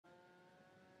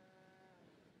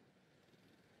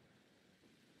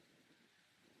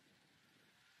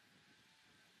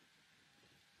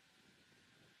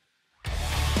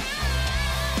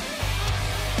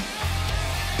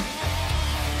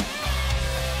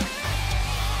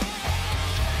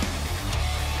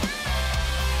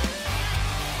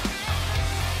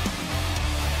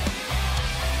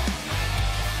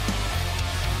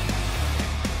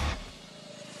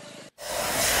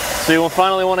So you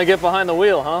finally want to get behind the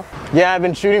wheel, huh? Yeah, I've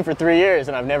been shooting for 3 years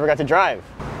and I've never got to drive.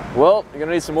 Well, you're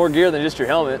gonna need some more gear than just your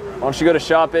helmet. Why don't you go to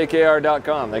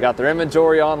shopakr.com. They got their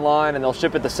inventory online and they'll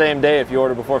ship it the same day if you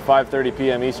order before 5:30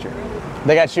 p.m. Eastern.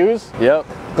 They got shoes? Yep.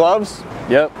 Gloves?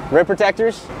 Yep. Rip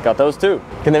protectors? Got those too.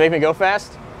 Can they make me go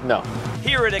fast? No.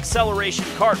 Here at Acceleration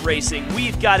Kart Racing,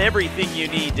 we've got everything you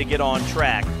need to get on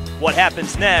track. What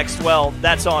happens next, well,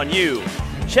 that's on you.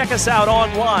 Check us out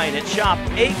online at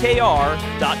shopakr.com.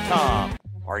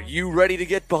 Are you ready to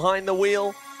get behind the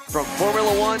wheel? From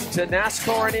Formula One to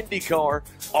NASCAR and IndyCar,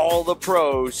 all the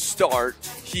pros start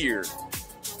here.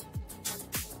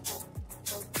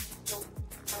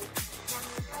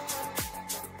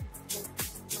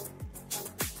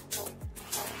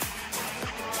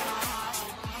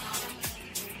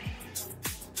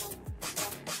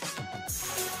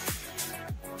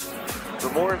 For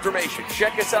more information,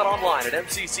 check us out online at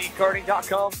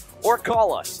mcckarting.com or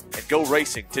call us and go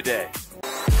racing today.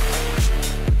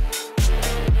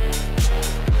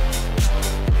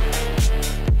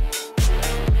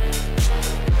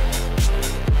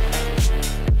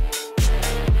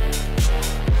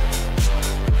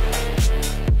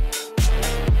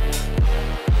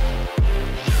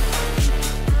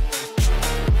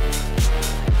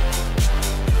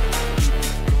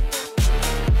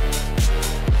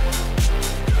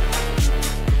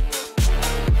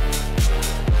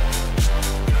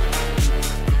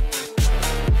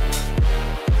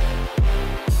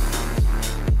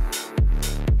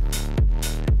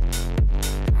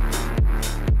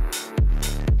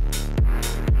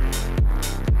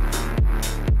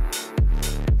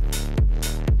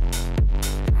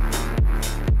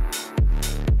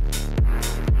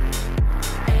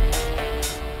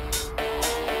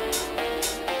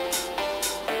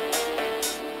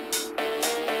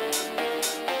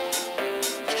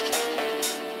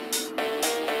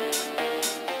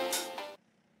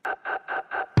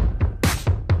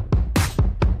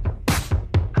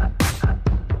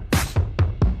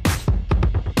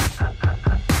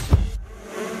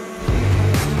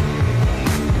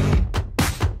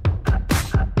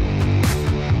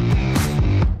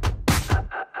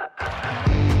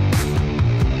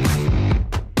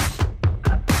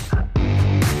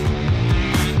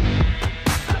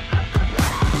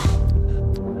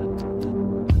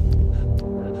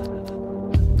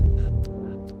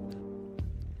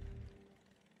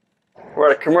 We're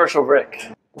at a commercial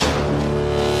break.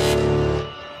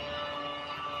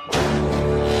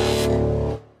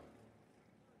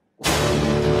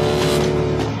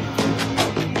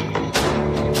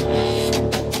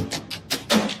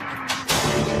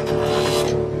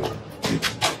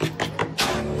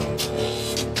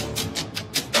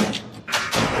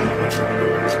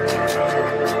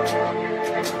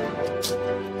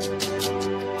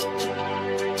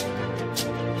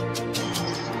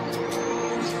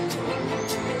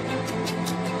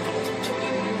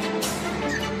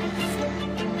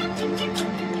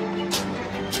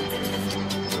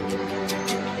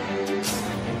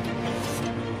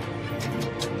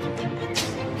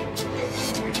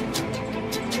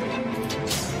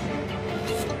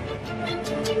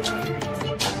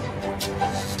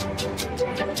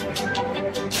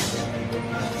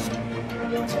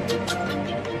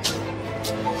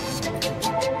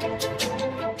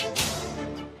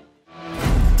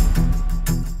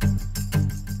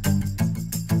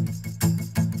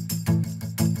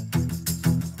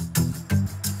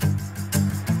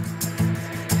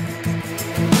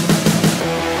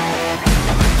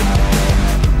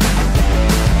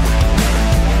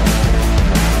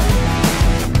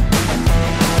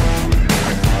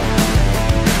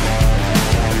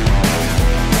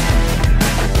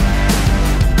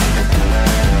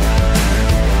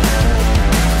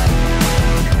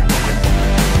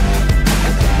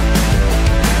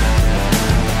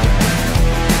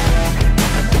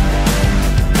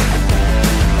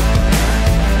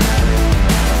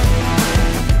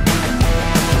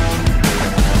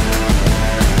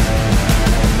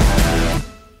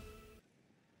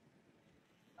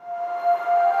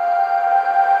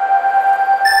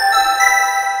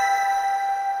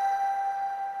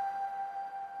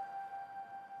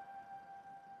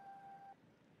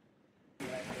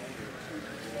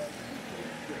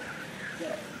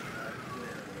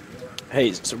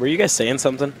 Hey, so were you guys saying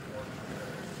something?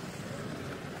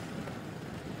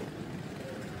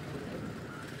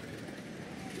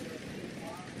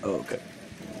 Oh, okay.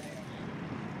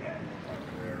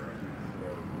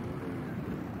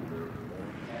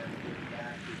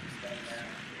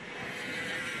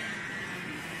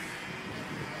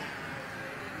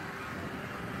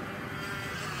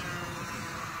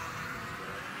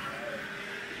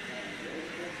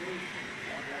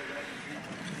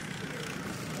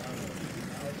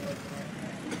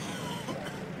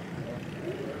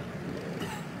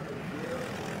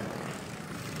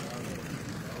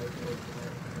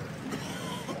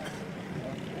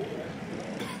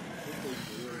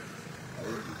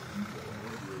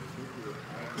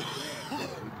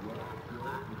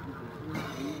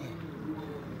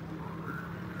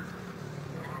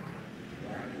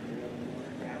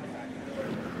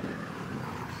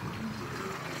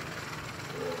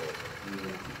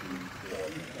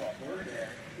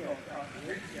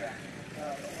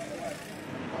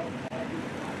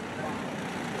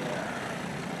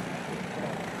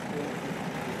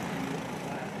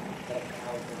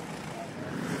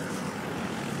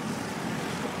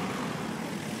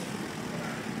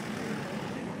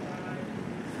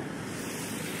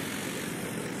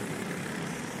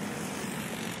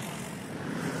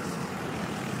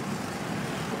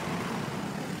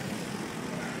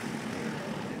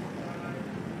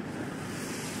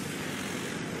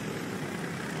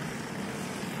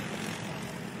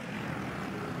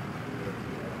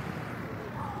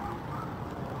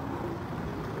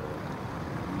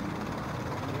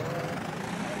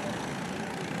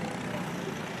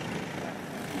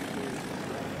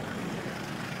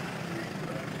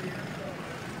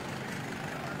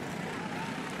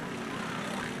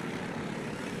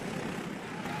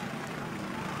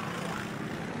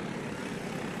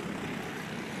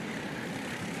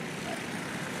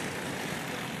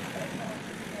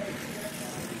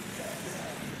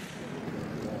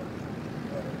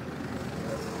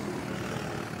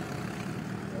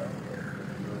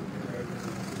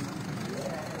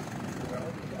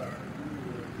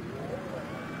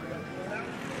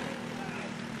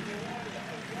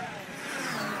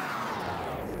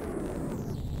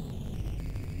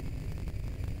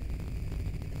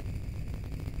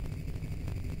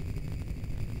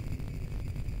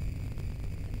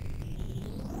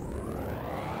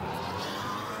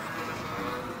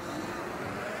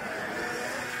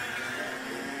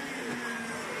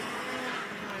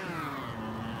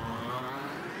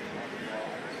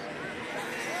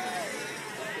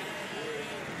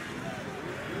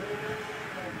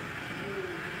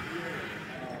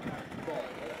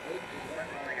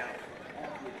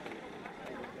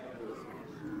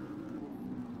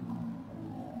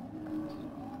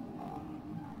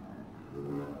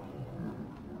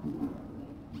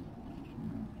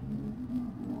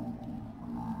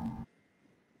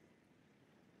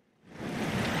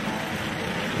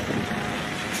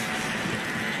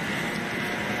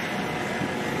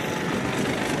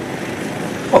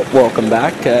 Well, welcome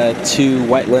back to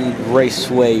Whiteland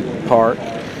Raceway Park.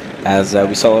 As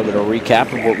we saw a little bit of a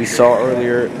recap of what we saw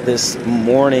earlier this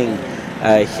morning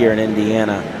here in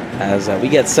Indiana, as we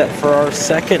get set for our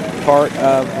second part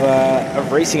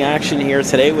of racing action here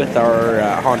today with our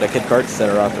Honda Kid Karts that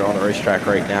are out there on the racetrack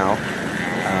right now.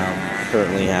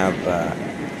 Currently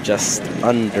have just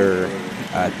under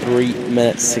 3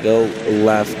 minutes to go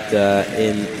left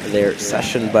in their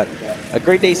session, but a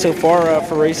great day so far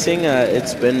for racing.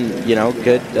 It's been,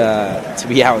 good to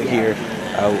be out here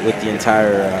with the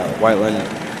entire Whiteland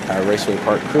Raceway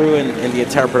Park crew and the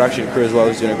entire production crew as well,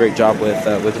 who's doing a great job with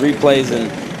replays and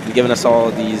giving us all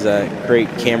of these great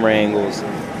camera angles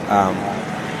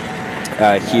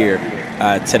here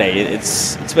today.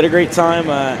 It's been a great time.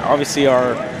 Obviously,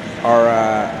 our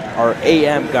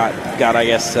AM got I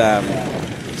guess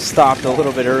stopped a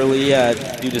little bit early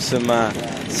due to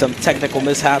some technical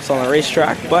mishaps on the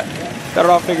racetrack, but got it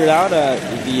all figured out.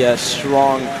 The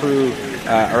strong crew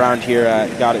around here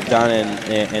got it done,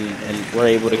 and we're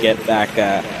able to get back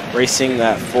racing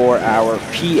for our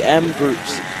PM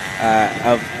groups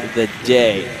of the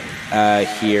day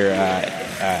here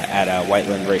at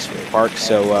Whiteland Raceway Park.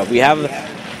 So we have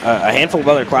a handful of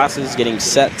other classes getting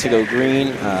set to go green.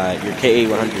 Your KA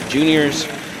 100 juniors,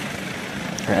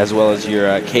 as well as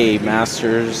your KA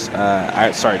Masters.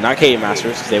 Sorry, not KA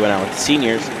Masters, because they went out with the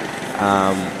seniors.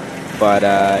 But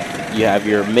you have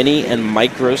your Mini and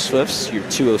Micro Swifts, your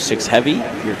 206 Heavy,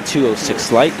 your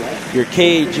 206 Light, your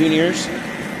KA Juniors,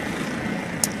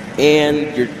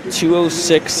 and your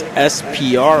 206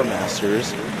 SPR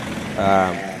Masters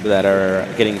that are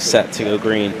getting set to go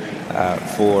green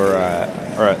for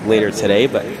later today.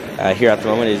 But here at the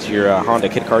moment is your Honda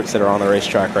Kid Karts that are on the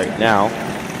racetrack right now,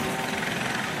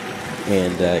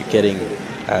 and getting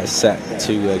set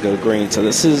to go green. So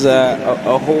this is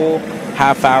a whole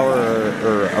half hour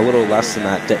or a little less than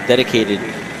that dedicated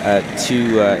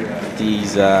to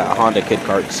these Honda Kid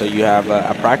Karts. So you have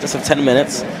a practice of 10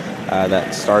 minutes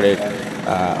that started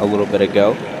a little bit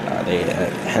ago.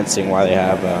 Hensing why they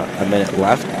have a minute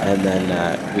left, and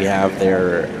then we have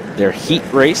their heat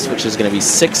race, which is going to be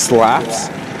 6 laps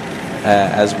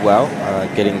as well.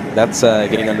 Getting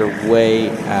underway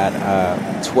at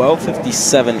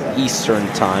 12:57 Eastern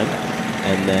time,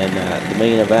 and then the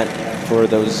main event for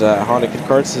those Honda Kid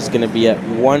Karts is going to be at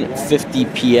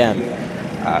 1:50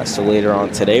 p.m. So later on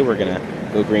today, we're going to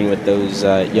go green with those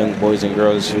young boys and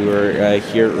girls who are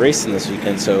here racing this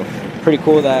weekend. So pretty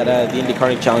cool that the Indy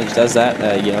Karting Challenge does that,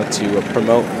 to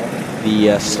promote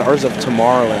the stars of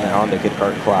tomorrow in the Honda Kid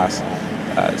Kart class.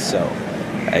 So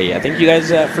yeah, thank you guys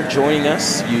for joining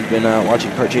us. You've been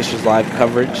watching Kart Chasers live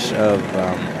coverage of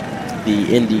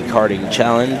the Indy Karting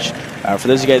Challenge. For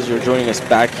those of you guys who are joining us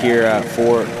back here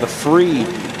for the free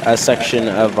section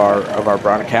of our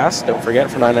broadcast, don't forget,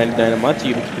 for $9.99 a month,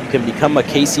 you can become a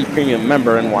KC Premium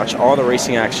member and watch all the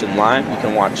racing action live. You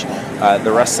can watch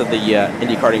the rest of the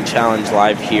Indy Karting Challenge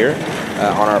live here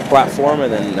on our platform,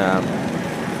 and then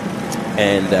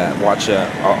watch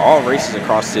all races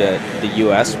across the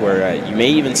U.S., where you may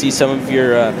even see some of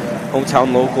your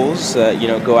hometown locals,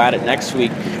 go at it next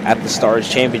week at the Stars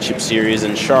Championship Series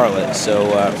in Charlotte. So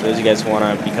for those of you guys who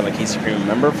want to become a KC Premium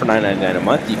member for $9.99 a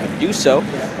month, you can do so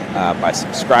by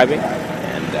subscribing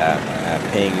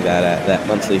and paying that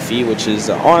monthly fee, which is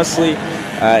honestly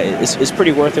is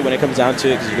pretty worth it when it comes down to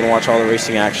it, because you can watch all the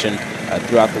racing action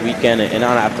throughout the weekend and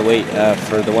not have to wait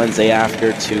for the Wednesday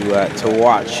after to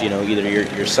watch, either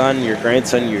your son, your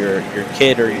grandson, your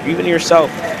kid, or even yourself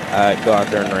go out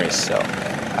there and race. So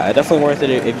definitely worth it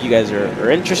if you guys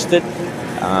are interested.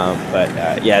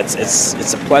 But yeah,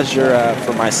 it's a pleasure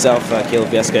for myself, Caleb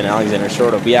Bieska, and Alexander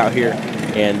Short to be out here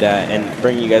and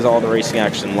bringing you guys all the racing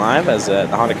action live as the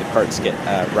Honda Karts get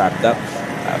wrapped up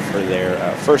for their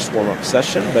first warm-up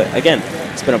session. But again,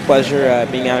 it's been a pleasure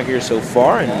being out here so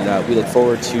far, and we look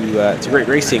forward to great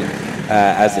racing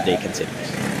as the day continues.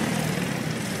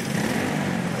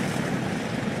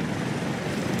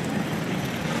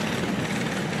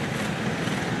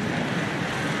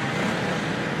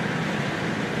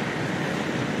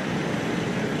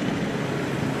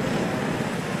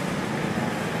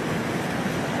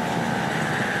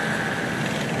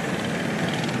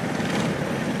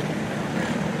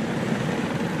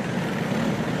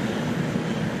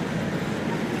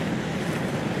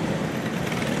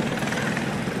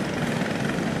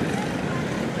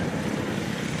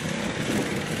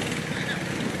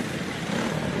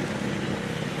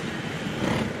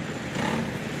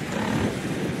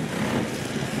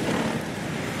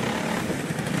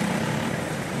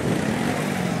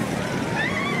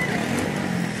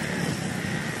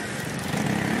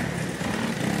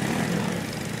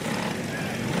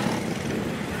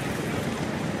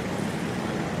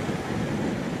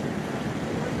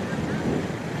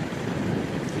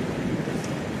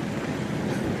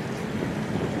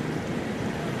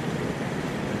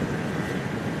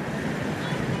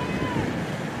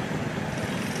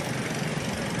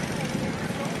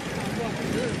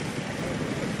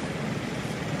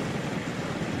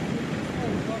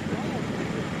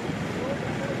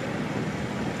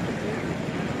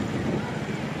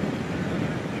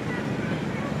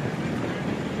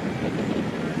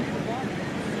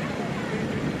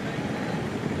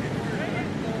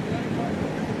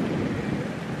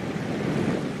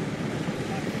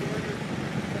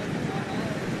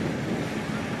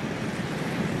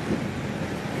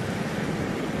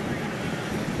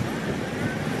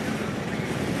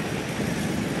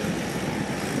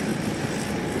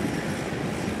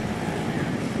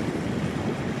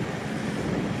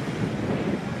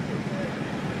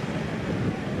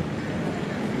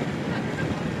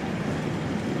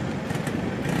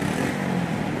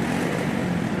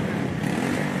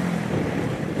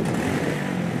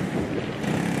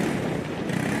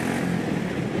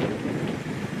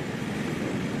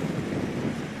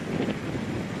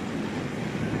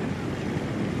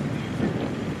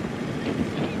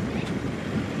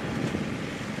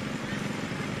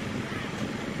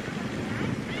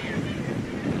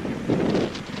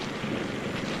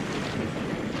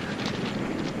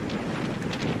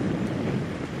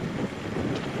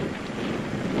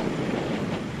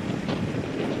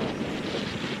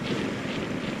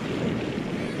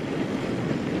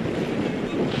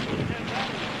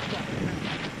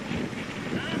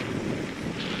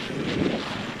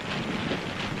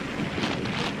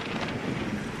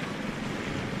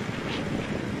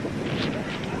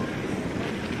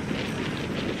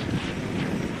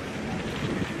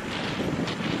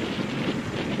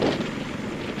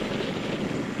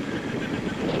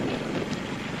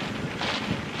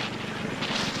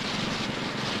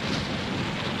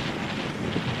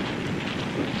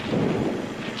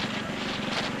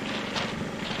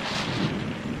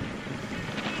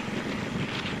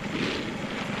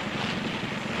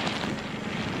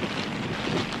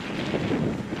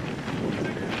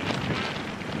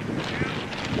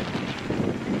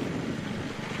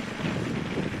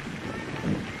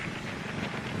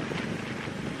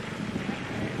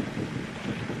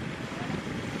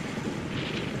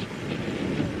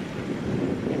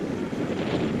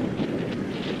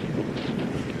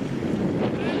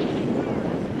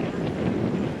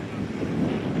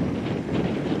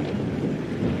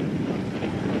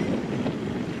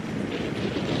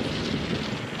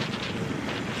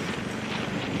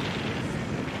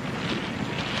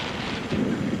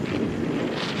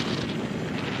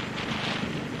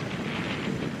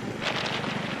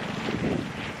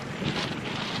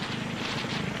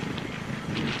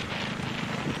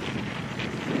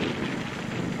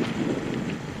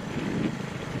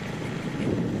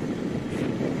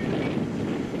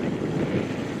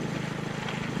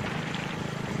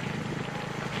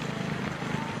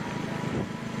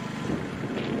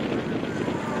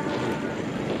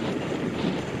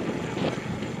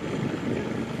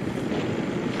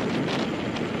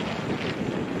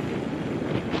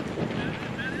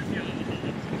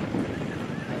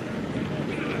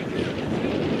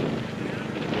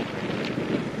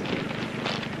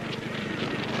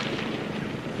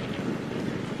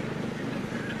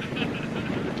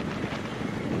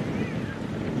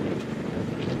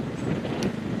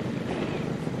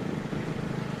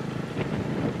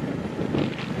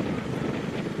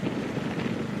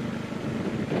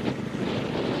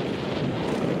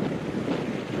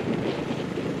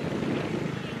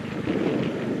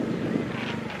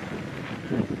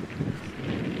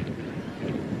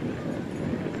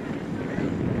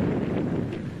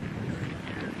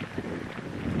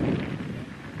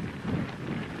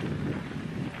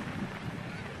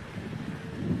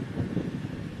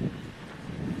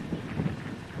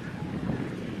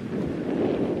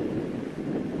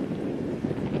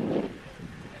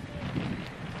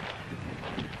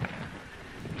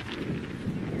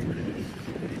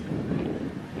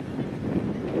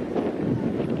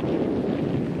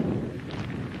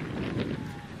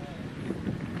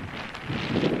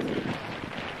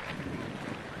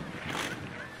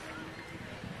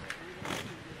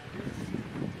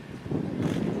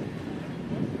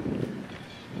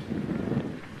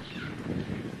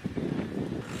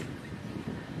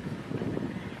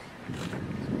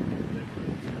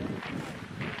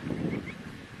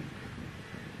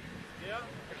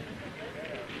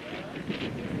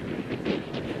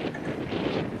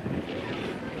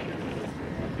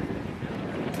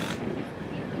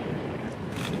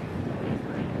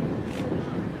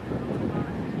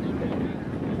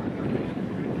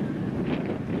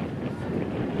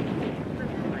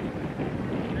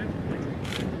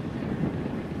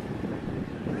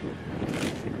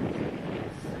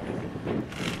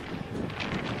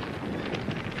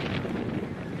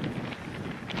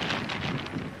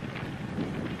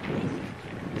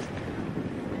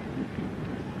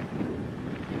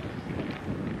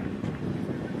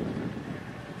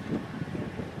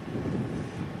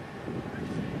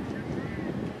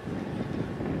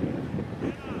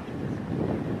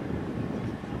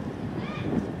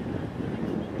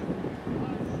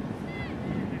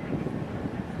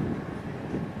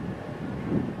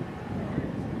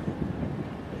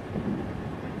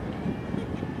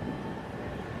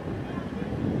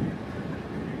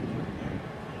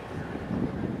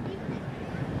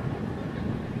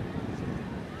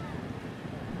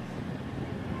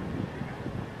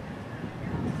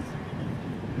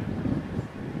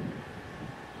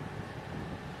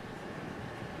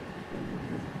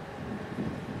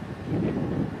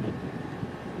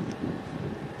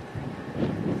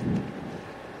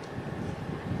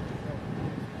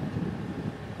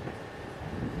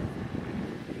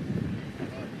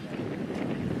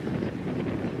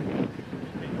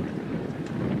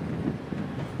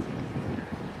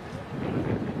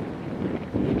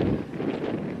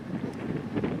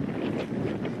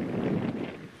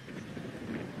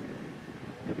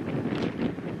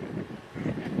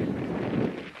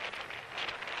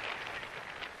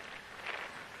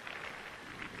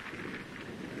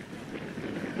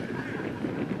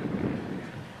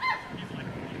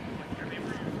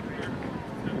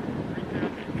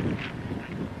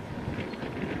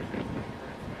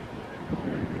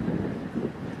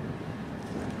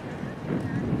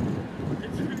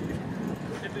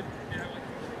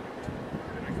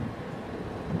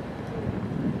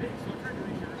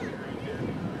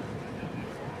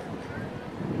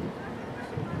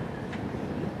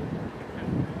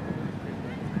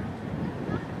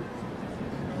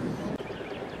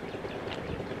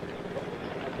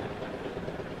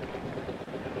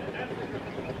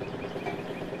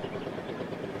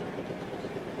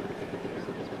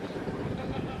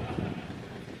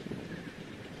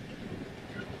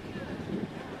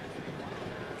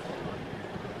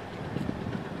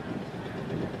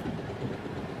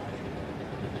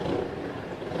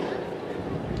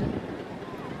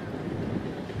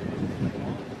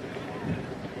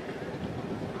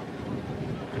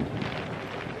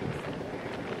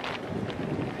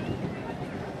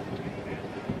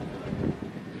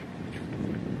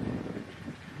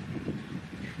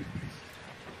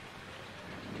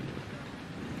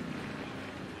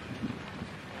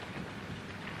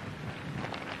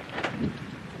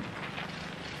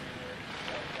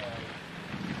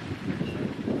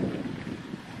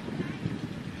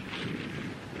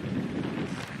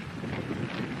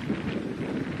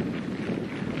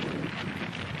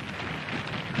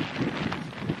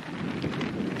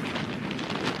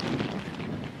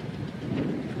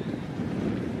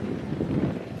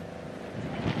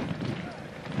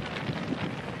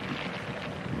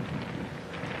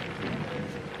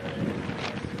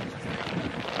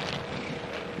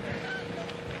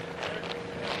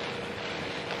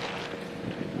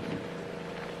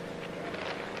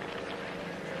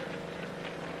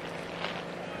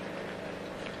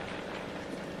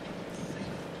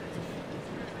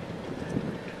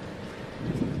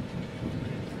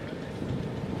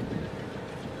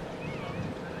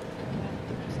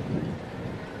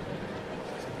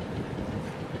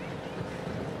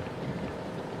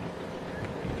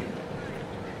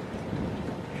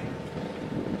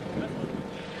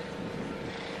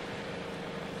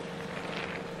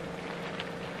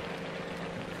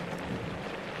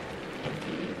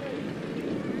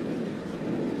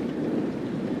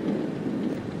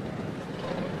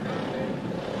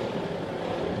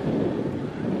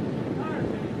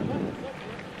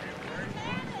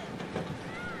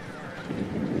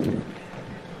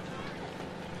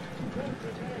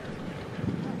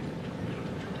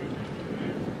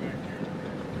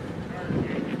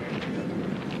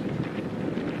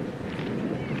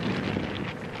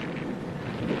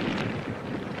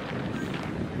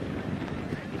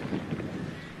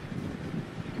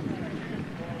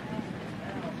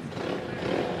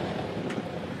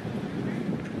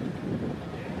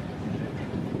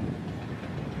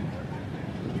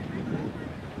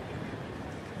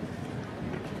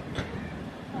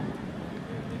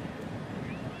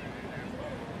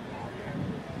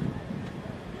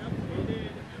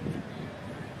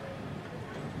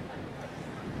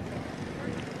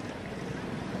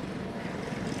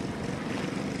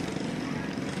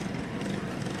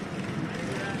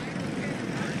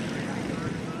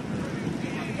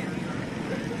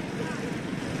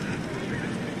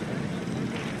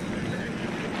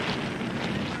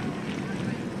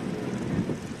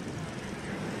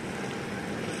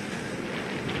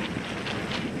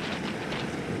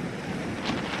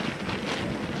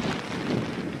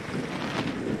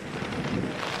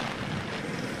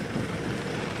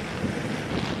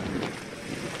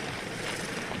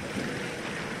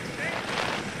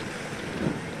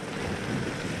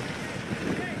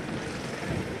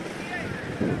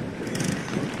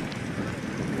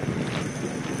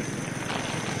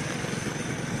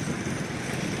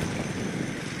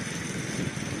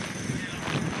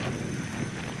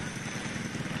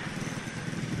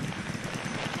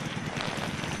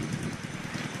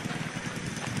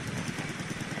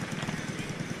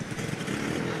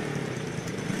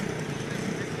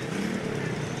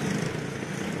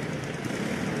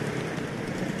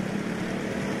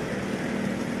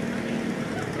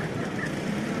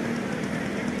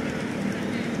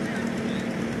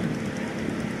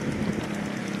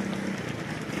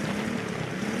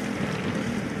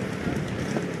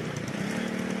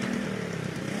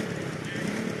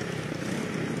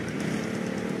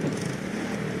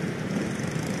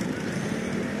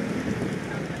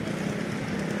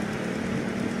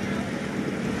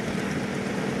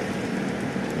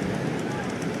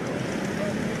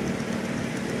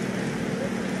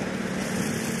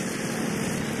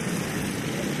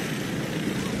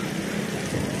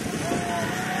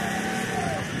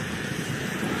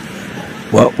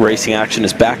 Well, racing action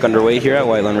is back underway here at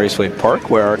Whiteland Raceway Park,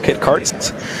 where our kit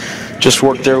karts just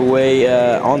worked their way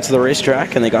onto the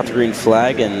racetrack, and they got the green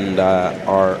flag and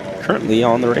are currently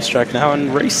on the racetrack now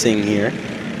and racing here.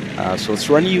 So let's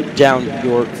run you down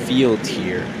your field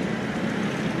here.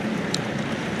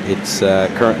 It's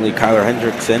currently Kyler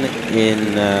Hendrickson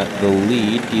in the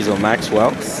lead, Diesel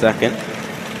Maxwell second,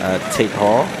 Tate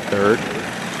Hall third,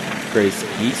 Grace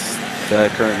East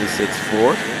currently sits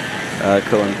fourth,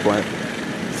 Cohen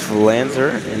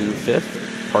Flanzer in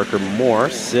fifth, Parker Moore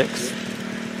sixth,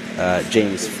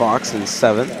 James Fox in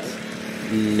seventh,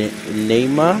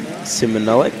 Nema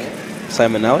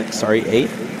Simonelik, sorry,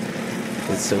 eighth,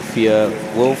 with Sophia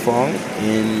Wolfong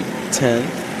in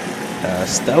 10th,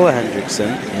 Stella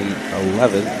Hendrickson in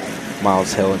 11th,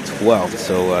 Miles Hill in 12th.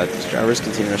 So these drivers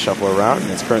continue to shuffle around,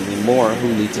 and it's currently Moore who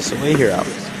leads us away here,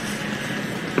 Alex.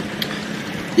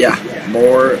 Yeah,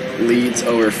 Moore leads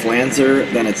over Flanzer,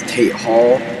 then it's Tate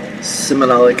Hall,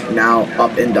 Simonelik now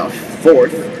up into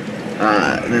fourth,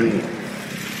 and then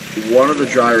one of the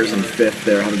drivers in fifth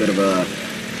there had a bit of a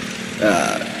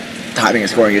timing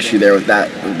and scoring issue there with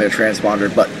their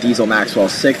transponder, but Diesel Maxwell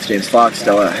sixth, James Fox,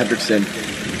 Stella Hendrickson,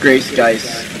 Grace Geis,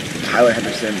 Kyler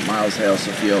Hendrickson, Miles Hale,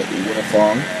 Sophia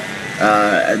Wilfong,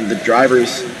 and the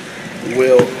drivers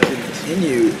will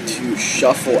continue to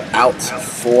shuffle out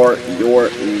for your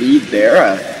lead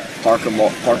there. Parker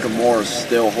Moore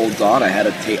still holds on ahead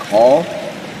of Tate Hall,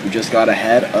 who just got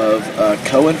ahead of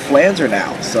Cohen Flanzer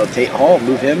now. So Tate Hall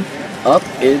move him up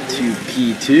into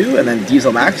P2, and then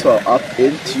Diesel Maxwell up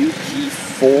into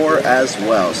P4 as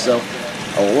well. So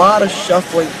a lot of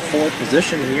shuffling for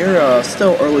position here.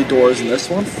 Still early doors in this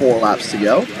one, 4 laps to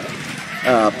go.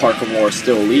 Parker Moore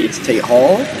still leads. Tate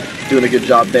Hall doing a good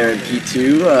job there in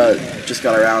P2. Just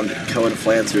got around Cohen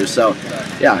Flanzer. So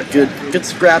yeah, good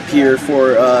scrap here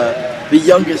for the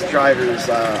youngest drivers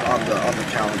on the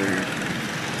calendar here.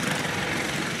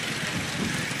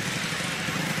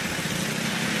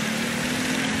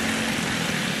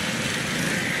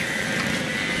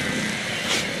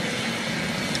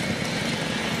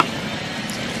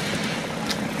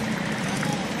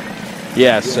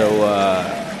 Yeah, so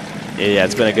yeah,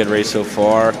 it's been a good race so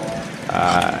far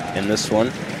in this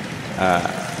one,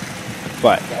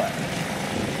 but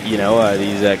you know,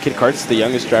 these kit karts, the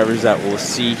youngest drivers that we'll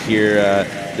see here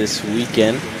this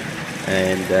weekend,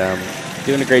 and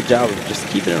doing a great job of just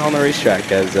keeping it on the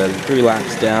racetrack as 3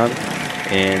 laps down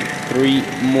and 3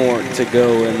 more to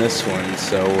go in this one.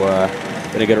 So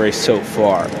been a good race so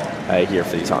far here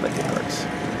for these Honda kit karts.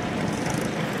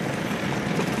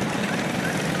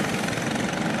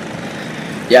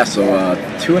 Yeah, so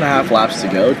 2.5 laps to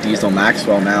go. Diesel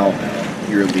Maxwell now,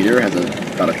 your leader, has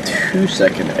about a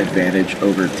 2-second advantage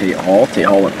over Tate Hall. Tate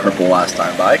Hall went purple last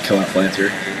time by. Cohen Flanzer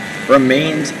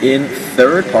remains in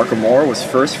 3rd. Parker Moore was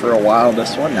 1st for a while in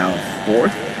this one, now in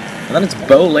 4th. And then it's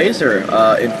Bo Laser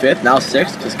in 5th, now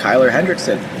 6th, because Kyler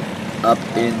Hendrickson up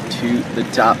into the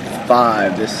top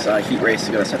 5. This heat race is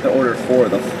going to set the order for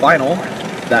the final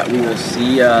that we will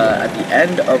see at the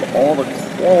end of all the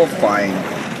qualifying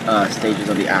stages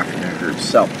of the afternoon group.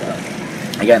 So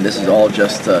again, this is all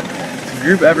just to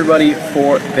group everybody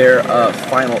for their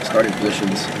final starting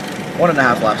positions.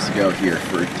 1.5 laps to go here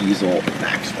for Diesel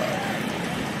Maxwell.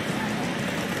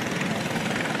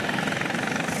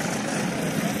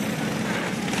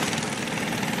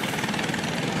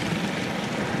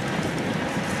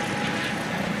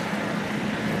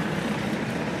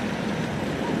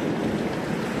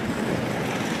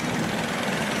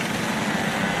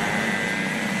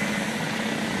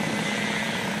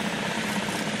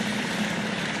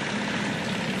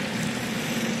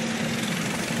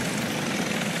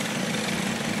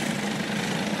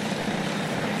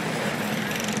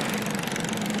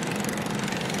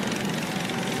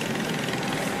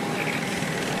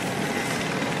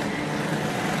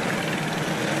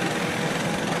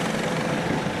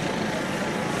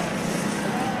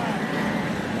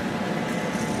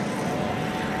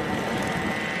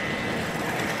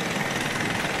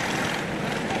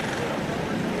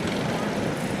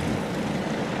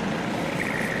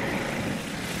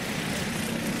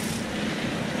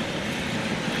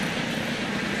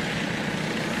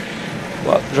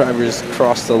 Well, drivers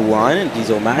cross the line, and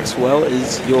Diesel Maxwell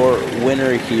is your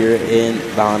winner here in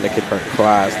the Honda Kit Kart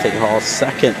class. Tate Hall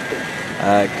second,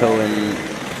 Cohen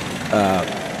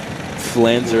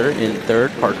Flanzer in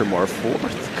third, Parker Moore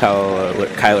fourth,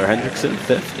 Kyler Hendrickson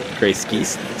fifth, Grace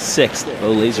Geese sixth,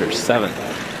 Bo Laser seventh,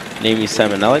 Naomi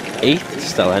Simonelik eighth,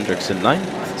 Stella Hendrickson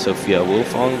ninth, Sophia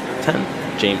Wolfong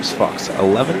 10th, James Fox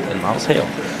 11th, and Miles Hale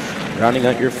rounding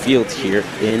out your field here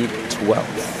in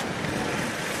 12th.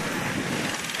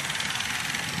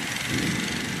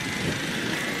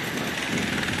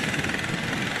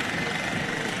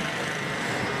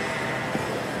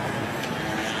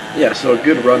 Yeah, so a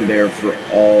good run there for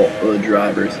all of the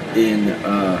drivers in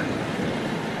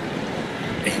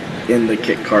the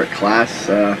Kit Kart class.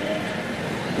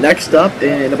 Next up,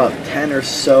 in about 10 or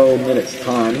so minutes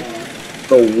time,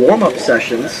 the warm-up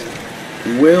sessions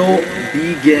will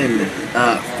begin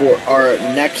for our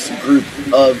next group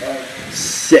of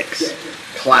 6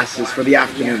 classes for the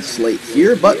afternoon slate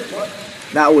here, but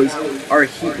that was our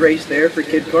heat race there for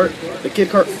Kit Kart. The Kit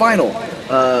Kart final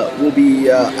will be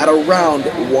at around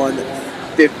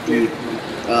 1:50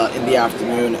 in the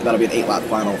afternoon. That'll be an 8-lap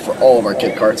final for all of our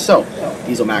Kit Karts, so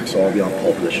Diesel Maxwell will be on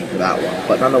pole position for that one.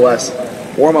 But nonetheless,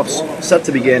 warm-ups set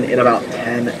to begin in about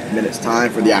 10 minutes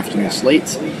time for the afternoon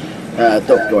slates.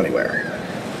 Don't go anywhere.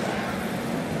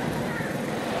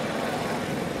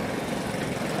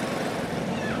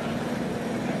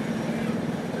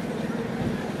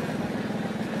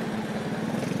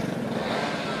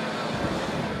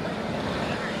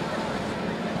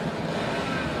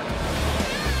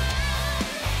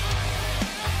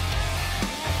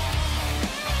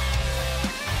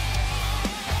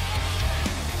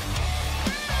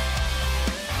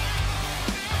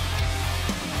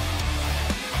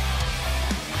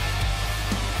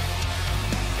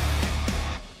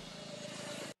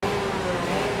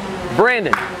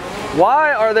 Brandon,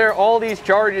 why are there all these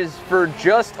charges for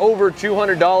just over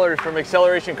 $200 from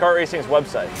Acceleration Kart Racing's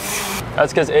website?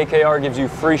 That's because AKR gives you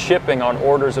free shipping on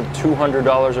orders of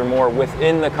 $200 or more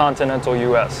within the continental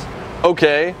US.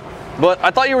 Okay, but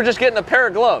I thought you were just getting a pair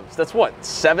of gloves. That's what,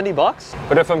 70 bucks?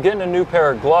 But if I'm getting a new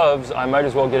pair of gloves, I might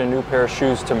as well get a new pair of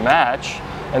shoes to match.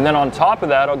 And then on top of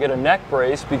that, I'll get a neck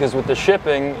brace because with the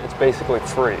shipping, it's basically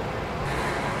free.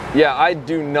 Yeah, I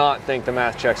do not think the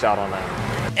math checks out on that.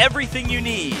 Everything you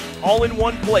need, all in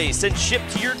one place and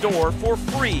shipped to your door for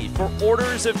free for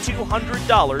orders of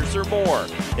 $200 or more.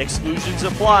 Exclusions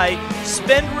apply.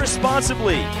 Spend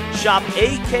responsibly. Shop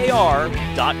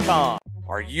AKR.com.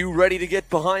 Are you ready to get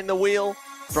behind the wheel?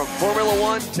 From Formula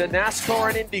One to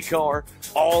NASCAR and IndyCar,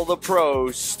 all the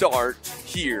pros start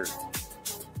here.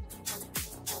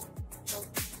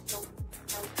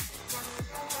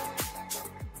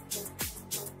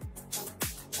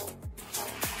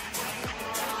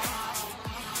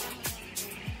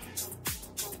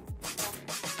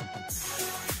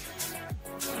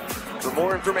 For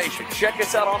more information, check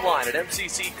us out online at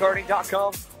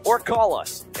mcckarting.com or call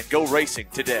us and go racing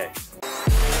today.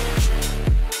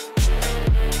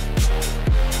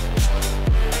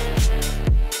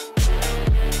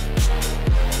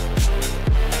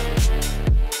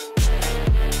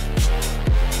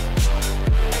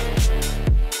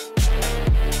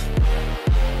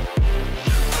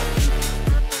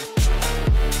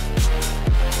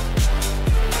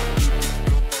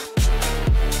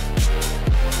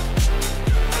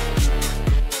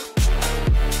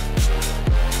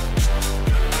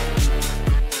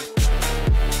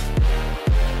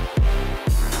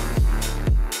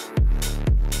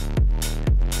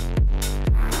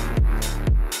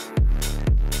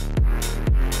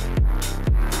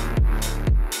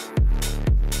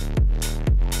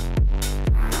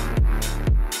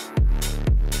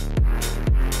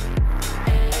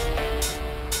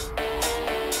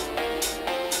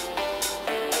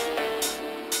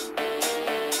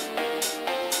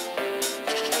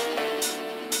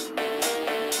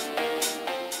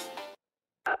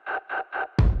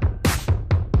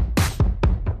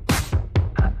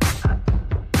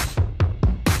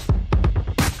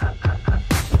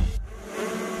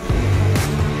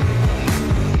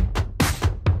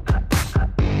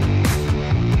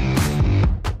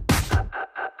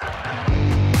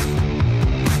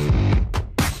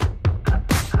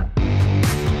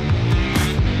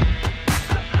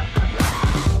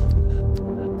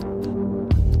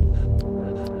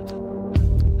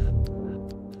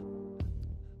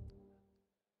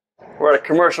 We're at a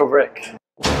commercial break.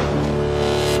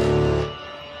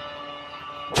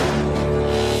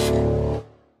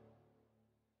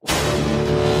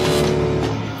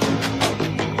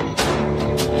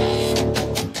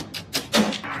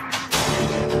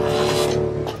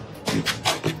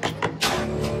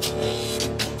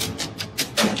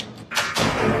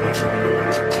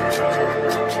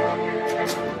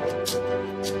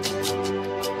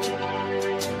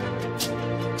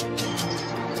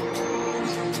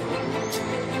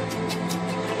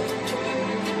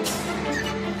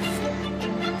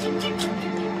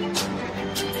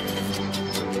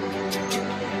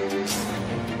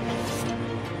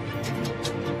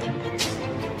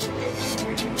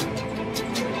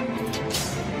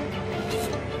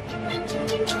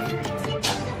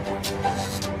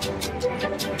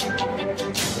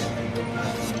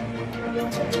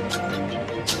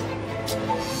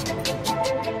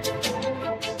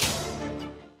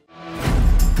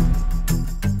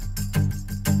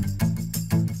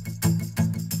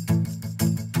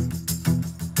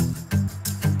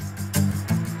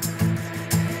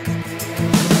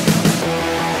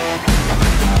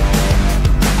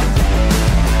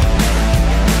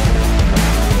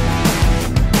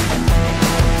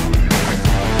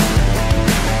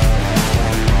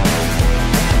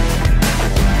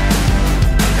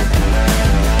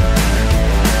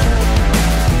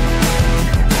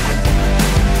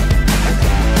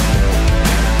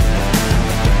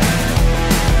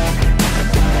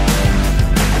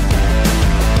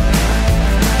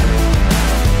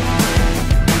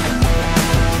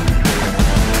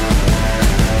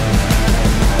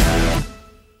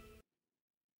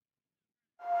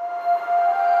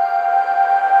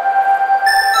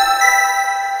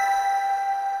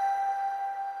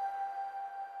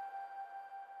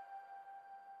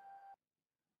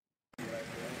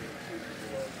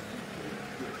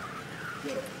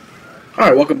 All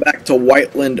right, welcome back to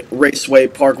Whiteland Raceway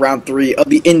Park, round 3 of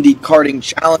the Indy Karting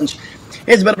Challenge.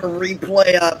 Here's a bit of a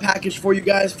replay package for you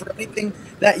guys for anything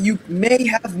that you may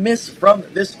have missed from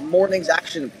this morning's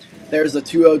action. There's the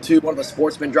 202, one of the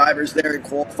sportsman drivers there in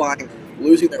qualifying,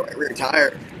 losing their rear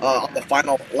tire on the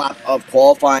final lap of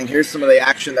qualifying. Here's some of the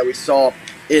action that we saw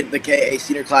in the KA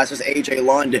senior classes. AJ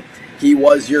Lund, he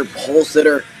was your pole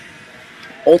sitter.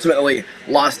 Ultimately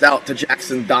lost out to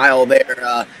Jackson Dial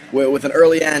there with an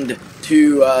early end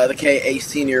to the KA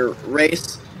senior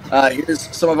race.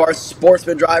 Here's some of our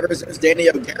sportsman drivers. There's Danny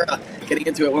O'Gara getting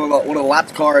into it, one of the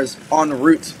lapped cars en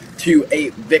route to a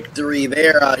victory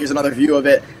there. Here's another view of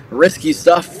it. Risky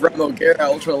stuff from O'Gara.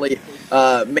 Ultimately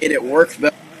made it work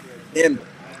in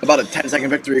about a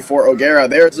 10-second victory for O'Gara.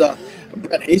 There's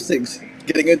Brett Hastings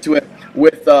getting into it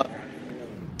with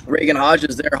Reagan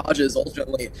Hodges there. Hodges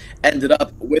ultimately ended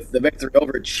up with the victory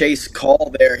over Chase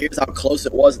Call there. Here's how close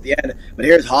it was at the end. But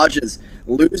here's Hodges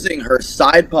losing her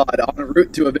side pod en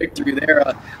route to a victory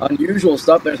there. Unusual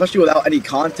stuff there, especially without any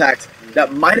contact.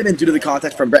 That might have been due to the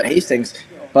contact from Brett Hastings,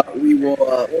 but we will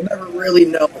we'll never really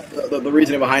know the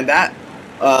reasoning behind that.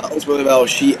 Ultimately, though,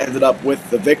 she ended up with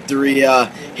the victory.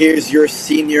 Here's your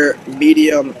senior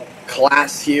medium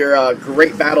class here.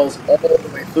 Great battles all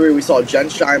the way through. We saw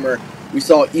Gensheimer. We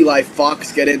saw Eli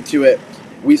Fox get into it.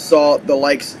 We saw the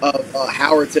likes of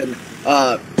Howerton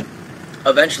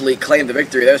eventually claim the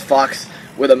victory. There's Fox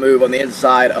with a move on the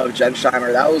inside of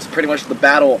Gensheimer. That was pretty much the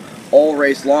battle all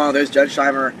race long. There's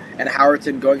Gensheimer and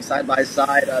Howerton going side by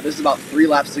side. This is about 3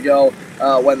 laps to go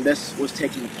when this was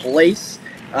taking place.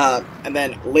 And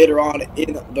then later on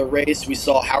in the race, we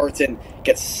saw Howerton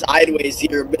get sideways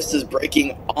here, misses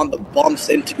braking on the bumps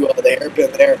into the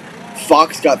hairpin there.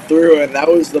 Fox got through, and that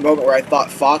was the moment where I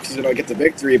thought Fox was going to get the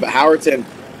victory, but Howerton,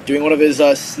 doing one of his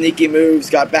sneaky moves,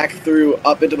 got back through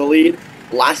up into the lead.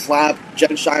 Last lap,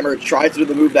 Gensheimer tried to do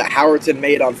the move that Howerton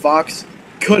made on Fox,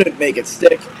 couldn't make it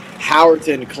stick.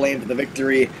 Howerton claimed the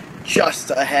victory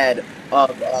just ahead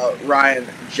of Ryan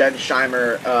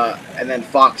Gensheimer, and then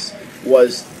Fox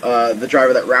was the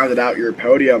driver that rounded out your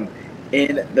podium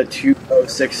in the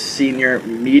 206 senior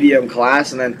medium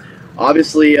class. And then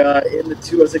obviously in the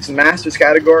 206 Masters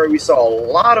category, we saw a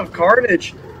lot of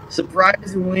carnage.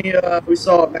 Surprisingly, we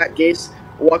saw Matt Gase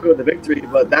walk away with the victory,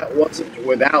 but that wasn't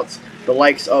without the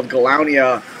likes of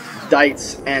Galaunia,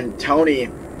 Dietz, and Tony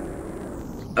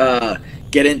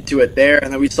get into it there.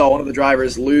 And then we saw one of the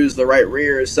drivers lose the right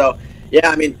rear. So, yeah,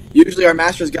 I mean, usually our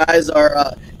Masters guys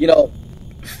are, you know,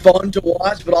 fun to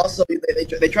watch, but also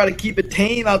they try to keep it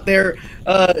tame out there,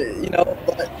 you know,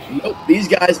 but nope, these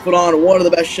guys put on one of the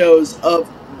best shows of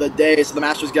the day. So the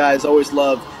Masters guys always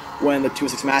love when the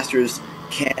 206 Masters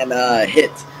can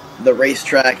hit the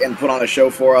racetrack and put on a show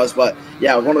for us. But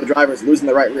yeah, one of the drivers losing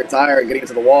the right rear tire and getting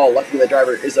into the wall. Luckily the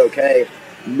driver is okay.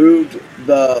 Moved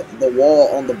the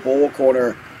wall on the bowl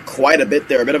corner quite a bit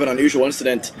there. A bit of an unusual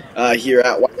incident here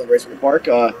at Whiteland Raceway Park.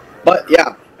 But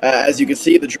yeah, as you can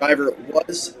see, the driver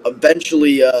was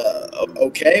eventually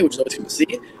okay, which is always good to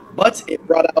see, but it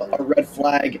brought out a red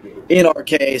flag in our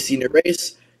KA senior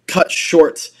race, cut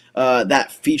short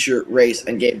that feature race,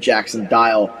 and gave Jackson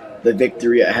Dial the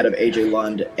victory ahead of AJ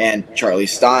Lund and Charlie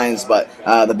Steins. But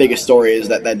the biggest story is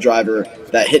that that driver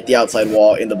that hit the outside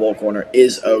wall in the bowl corner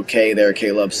is okay there,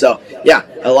 Caleb. So yeah,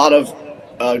 a lot of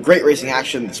great racing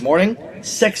action this morning.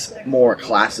 6 more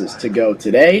classes to go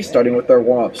today, starting with our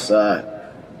warm-ups.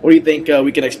 What do you think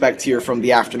we can expect here from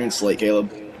the afternoon slate,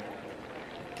 Caleb?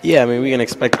 Yeah, I mean, we can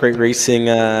expect great racing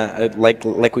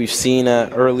like we've seen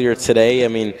earlier today. I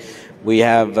mean, we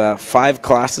have 5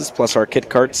 classes plus our kit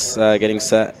karts getting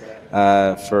set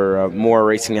for more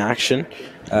racing action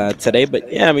today.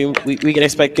 But yeah, I mean, we can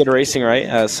expect good racing,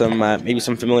 right? Some maybe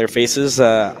some familiar faces.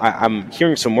 I'm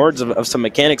hearing some words of some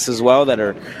mechanics as well that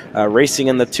are racing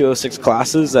in the 206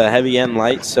 classes, heavy and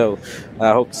light. So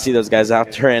I hope to see those guys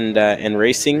out there and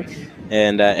racing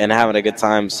and having a good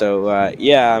time. So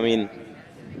yeah, I mean,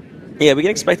 yeah, we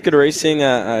can expect good racing.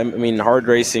 I mean, hard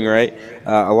racing, right?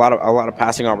 A lot of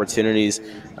passing opportunities.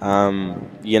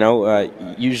 You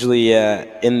know, usually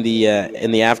in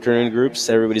the afternoon groups,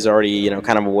 everybody's already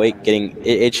kind of awake,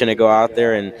 itching to go out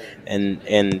there and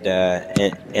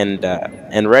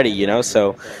ready.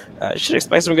 So should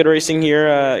expect some good racing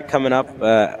here coming up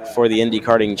for the Indy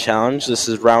Karting Challenge. This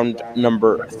is round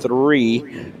number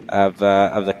 3 of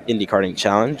the Indy Karting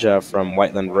Challenge from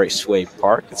Whiteland Raceway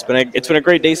Park. It's been a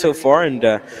great day so far, and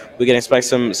we can expect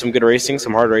some good racing,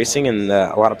 some hard racing, and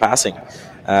a lot of passing.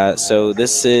 So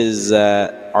this is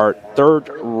our 3rd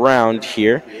round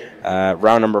here.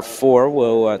 Round number 4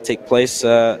 will take place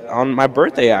on my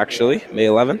birthday, actually, May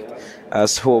 11th.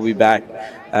 So we'll be back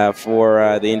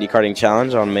for the Indy Karting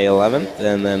Challenge on May 11th,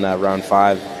 and then round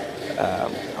 5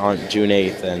 on June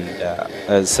 8th, and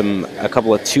a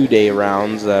couple of 2-day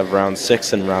rounds, round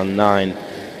 6 and round 9,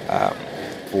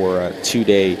 for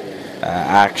 2-day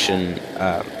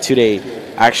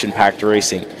action-packed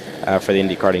racing for the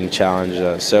Indy Karting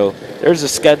Challenge. So there's a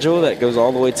schedule that goes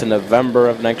all the way to November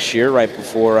of next year, right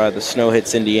before the snow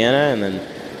hits Indiana, and then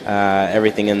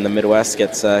everything in the Midwest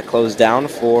gets closed down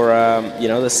for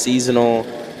the seasonal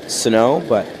snow.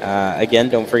 But again,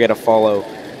 don't forget to follow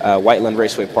Whiteland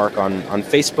Raceway Park on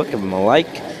Facebook, give them a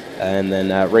like, and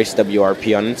then Race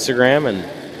WRP on Instagram, and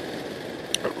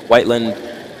Whiteland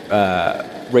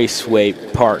Raceway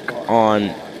Park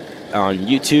on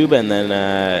YouTube, and then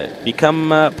become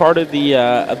part of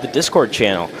the Discord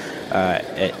channel.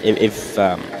 If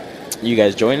you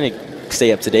guys join,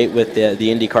 stay up to date with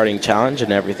the Indy Karting Challenge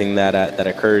and everything that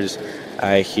occurs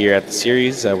here at the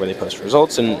series, where they post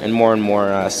results and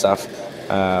more stuff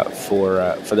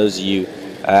for those of you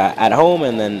at home,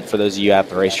 and then for those of you at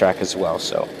the racetrack as well.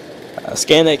 So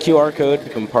scan that QR code,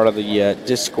 become part of the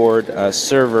Discord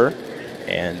server,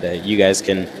 and you guys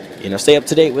can stay up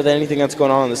to date with anything that's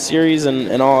going on in the series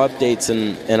and all updates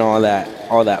and all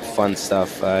that fun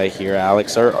stuff here.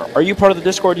 Alex, are you part of the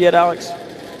Discord yet, Alex?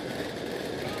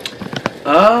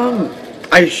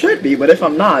 I should be, but if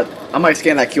I'm not, I might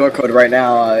scan that QR code right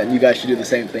now, and you guys should do the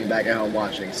same thing back at home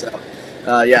watching. So,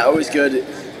 yeah, always good.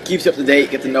 Keeps you up to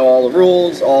date, get to know all the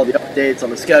rules, all the updates on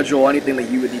the schedule, anything that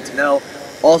you would need to know.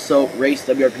 Also,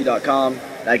 racewrp.com,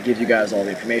 that gives you guys all the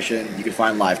information. You can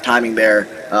find live timing there.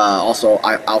 Also,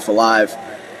 Alpha Live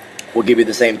will give you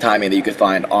the same timing that you could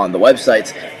find on the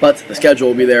websites, but the schedule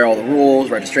will be there, all the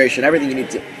rules, registration, everything you need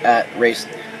to at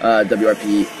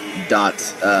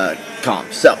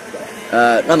racewrp.com. So,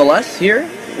 nonetheless, here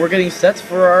we're getting set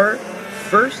for our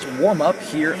first warm-up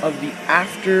here of the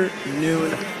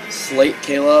afternoon slate,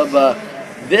 Caleb.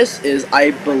 This is, I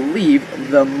believe,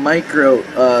 the micro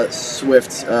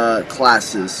Swift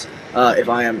classes, if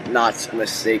I am not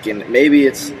mistaken. Maybe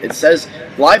it says,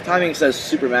 live timing says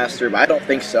Supermaster, but I don't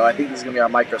think so. I think this is going to be our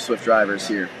micro Swift drivers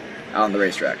here on the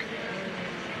racetrack.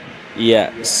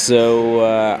 Yeah, so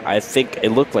I think it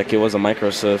looked like it was a micro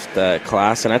Swift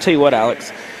class. And I tell you what,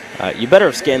 Alex, you better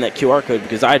have scanned that QR code,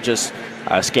 because I just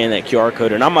scanned that QR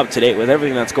code, and I'm up to date with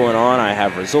everything that's going on. I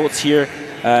have results here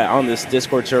on this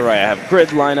Discord server. I have grid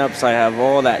lineups. I have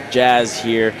all that jazz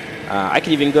here. I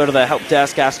can even go to the help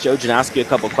desk, ask Joe Janaski a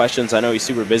couple questions. I know he's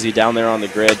super busy down there on the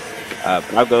grid,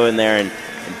 but I'll go in there and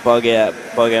bug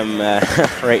him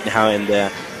right now at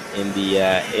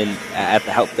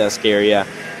the help desk area.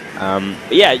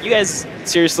 But yeah, you guys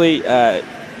seriously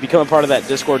become a part of that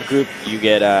Discord group. You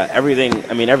get everything.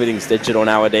 I mean, everything's digital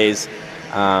nowadays,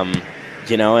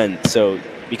 and so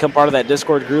become part of that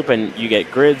Discord group, and you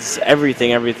get grids,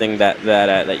 everything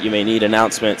that you may need,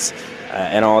 announcements,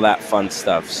 and all that fun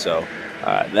stuff. So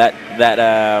that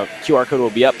QR code will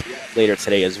be up later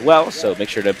today as well. So make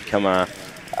sure to become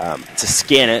to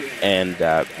scan it and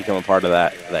become a part of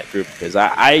that group, because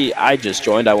I just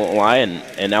joined, I won't lie,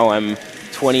 and now I'm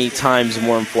 20 times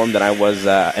more informed than I was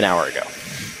an hour ago.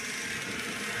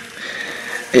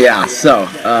 Yeah, so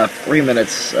 3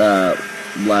 minutes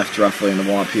left roughly in the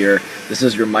warm-up here. This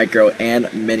is your micro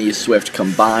and mini Swift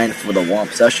combined for the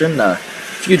warm-up session. A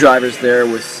few drivers there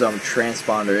with some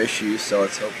transponder issues, so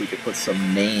let's hope we can put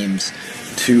some names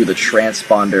to the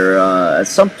transponder at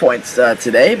some point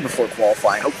today before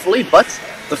qualifying, hopefully. But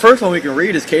the first one we can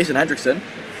read is Kaysen Hendrickson.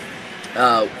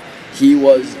 He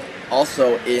was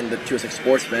also in the 206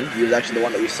 Sportsman. He was actually the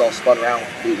one that we saw spun around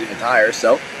losing a tire,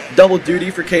 so double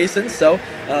duty for Kaysen. So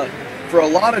for a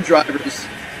lot of drivers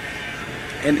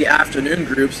in the afternoon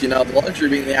groups, the luxury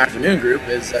being the afternoon group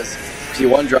is, as you see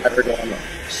one driver going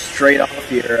straight off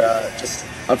here, just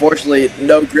unfortunately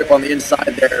no grip on the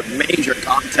inside there, major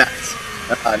contact,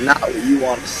 not what you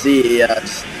want to see,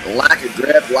 just lack of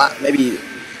grip, maybe,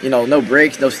 no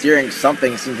brakes, no steering,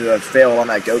 something seemed to have failed on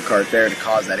that go-kart there to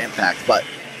cause that impact. But,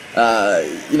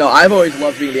 I've always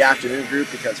loved being the afternoon group,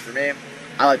 because for me,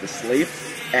 I like to sleep.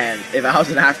 And if I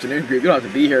was an afternoon group, you don't have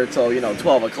to be here until,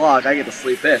 12 o'clock. I get to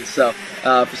sleep in. So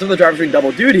for some of the drivers doing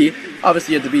double duty,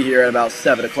 obviously you have to be here at about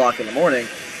 7 o'clock in the morning,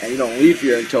 and you don't leave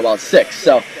here until about 6.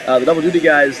 So the double duty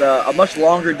guys, a much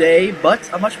longer day, but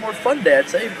a much more fun day, I'd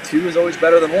say. 2 is always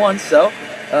better than 1, so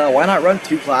why not run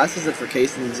 2 classes? And for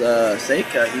Kaysen's sake,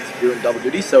 he's doing double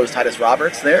duty. So is Titus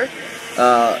Roberts there,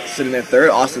 sitting there third.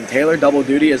 Austin Taylor, double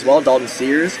duty as well. Dalton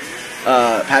Sears.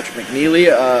 Patrick McNeely,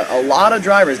 a lot of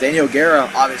drivers. Daniel Guerra,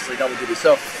 obviously double duty.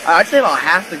 So I'd say about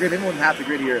half the grid, maybe more than half the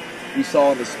grid here we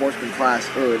saw in the Sportsman class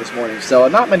earlier this morning. So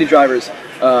not many drivers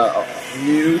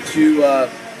new to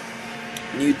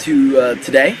new to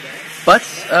today. But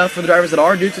for the drivers that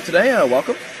are new to today,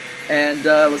 welcome. And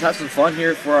let's have some fun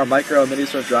here for our micro and mini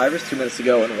Swift drivers. 2 minutes to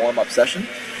go in warm-up session.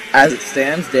 As it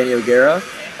stands, Danny O'Gara,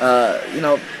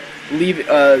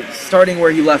 starting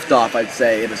where he left off, I'd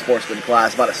say, in the sportsman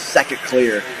class, about a second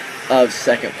clear of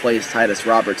second place Titus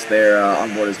Roberts there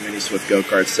on board his mini Swift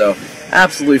go-kart. So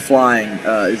absolutely flying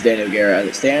is Danny O'Gara as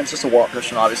it stands. Just a warm-up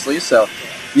session, obviously, so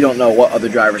you don't know what other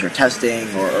drivers are testing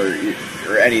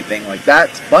or anything like that.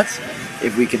 But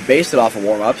if we can base it off of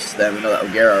warm-ups, then we know that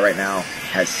O'Gara right now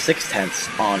has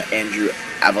 6/10 on Andrew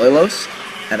Avalilos,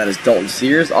 and that is Dalton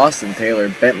Sears, Austin Taylor,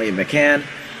 Bentley McCann,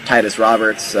 Titus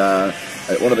Roberts,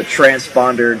 one of the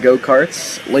transponder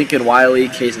go-karts, Lincoln Wiley,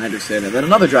 Kaysen Hendrickson, and then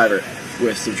another driver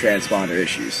with some transponder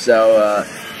issues. So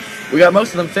we got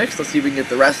most of them fixed. Let's see if we can get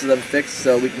the rest of them fixed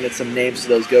so we can get some names to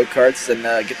those go-karts and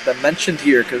get them mentioned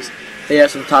here, because they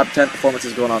have some top 10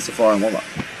 performances going on so far in warm-up.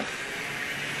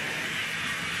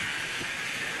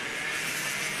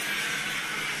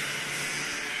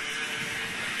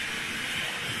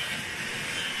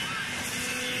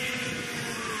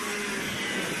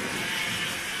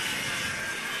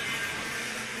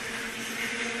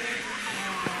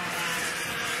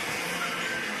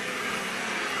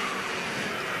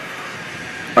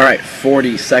 All right,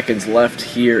 40 seconds left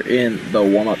here in the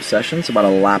warm-up session. So about a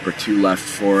lap or two left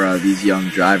for these young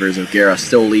drivers. O'Gara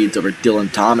still leads over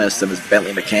Dylan Thomas and his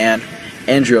Bentley McCann,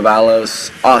 Andrew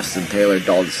Avalos, Austin Taylor,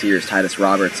 Dalton Sears, Titus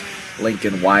Roberts,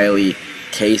 Lincoln Wiley,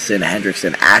 Kaysen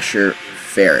Hendrickson, Asher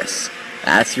Ferris.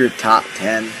 That's your top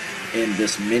 10 in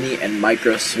this mini and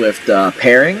micro Swift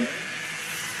pairing.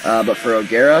 But for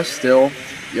O'Gara, still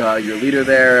your leader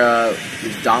there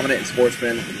is dominant in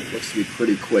sportsman. Looks to be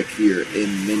pretty quick here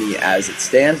in mini as it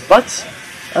stands, but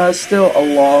still a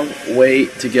long way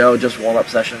to go. Just warm-up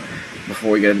session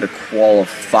before we get into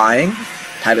qualifying.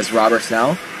 Titus Roberts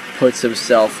now puts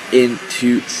himself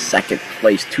into second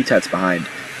place, 2/10 behind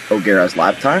O'Gara's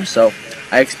lap time. So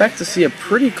I expect to see a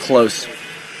pretty close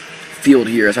field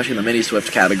here, especially in the mini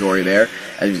Swift category there,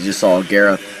 as you just saw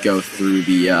O'Gara go through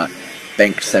the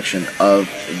bank section of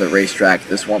the racetrack.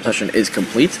 This warm session is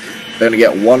complete. They're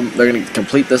going to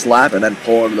complete this lap and then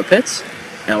pull into the pits,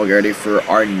 and we'll get ready for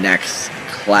our next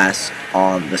class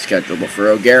on the schedule. But for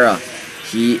O'Gara,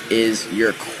 he is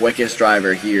your quickest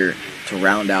driver here to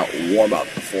round out warm-up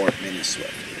for mini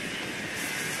Swift.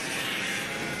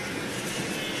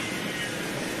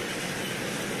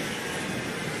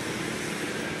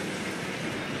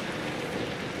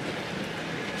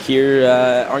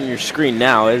 Here on your screen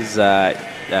now is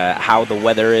how the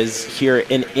weather is here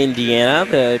in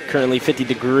Indiana. Currently 50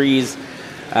 degrees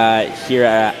here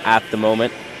at the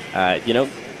moment.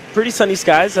 Pretty sunny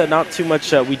skies, not too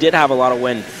much. We did have a lot of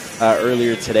wind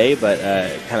earlier today, but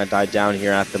kind of died down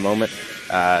here at the moment.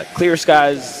 Clear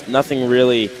skies, nothing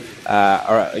really,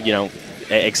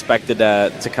 expected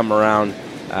to come around.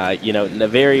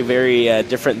 Very, very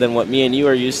different than what me and you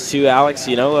are used to, Alex.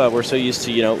 We're so used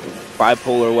to,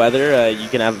 bipolar weather. You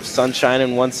can have sunshine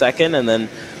in 1 second, and then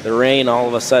the rain all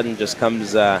of a sudden just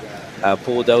comes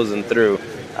bulldozing through.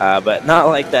 But not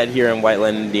like that here in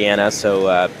Whiteland, Indiana.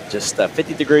 So just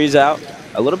 50 degrees out,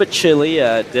 a little bit chilly.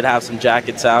 Did have some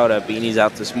jackets out, beanies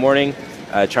out this morning,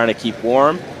 trying to keep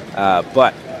warm.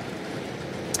 But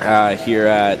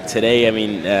here today,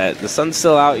 the sun's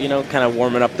still out, kind of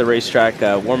warming up the racetrack,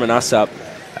 warming us up,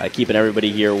 keeping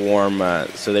everybody here warm.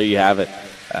 So there you have it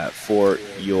for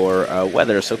your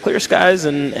weather. So clear skies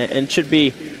and should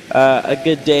be a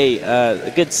good day,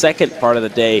 a good second part of the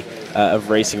day of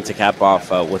racing to cap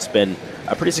off what's been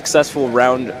a pretty successful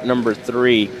round number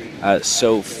 3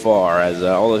 so far, as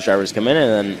all those drivers come in,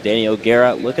 and then Danny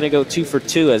O'Gara looking to go 2 for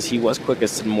 2 as he was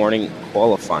quickest in morning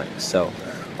qualifying. So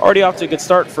already off to a good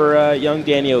start for young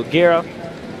Danny O'Gara.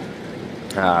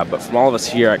 But from all of us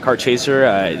here at Kart Chaser,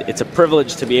 it's a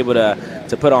privilege to be able to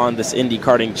put on this Indy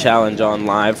Karting Challenge on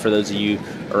live for those of you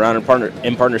around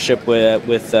in partnership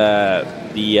with the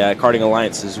Karting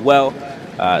Alliance as well,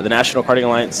 the National Karting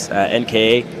Alliance,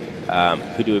 NKA,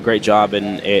 who do a great job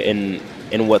in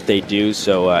what they do.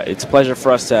 So it's a pleasure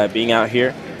for us being out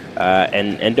here.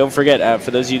 And don't forget,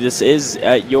 for those of you, this is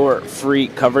your free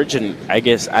coverage, and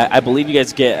I believe you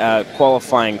guys get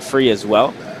qualifying free as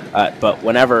well. But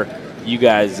whenever you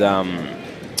guys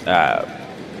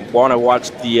want to watch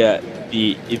the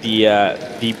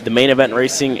main event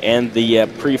racing and the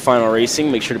pre-final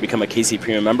racing, make sure to become a KC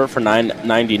Premium member for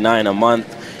 $9.99 a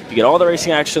month. You get all the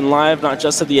racing action live, not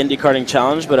just of the Indy Karting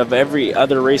Challenge, but of every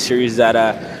other race series that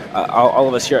all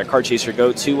of us here at Kart Chaser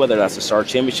go to, whether that's the Star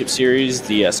Championship Series,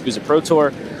 the SCUSA Pro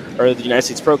Tour, or the United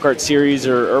States Pro Kart Series,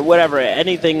 or whatever,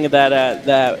 anything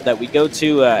that we go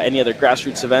to, any other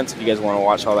grassroots events. If you guys want to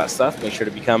watch all that stuff, make sure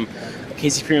to become a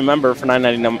KC Premium member for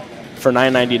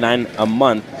 $9.99 a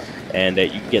month, and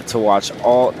you get to watch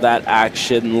all that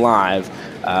action live.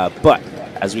 But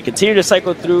as we continue to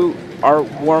cycle through our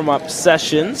warm-up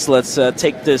sessions, let's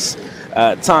take this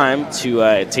time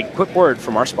to take a quick word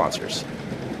from our sponsors.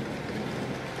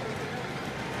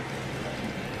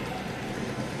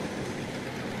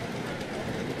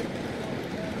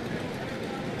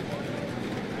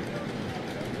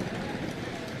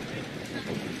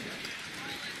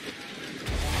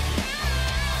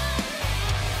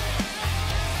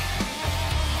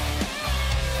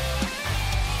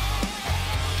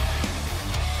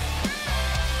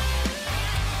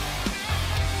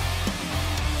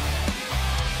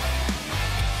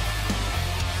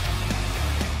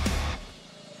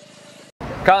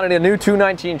 Colin, I need a new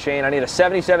 219 chain. I need a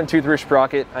 77 tooth roof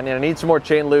sprocket. I need some more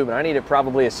chain lube, and I need it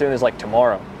probably as soon as like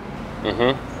tomorrow.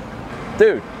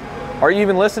 Dude, are you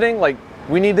even listening? Like,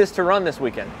 we need this to run this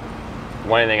weekend.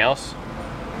 Want anything else?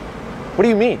 What do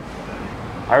you mean?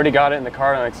 I already got it in the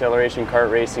Kart on Acceleration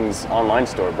Kart Racing's online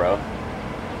store, bro.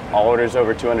 All orders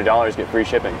over $200 get free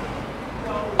shipping.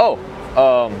 Oh,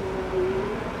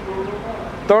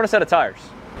 throw in a set of tires.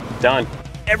 Done.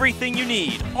 Everything you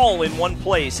need, all in one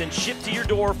place, and shipped to your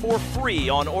door for free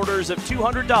on orders of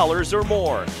 $200 or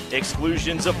more.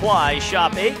 Exclusions apply.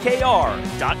 Shop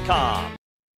AKR.com.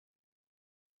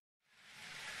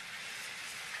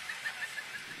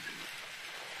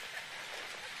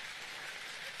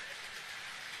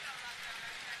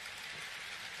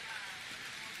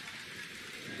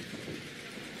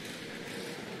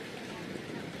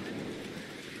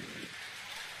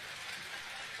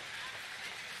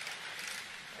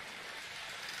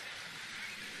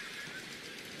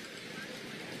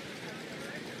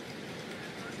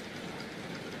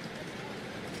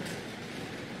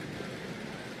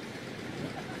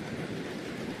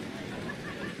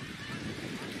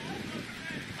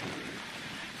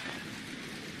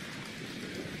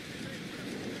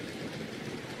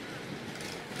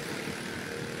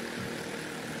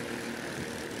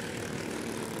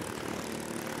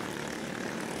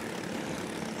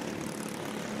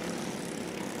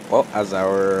 Well, as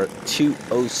our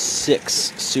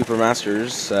 206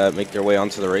 Supermasters make their way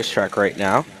onto the racetrack right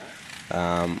now,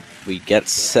 we get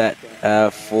set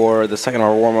for the second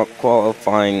hour warm-up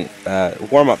qualifying,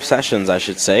 warm-up sessions, I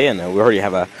should say, and we already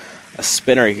have a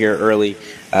spinner here early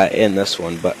in this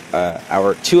one. But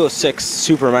our 206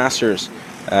 Supermasters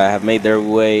have made their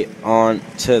way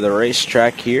onto the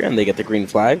racetrack here, and they get the green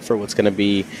flag for what's going to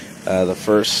be the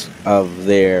first of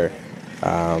their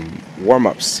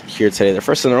warm-ups here today. Their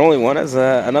first and their only one, as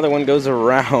another one goes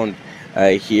around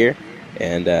here,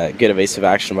 and good evasive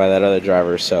action by that other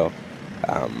driver. So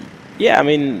yeah, I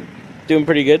mean, doing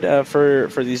pretty good for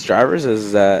these drivers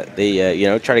as they you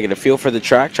know, try to get a feel for the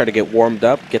track, try to get warmed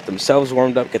up, get themselves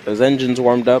warmed up, get those engines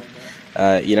warmed up,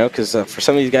 you know, because for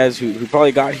some of these guys who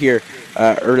probably got here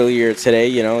earlier today,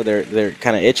 you know, they're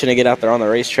kind of itching to get out there on the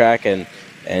racetrack and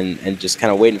just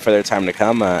kind of waiting for their time to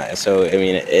come. So, I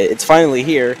mean, it's finally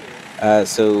here.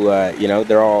 So, you know,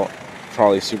 they're all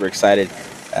probably super excited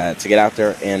to get out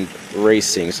there and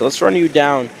racing. So let's run you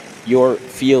down your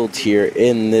field here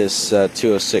in this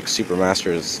 206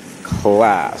 Supermasters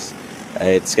class.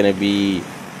 It's going to be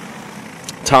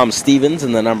Tom Stevens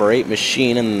in the number 8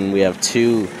 machine, and we have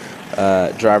two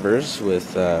drivers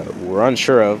with we're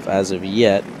unsure of as of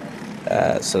yet.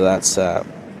 So that's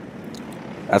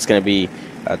going to be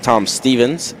Tom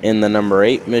Stevens in the number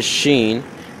 8 machine.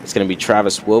 It's going to be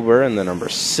Travis Wilbur in the number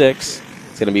 6.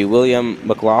 It's going to be William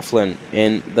McLaughlin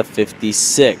in the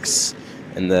 56.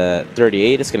 In the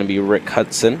 38, it's going to be Rick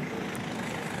Hudson.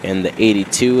 In the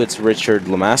 82, it's Richard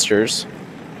Lemasters.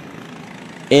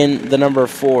 In the number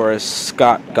 4 is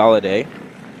Scott Galladay.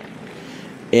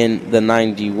 In the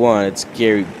 91, it's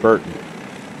Gary Burton.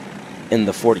 In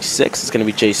the 46, it's going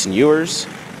to be Jason Ewers.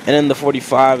 And in the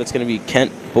 45, it's going to be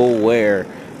Kent Bullware,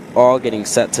 all getting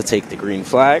set to take the green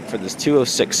flag for this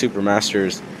 206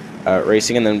 Supermasters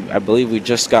racing. And then I believe we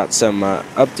just got some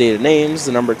updated names.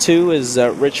 The number 2 is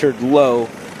Richard Lowe.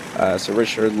 So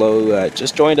Richard Lowe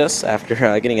just joined us after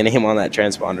getting a name on that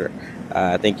transponder.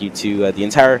 Thank you to the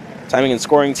entire timing and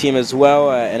scoring team as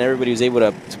well, and everybody who's able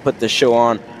to put this show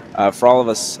on for all of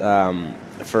us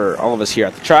here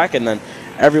at the track, and then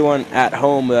everyone at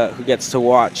home who gets to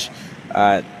watch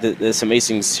this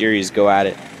amazing series go at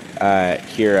it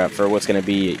here for what's going to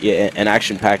be an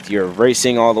action-packed year of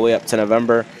racing all the way up to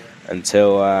November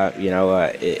until you know,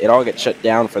 it all gets shut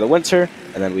down for the winter,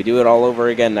 and then we do it all over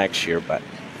again next year. But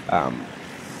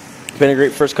Been a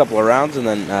great first couple of rounds, and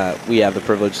then we have the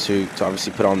privilege to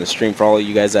obviously put on the stream for all of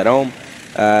you guys at home,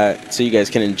 so you guys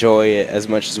can enjoy it as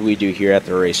much as we do here at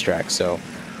the racetrack. So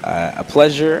a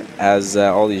pleasure as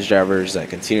all these drivers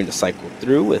continue to cycle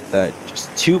through with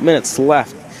just 2 minutes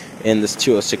left in this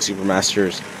 206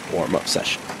 Supermasters warm-up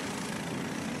session.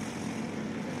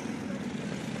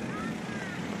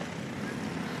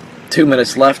 Two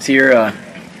minutes left here.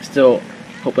 Still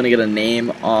hoping to get a name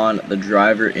on the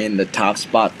driver in the top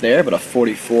spot there, but a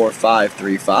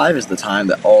 44.535 is the time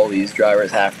that all these drivers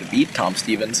have to beat. Tom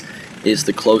Stevens is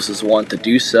the closest one to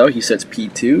do so. He sits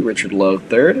P2, Richard Lowe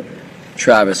third,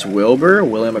 Travis Wilbur,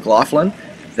 William McLaughlin.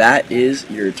 That is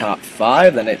your top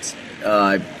five. Then it's,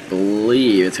 I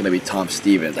believe it's going to be Tom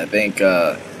Stevens. I think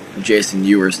Jason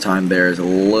Ewer's time there is a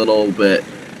little bit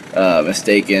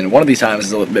mistaken. One of these times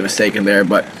is a little bit mistaken there,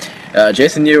 but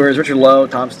Jason Ewers, Richard Lowe,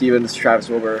 Tom Stevens, Travis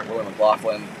Wilbur, William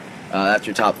McLaughlin. That's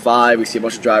your top five. We see a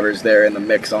bunch of drivers there in the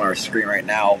mix on our screen right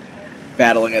now,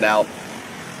 battling it out,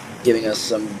 giving us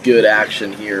some good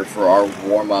action here for our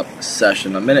warm-up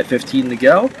session. A minute 15 to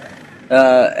go,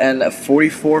 and a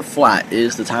 44 flat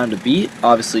is the time to beat.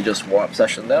 Obviously just warm-up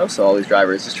session though, so all these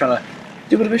drivers just trying to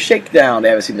do a bit of a shakedown. They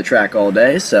haven't seen the track all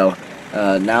day, so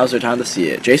now's their time to see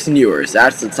it. Jason Ewers,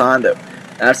 that's the time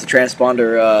that's the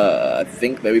transponder I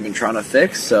think that we've been trying to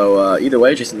fix. So either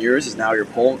way, Jason Ewers is now your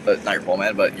not your pole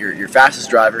man, but your fastest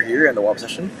driver here in the warm-up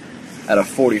session at a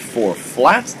 44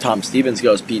 flat. Tom Stevens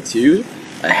goes P2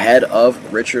 ahead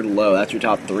of Richard Lowe. That's your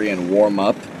top three in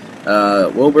warm-up.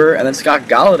 Wilbur, and then Scott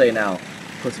Galladay now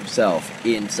puts himself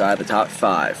inside the top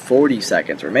five. 40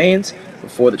 seconds remains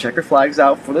before the checker flag's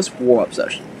out for this warm-up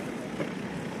session.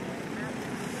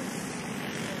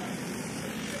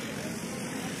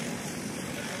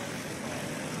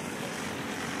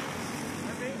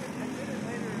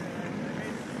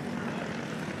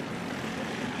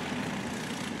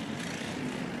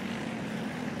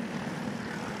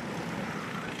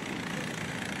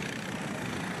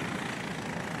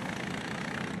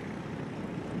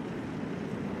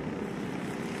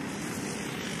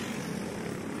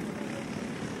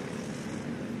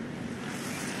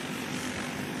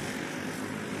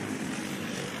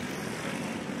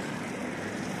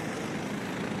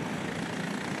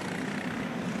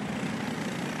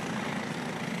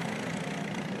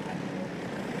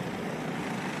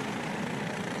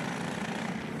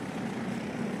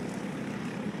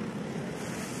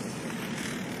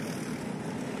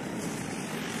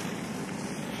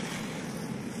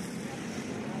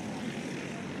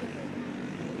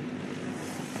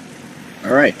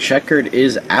 Alright, checkered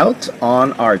is out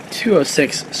on our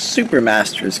 206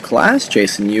 Supermasters class.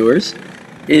 Jason Ewers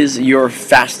is your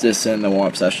fastest in the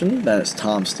warm-up session. That is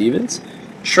Tom Stevens.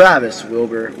 Travis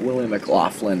Wilbur, William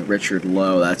McLaughlin, Richard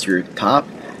Lowe. That's your top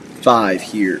five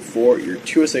here for your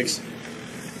 206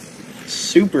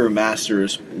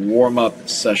 Supermasters warm-up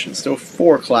session. Still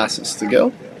 4 classes to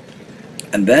go.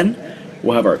 And then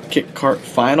we'll have our kit kart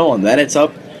final, and then it's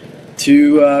up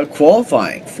to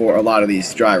qualifying for a lot of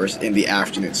these drivers in the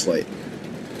afternoon slate.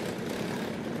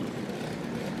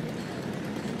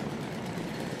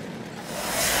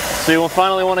 So you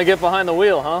finally want to get behind the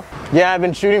wheel, huh? Yeah, I've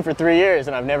been shooting for 3 years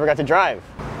and I've never got to drive.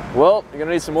 Well, you're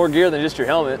gonna need some more gear than just your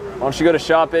helmet. Why don't you go to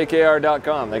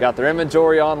shopakr.com. They got their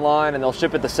inventory online and they'll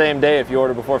ship it the same day if you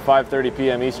order before 5:30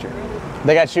 p.m. Eastern.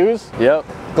 They got shoes? Yep.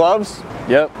 Gloves?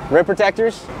 Yep. Rip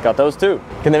protectors? Got those too.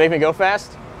 Can they make me go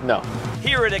fast? No.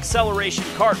 Here at Acceleration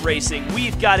Kart Racing,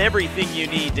 we've got everything you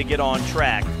need to get on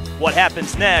track. What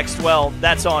happens next? Well,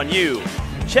 that's on you.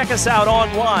 Check us out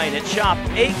online at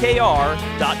shopakr.com.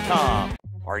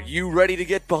 Are you ready to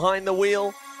get behind the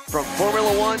wheel? From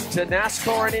Formula One to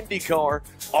NASCAR and IndyCar,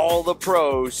 all the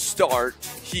pros start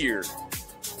here.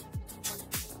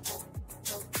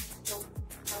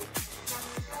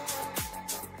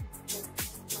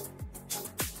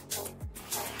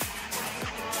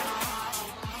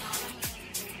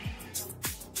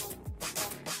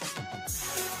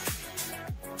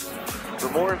 For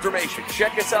more information,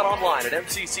 check us out online at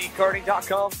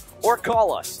mcckarting.com or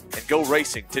call us and go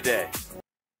racing today.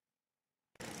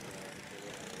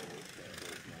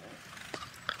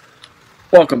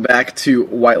 Welcome back to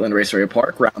Whiteland Raceway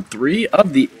Park, round 3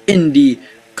 of the Indy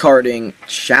Karting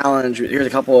Challenge. Here's a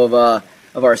couple of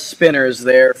our spinners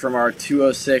there from our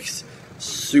 206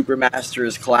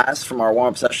 Supermasters class from our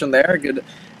warm-up session there. Good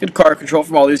car control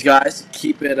from all these guys.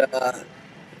 Keep it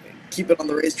on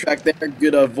the racetrack there.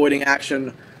 Good avoiding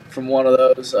action from one of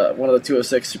those, one of the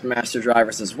 206 Supermaster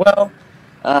drivers as well.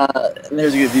 And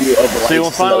there's a good view of the lights. So you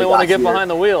finally want to get behind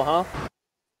the wheel, huh?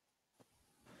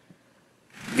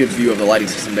 Good view of the lighting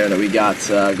system there that we got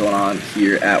going on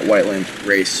here at Whiteland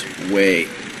Raceway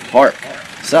Park.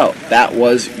 So that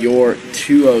was your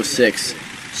 206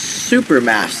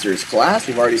 Supermasters class.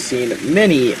 We've already seen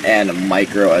Mini and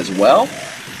Micro as well.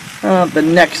 The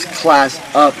next class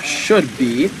up should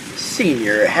be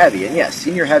Senior Heavy. And yes,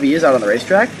 Senior Heavy is out on the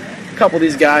racetrack. A couple of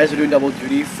these guys are doing double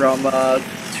duty from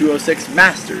 206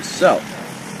 Masters. So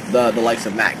the likes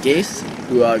of Matt Gase,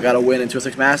 who got a win in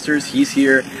 206 Masters, he's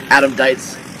here. Adam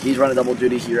Dietz, he's running double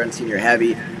duty here on Senior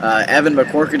Heavy. Evan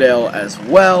McCorkadale as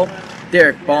well.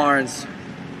 Derek Barnes,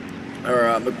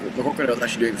 McCorkadale is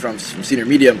actually doing from Senior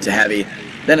Medium to Heavy.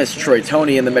 Then it's Troy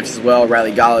Toney in the mix as well.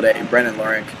 Riley Galladay, Brennan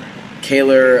Lurink,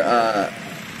 Kaylor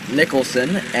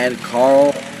Nicholson, and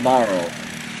Carl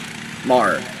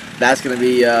Marr. That's going to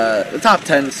be the top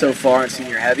 10 so far in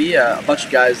Senior Heavy. A bunch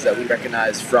of guys that we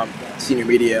recognize from Senior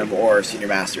Medium or Senior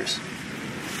Masters.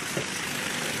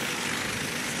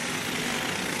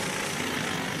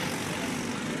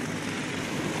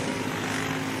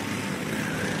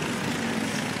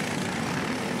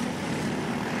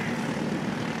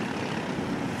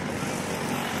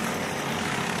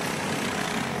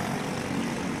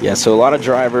 Yeah, so a lot of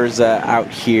drivers out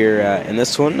here in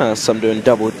this one. Some doing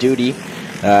double duty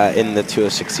in the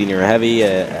 206 Senior Heavy,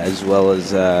 as well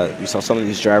as we saw some of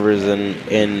these drivers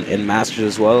in Masters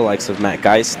as well. The likes of Matt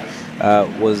Geist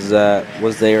was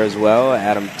there as well.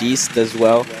 Adam Deist as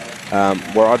well.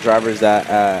 We're all drivers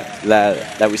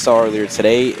that we saw earlier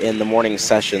today in the morning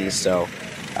sessions. So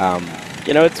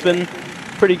you know, it's been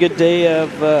pretty good day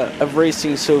of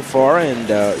racing so far, and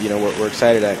you know, we're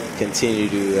excited to continue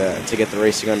to get the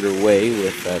racing underway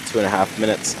with 2.5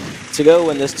 minutes to go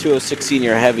in this 206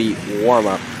 Senior Heavy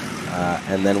warm-up,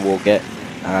 and then we'll get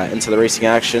into the racing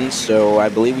action. So I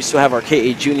believe we still have our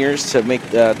KA Juniors to make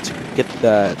to get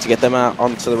them out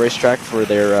onto the racetrack for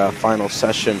their final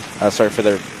session. For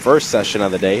their first session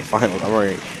of the day. Final. I'm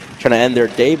already trying to end their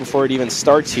day before it even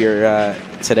starts here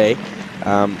today.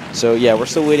 So yeah, we're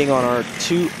still waiting on our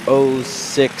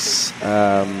 206.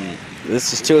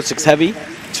 This is 206 Heavy.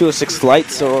 206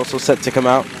 Lights are also set to come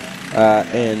out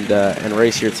and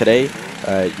race here today.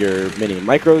 Your Mini and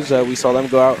Micros, we saw them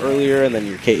go out earlier, and then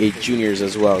your K8 Juniors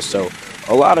as well. So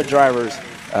a lot of drivers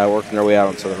working their way out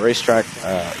onto the racetrack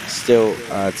still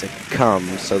to come.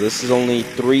 So this is only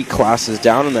 3 classes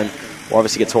down, and then we'll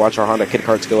obviously get to watch our Honda Kid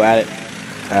Karts go at it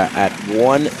at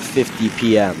 1:50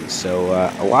 p.m. So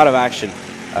a lot of action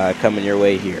coming your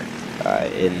way here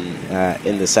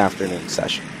in this afternoon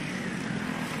session.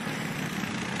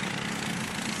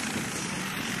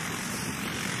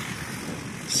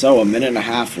 So 1.5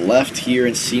 minutes left here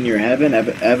in Senior Heaven.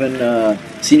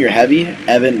 Senior Heavy,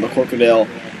 Evan McCorkadale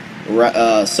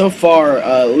so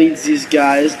far leads these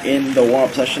guys in the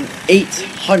warm-up session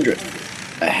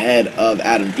 800th ahead of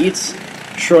Adam Dietz,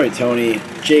 Troy Toney,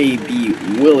 J.B.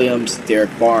 Williams,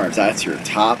 Derek Barnes. That's your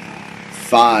top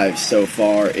 5 so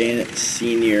far in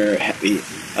Senior Heavy.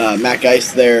 Matt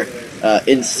Geist there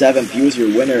in 7th. He was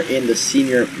your winner in the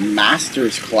Senior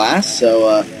Masters class.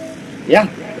 So, yeah,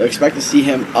 expect to see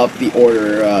him up the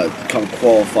order come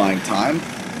qualifying time.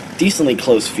 Decently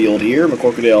close field here.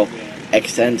 McCorkadale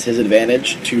extends his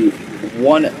advantage to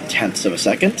 0.1 of a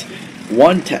second.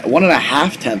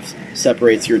 1.5 tenths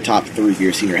separates your top 3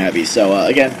 here, Senior Heavy. So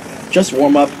again, just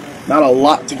warm up. Not a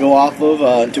lot to go off of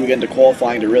until we get into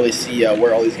qualifying to really see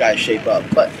where all these guys shape up.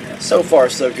 But so far,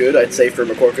 so good, I'd say, for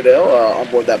McCorkadale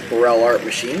on board that Burrell Art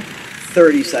machine.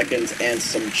 30 seconds and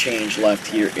some change left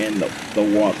here in the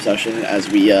warm-up session as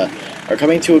we are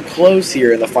coming to a close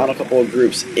here in the final couple of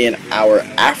groups in our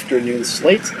afternoon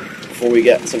slate before we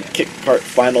get some Kit Kart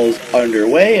finals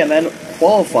underway and then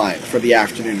qualifying for the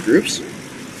afternoon groups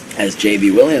as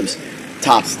J.B. Williams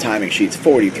tops the timing sheets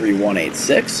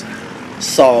 43.186.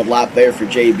 Solid lap there for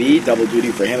J.B. Double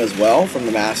duty for him as well from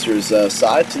the Masters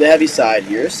side to the heavy side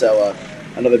here. So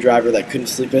another driver that couldn't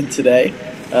sleep in today.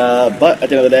 But at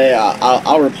the end of the day,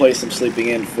 I'll replace him sleeping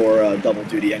in for double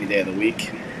duty any day of the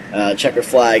week. Checker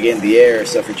flag in the air.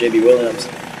 So for J.B. Williams,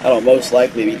 that'll most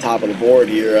likely be top of the board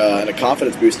here and a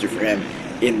confidence booster for him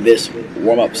in this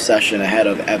warm-up session ahead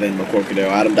of Evan McCorkadale,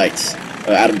 Adam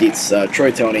Dietz,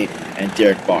 Troy Toney, and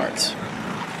Derek Barnes.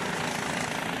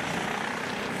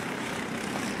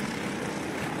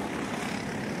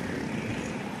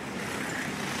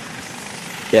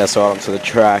 Yeah, so out onto the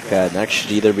track next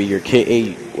should either be your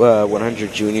KA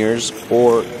 100 Juniors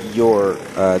or your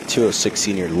 206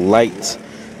 Senior Light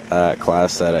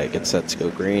class that gets set to go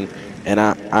green. And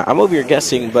I'm over here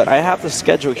guessing, but I have the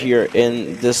schedule here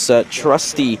in this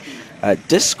trusty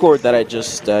Discord that I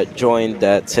just joined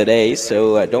today.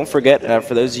 So don't forget,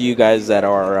 for those of you guys that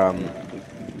are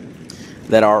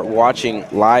watching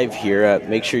live here,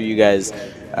 make sure you guys,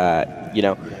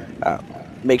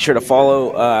 make sure to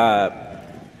follow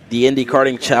the Indy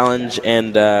Karting Challenge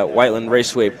and Whiteland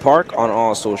Raceway Park on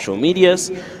all social medias.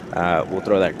 We'll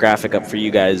throw that graphic up for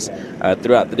you guys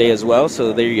throughout the day as well.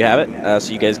 So there you have it.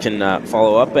 So you guys can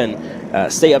follow up and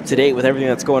stay up to date with everything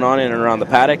that's going on in and around the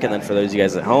paddock. And then for those of you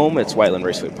guys at home, it's Whiteland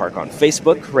Raceway Park on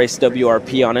Facebook, Race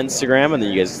WRP on Instagram, and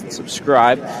then you guys can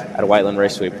subscribe at Whiteland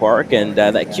Raceway Park. And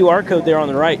that QR code there on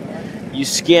the right, you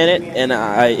scan it, and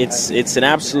it's an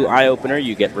absolute eye-opener.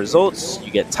 You get results,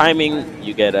 you get timing,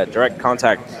 you get direct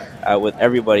contact with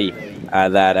everybody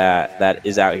that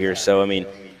is out here. So I mean,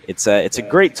 it's a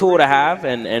great tool to have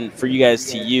and for you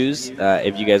guys to use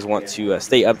if you guys want to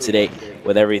stay up to date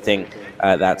with everything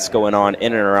that's going on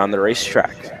in and around the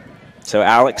racetrack. So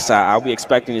Alex, I'll be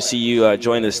expecting to see you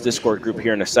join this Discord group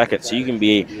here in a second, so you can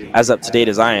be as up to date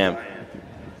as I am.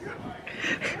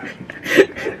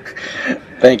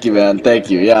 Thank you, man. Thank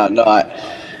you. Yeah, no,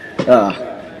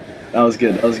 that was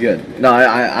good. That was good. No,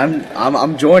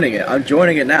 I'm joining it. I'm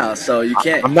joining it now. So you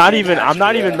can't. I'm not even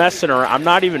messing around. I'm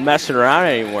not even messing around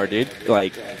anymore, dude.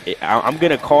 Like, I'm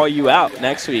gonna call you out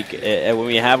next week when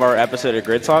we have our episode of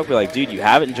Grid Talk. Be like, dude, you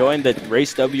haven't joined the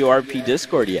Race WRP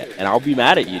Discord yet, and I'll be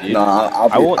mad at you, dude. No,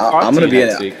 I won't talk to you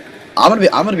next week. I'm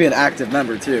gonna be an active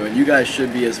member too, and you guys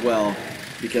should be as well,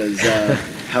 because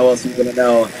how else are you gonna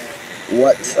know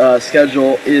what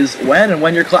schedule is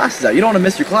when your class is out? You don't want to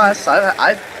miss your class.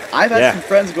 I've had some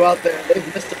friends go out there and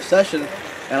they've missed their session,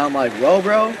 and I'm like, well,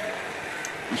 bro,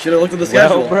 you should have looked at the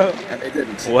schedule. Well, bro. And they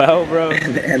didn't. Well, bro.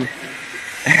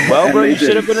 Well, bro, you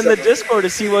should have been in the Discord to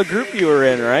see what group you were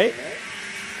in, right?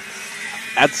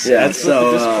 That's what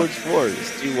the Discord's for.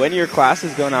 Is to when your class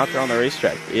is going out there on the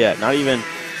racetrack. Yeah, not even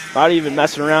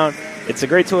messing around. It's a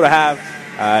great tool to have.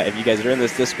 If you guys are in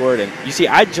this Discord, and you see,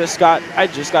 I just got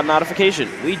notification.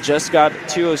 We just got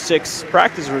 206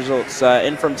 practice results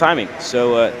in from timing.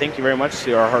 So thank you very much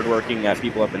to our hardworking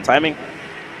people up in timing.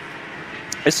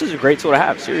 This is a great tool to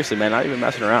have. Seriously, man, not even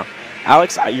messing around.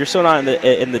 Alex, you're still not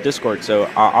in the Discord, so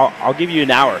I'll give you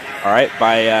an hour. All right,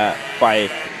 by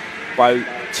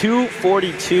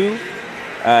 2:42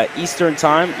 Eastern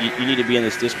time, you need to be in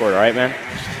this Discord. All right, man.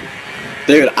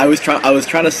 Dude, I was trying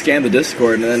to scan the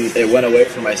Discord, and then it went away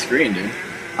from my screen, dude.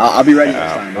 I'll be ready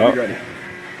next time. I'll be ready.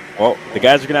 Well, the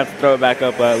guys are gonna have to throw it back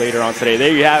up later on today.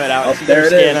 There you have it, Alex. Oh, there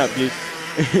it is. Scan up, dude.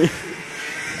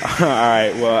 All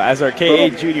right. Well, as our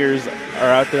K8 juniors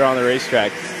are out there on the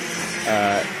racetrack,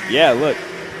 yeah, look.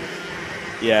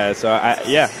 Yeah. So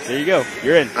there you go.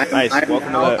 You're in. Nice.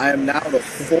 Welcome to I am now the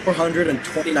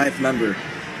 429th member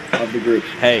of the group.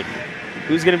 Hey,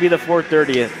 who's gonna be the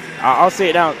 430th? I'll say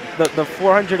it now. The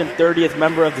 430th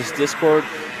member of this Discord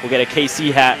will get a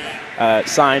KC hat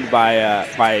signed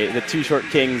by the two short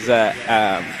kings,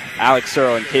 Alex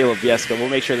Searle and Caleb Vieska. We'll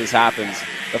make sure this happens.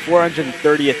 The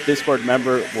 430th Discord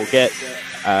member will get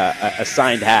a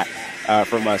signed hat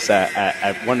from us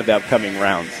at one of the upcoming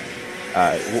rounds.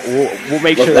 We'll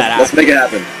make sure that happens. Let's make it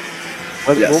happen.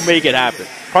 We'll make it happen.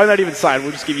 Probably not even signed.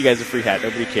 We'll just give you guys a free hat.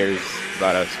 Nobody cares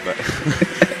about us, but...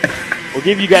 We'll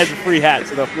give you guys a free hat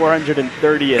to the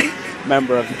 430th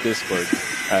member of the Discord.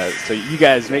 So you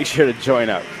guys make sure to join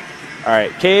up. All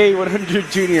right, K100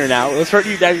 Junior now. Let's run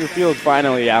you down your field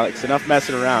finally, Alex. Enough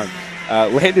messing around.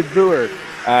 Landon Brewer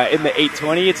in the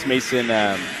 820. It's Mason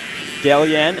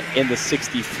Gallian in the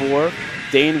 64.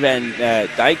 Dane Van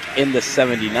Dyke in the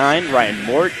 79. Ryan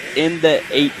Mort in the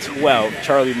 812.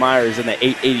 Charlie Myers in the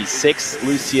 886.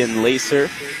 Lucian Lacer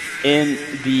in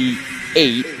the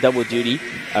 8 double duty.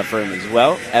 For him as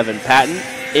well. Evan Patton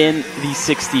in the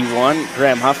 61.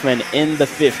 Graham Huffman in the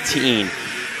 15.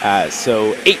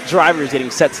 So 8 drivers getting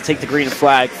set to take the green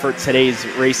flag for today's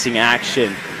racing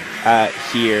action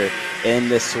here in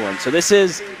this one. So this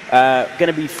is going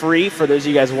to be free for those of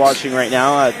you guys watching right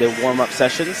now, the warm-up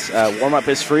sessions. Warm-up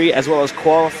is free as well as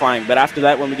qualifying. But after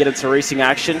that, when we get into racing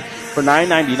action, for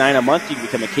 $9.99 a month, you can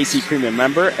become a KC Premium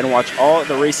member and watch all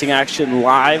the racing action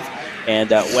live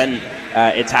and when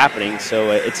it's happening.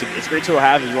 So it's a great tool to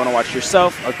have if you want to watch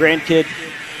yourself, a grandkid,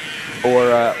 or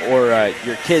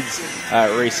your kids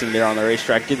racing there on the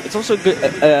racetrack. It's also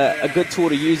a good tool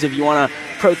to use if you want to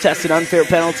protest an unfair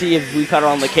penalty. If we caught it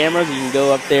on the cameras, you can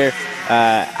go up there.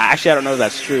 Actually, I don't know if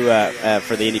that's true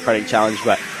for the Indy Karting Challenge,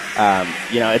 but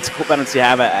it's a cool penalty to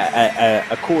have,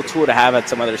 a cool tool to have at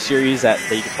some other series that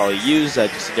you could probably use,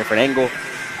 just a different angle.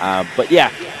 But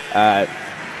yeah.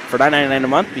 For $9.99 a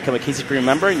month, become a KC Premium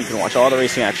member, and you can watch all the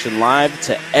racing action live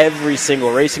to every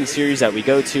single racing series that we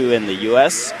go to in the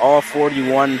U.S., all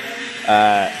 41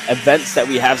 events that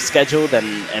we have scheduled,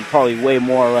 and probably way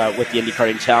more with the Indy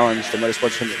Karting Challenge, the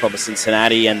Motorsports Country Club of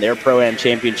Cincinnati, and their Pro-Am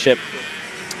Championship,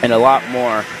 and a lot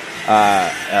more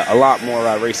a lot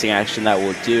more racing action that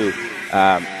we'll do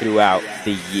throughout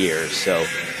the year. So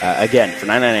again, for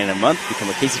 $9.99 a month, become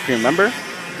a Casey Cream member,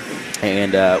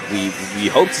 and we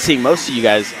hope to see most of you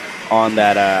guys on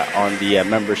that on the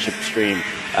membership stream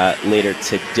later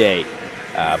today.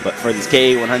 But for these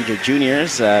KA100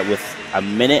 juniors, with a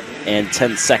minute and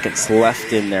 10 seconds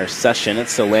left in their session,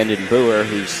 it's the Landon Boer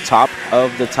who's top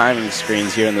of the timing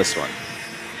screens here in this one.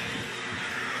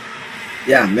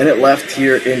 Yeah, minute left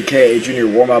here in KA Junior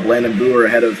warm-up. Landon Boer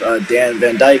ahead of Dan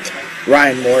Van Dyke,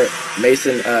 Ryan Moore,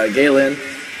 Mason Galen,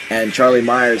 and Charlie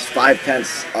Myers,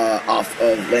 5/10 off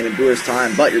of Landon Boer's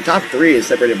time. But your top three is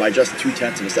separated by just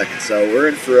 2/10 of a second. So we're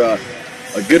in for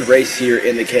a good race here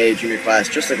in the KA Junior class,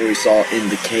 just like what we saw in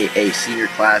the KA Senior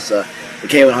class. The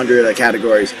K100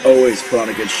 categories always put on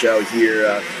a good show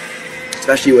here,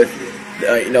 especially with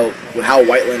with how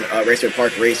Whiteland Raceway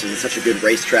Park races. It's such a good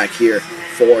racetrack here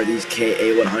for these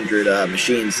KA100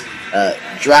 machines.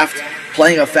 Draft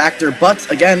playing a factor,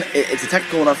 but again, it's a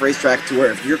technical enough racetrack to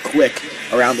where if you're quick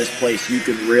around this place, you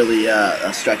can really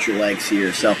stretch your legs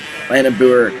here. So Landon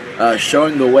Boer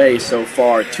showing the way so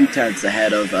far, 2/10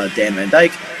 ahead of Dan Van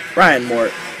Dyke, Ryan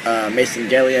Moore, Mason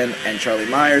Galian, and Charlie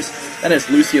Myers. Then it's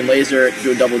Lucian Laser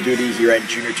doing double duty here at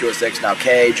Junior 206, now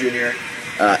KA Junior.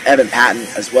 Evan Patton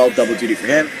as well, double duty for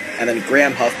him. And then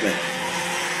Graham Huffman.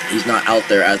 He's not out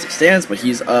there as it stands, but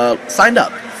he's signed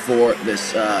up for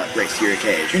this race here at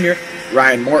KA Junior.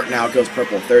 Ryan Mort now goes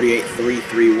purple,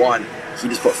 38.331. He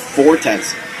just put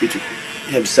 4/10 between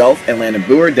himself and Landon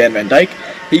Boer. Dan Van Dyke,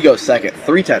 he goes second,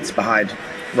 3/10 behind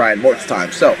Ryan Mort's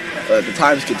time. So the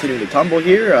times continue to tumble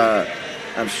here.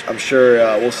 I'm sure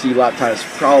we'll see lap times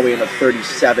probably in the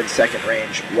 37-second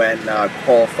range when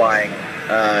qualifying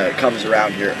comes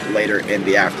around here later in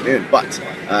the afternoon. But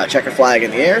checker flag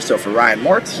in the air. So for Ryan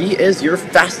Mort, he is your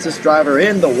fastest driver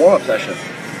in the warm-up session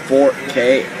for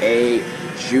KA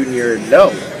Junior.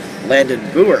 No, Landon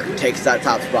Boer takes that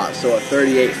top spot. So a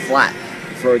 38 flat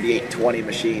for the 820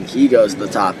 machine. He goes to the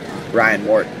top. Ryan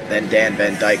Mort, then Dan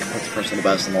Van Dyke puts personal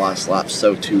best in the last lap.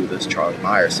 So too does Charlie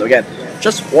Myers. So again,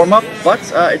 just warm up, but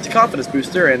it's a confidence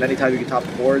booster. And anytime you can top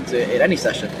the boards in any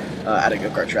session at a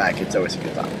go-kart track, it's always a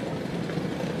good time.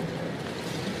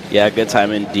 Yeah, good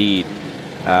time indeed.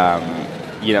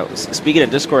 Speaking of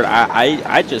Discord,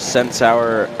 I just sent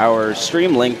our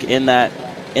stream link in that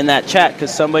chat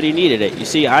because somebody needed it. You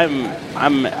see, I'm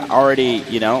already,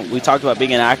 we talked about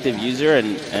being an active user,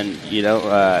 and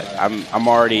I'm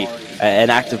already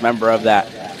an active member of that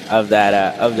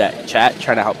chat,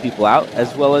 trying to help people out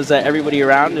as well as everybody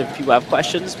around. If people have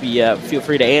questions, feel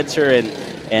free to answer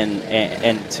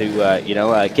and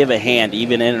to give a hand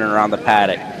even in and around the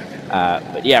paddock.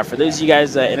 But yeah, for those of you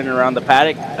guys in and around the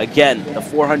paddock, again, the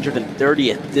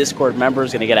 430th Discord member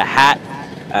is going to get a hat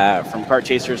from Kart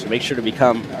Chasers. So make sure to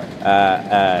become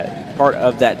part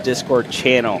of that Discord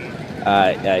channel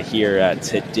here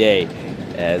today.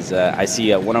 As I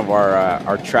see one of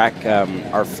our track,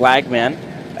 our flag man,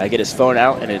 get his phone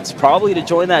out, and it's probably to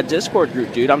join that Discord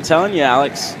group, dude. I'm telling you,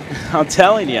 Alex. I'm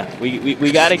telling you,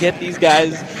 we got to get these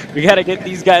guys. We got to get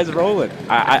these guys rolling.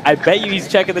 I bet you he's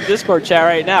checking the Discord chat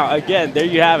right now. Again, there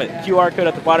you have it. QR code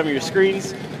at the bottom of your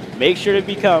screens. Make sure to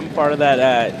become part of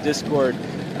that Discord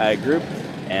group.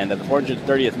 And the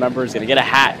 430th member is going to get a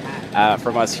hat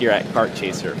from us here at Kart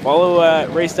Chaser. Follow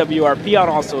Race WRP on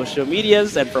all social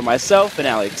medias. And for myself and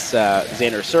Alex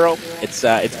Xander Searle, it's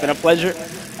been a pleasure.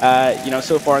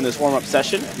 So far in this warm-up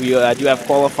session, we do have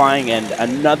qualifying and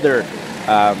another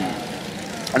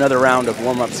round of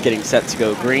warm-ups getting set to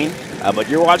go green. But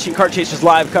you're watching Kart Chasers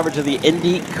live coverage of the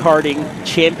Indy Karting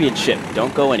Championship.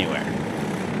 Don't go anywhere.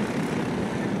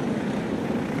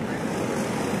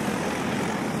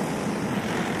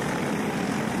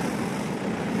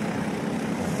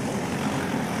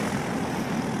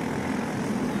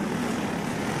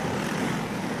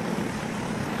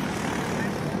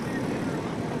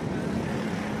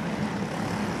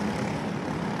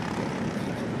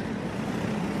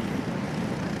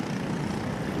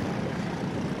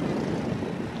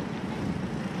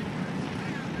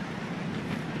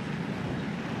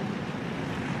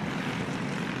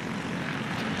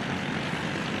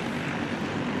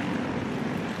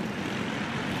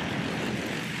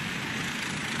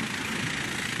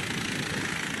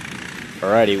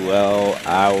 Alrighty, well,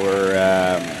 our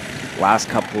last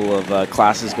couple of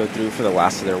classes go through for the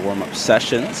last of their warm-up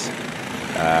sessions.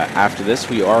 After this,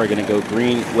 we are going to go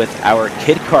green with our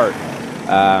Kid Kart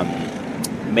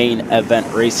main event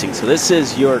racing. So this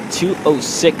is your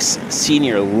 206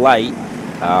 Senior Light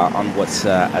on what's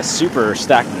a super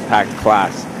stacked and packed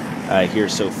class here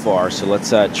so far. So let's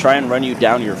try and run you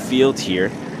down your field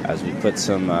here. as we put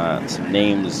some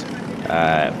names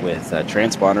with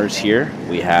transponders here.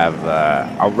 We have,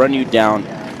 I'll run you down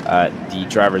the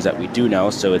drivers that we do know.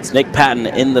 So it's Nick Patton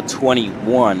in the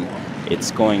 21.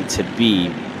 It's going to be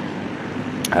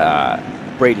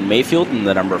Braden Mayfield in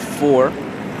the number 4.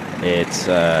 It's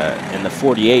in the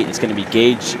 48. It's going to be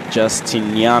Gage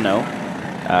Justiniano.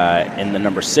 In the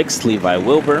number 6, Levi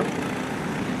Wilbur.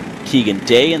 Keegan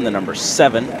Day in the number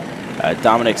 7.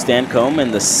 Dominic Stancombe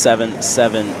in the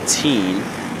 717.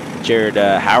 Jared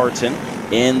Howerton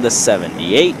in the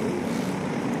 78.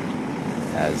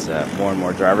 As more and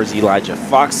more drivers. Elijah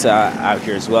Fox out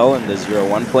here as well in the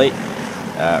 01 plate.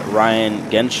 Ryan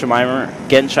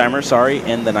Gensheimer, sorry,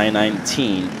 in the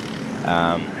 919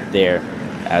 there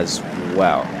as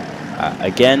well.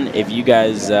 Again, if you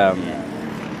guys have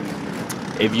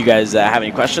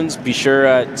any questions, be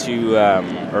sure to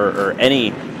or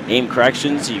any name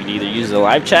corrections, you can either use the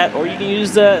live chat or you can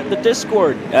use the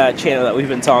Discord channel that we've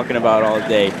been talking about all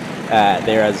day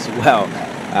there as well.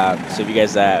 So if you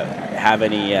guys have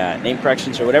any name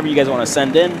corrections or whatever you guys want to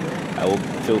send in, we'll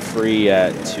feel free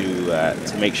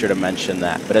to make sure to mention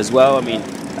that. But as well, I mean,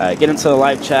 get into the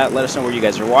live chat. Let us know where you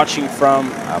guys are watching from.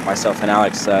 Myself and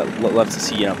Alex love to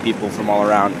see people from all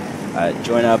around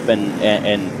join up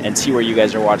and see where you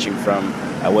guys are watching from,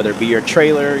 whether it be your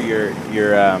trailer, your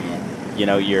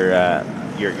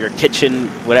kitchen,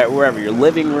 wherever, your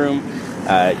living room,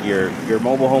 your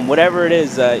mobile home, whatever it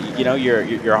is,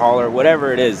 your hauler,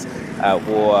 whatever it is.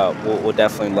 We'll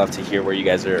definitely love to hear where you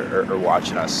guys are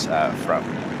watching us from.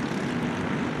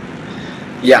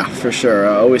 Yeah, for sure.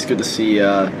 Always good to see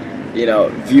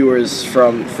viewers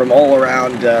from all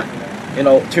around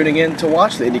tuning in to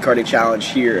watch the Indy Karting Challenge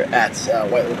here at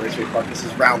Whiteland Raceway Park. This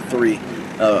is round 3,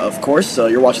 of course. So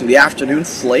you're watching the afternoon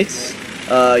slates.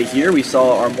 Here we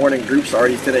saw our morning groups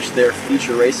already finish their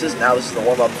feature races. Now this is the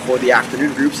warm-up for the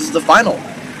afternoon groups. This is the final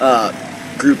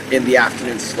group in the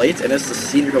afternoon slate, and it's the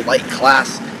senior light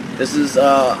class. This is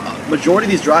majority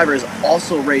of these drivers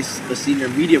also race the senior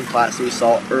medium class that we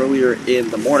saw earlier in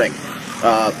the morning,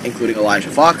 including Elijah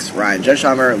Fox, Ryan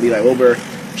Gensheimer, Levi Wilbur,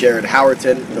 Jared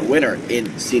Howerton, the winner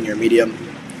in senior medium,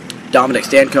 Dominic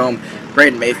Stancombe,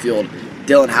 Braden Mayfield,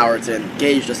 Dylan Howerton,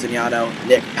 Gage Justiniano,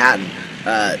 Nick Patton.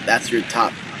 That's your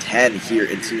top 10 here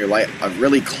in senior light. A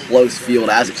really close field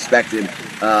as expected.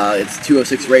 It's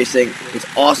 206 racing. It's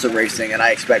awesome racing, and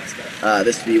I expect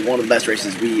this to be one of the best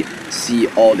races we see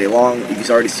all day long. You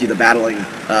can already see the battling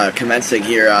commencing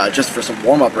here just for some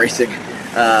warm-up racing.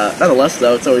 Nonetheless,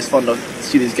 though, it's always fun to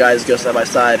see these guys go side by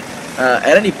side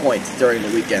at any point during the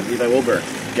weekend. Levi Wilbur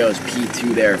goes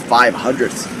P2 there,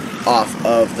 500ths off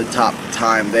of the top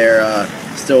time there.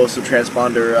 Still some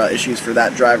transponder issues for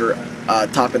that driver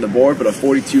topping the board, but a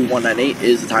 42.198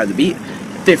 is the time to beat.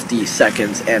 50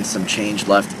 seconds and some change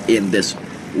left in this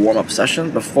warm-up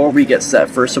session before we get set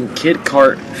for some Kid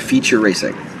Kart feature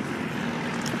racing.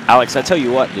 Alex, I tell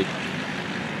you what, dude.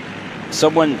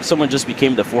 Someone just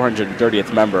became the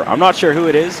 430th member. I'm not sure who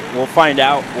it is. We'll find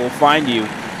out. We'll find you,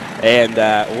 and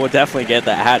we'll definitely get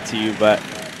that hat to you. But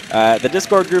the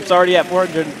Discord group's already at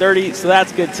 430, so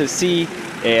that's good to see.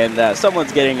 And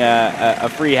someone's getting a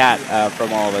free hat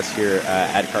from all of us here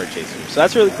at Kart Chaser. So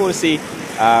that's really cool to see.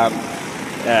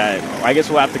 I guess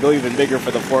we'll have to go even bigger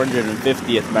for the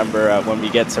 450th member when we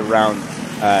get to round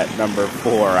number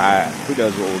 4. Who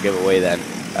knows what we'll give away then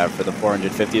for the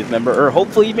 450th member, or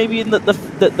hopefully maybe in the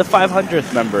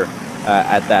 500th member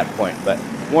at that point. But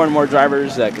more and more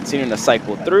drivers continuing to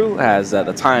cycle through as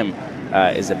the time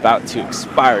is about to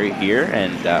expire here,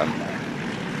 and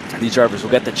these drivers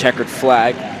will get the checkered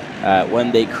flag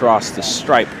when they cross the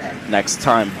stripe next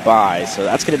time by. So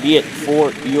that's going to be it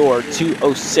for your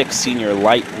 206 senior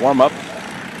light warm-up.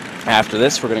 After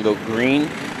this, we're going to go green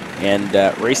and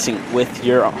racing with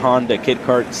your Honda Kid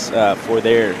Karts for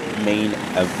their main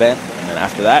event. And then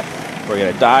after that, we're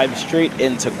going to dive straight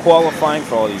into qualifying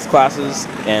for all these classes,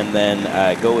 and then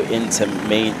go into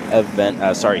main event,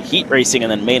 heat racing,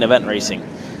 and then main event racing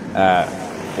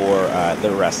for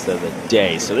the rest of the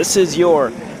day. So this is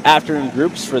your afternoon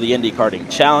groups for the Indy Karting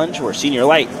Challenge, where senior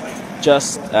light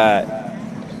just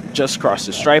crossed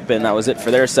the stripe, and that was it for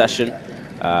their session.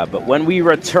 But when we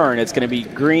return, it's going to be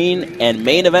green and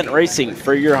main event racing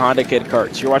for your Honda Kid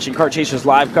Karts. You're watching Kart Chaser's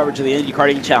live coverage of the Indy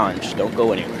Karting Challenge. Don't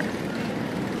go anywhere.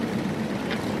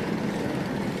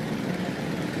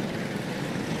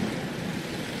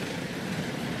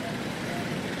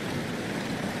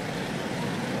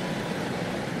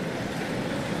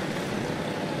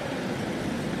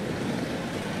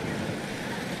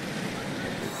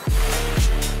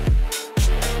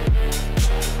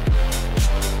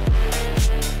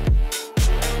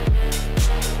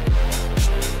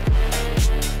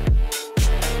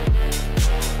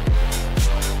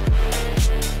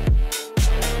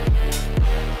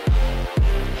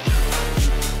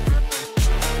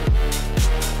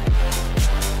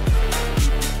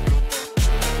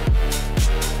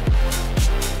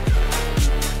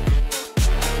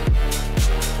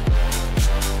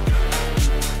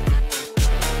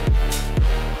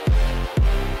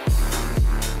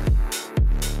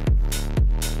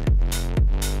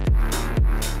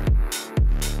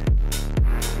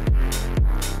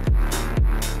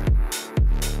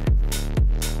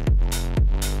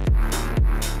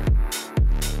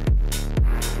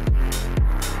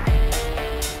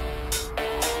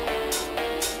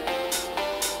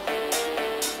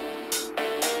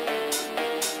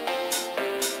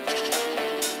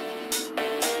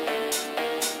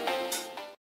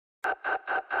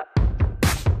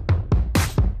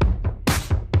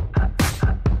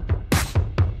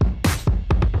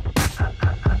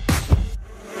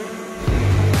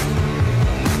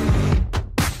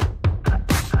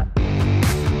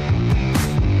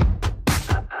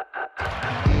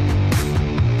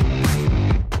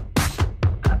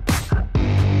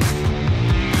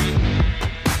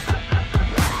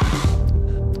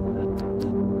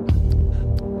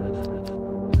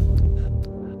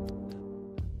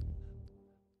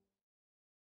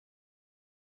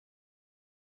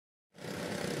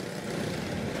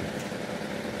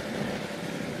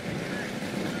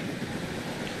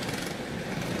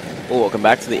 Welcome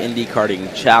back to the Indy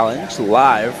Karting Challenge,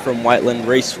 live from Whiteland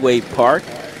Raceway Park,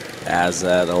 as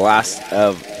the last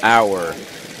of our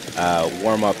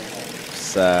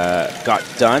warm-ups got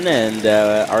done, and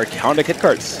our Honda kit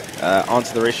carts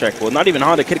onto the racetrack. Well, not even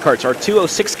Honda kit carts, our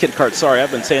 206 kit carts. Sorry,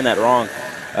 I've been saying that wrong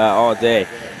all day.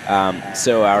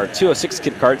 So our 206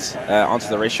 kit carts onto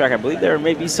the racetrack. I believe there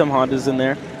may be some Hondas in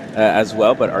there as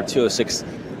well, but our 206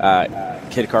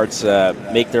 kit carts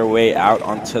make their way out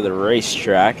onto the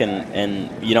racetrack, and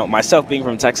you know, myself being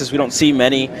from Texas, we don't see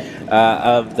many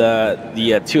of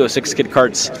the 206 kit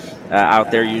carts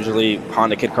out there. Usually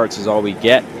Honda kit carts is all we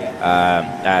get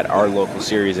at our local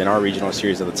series and our regional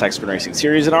series of the Texas Racing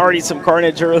Series, and already some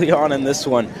carnage early on in this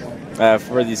one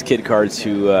for these kit carts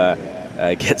who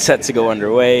get set to go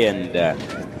underway, and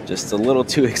just a little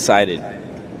too excited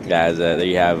as there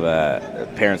you have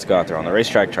parents go out there on the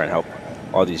racetrack trying to help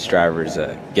all these drivers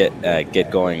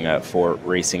get going for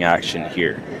racing action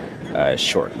here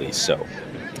shortly. So,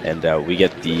 and we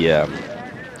get the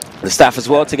staff as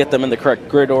well to get them in the correct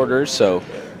grid order. So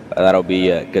that'll be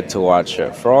good to watch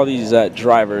for all these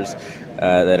drivers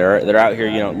that are out here,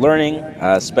 you know, learning,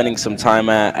 spending some time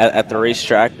at the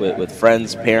racetrack with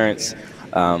friends, parents,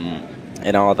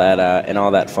 and all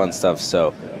that fun stuff.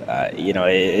 So. You know,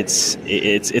 it's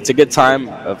a good time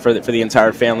for the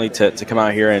entire family to come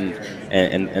out here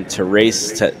and to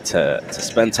race, to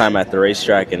spend time at the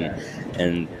racetrack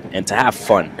and to have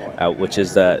fun, which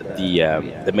is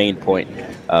the main point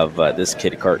of this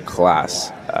kit kart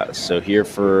class. So here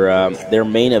for their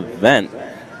main event,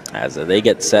 as they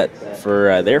get set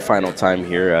for their final time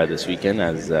here this weekend,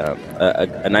 as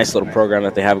a nice little program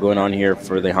that they have going on here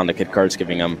for the Honda kit karts,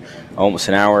 giving them almost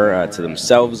an hour to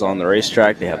themselves on the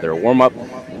racetrack. They have their warm-up,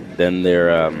 then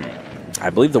their I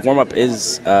believe the warm-up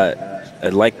is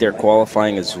like their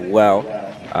qualifying as well.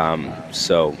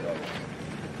 So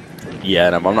yeah,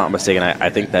 and if I'm not mistaken, I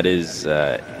think that is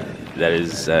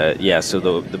yeah. So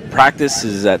the practice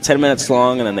is 10 minutes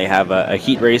long, and then they have a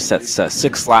heat race that's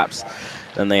 6 laps.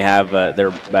 Then they have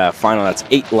their final, that's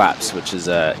 8 laps, which is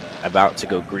about to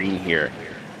go green here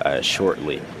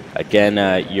shortly. Again,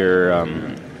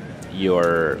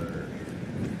 your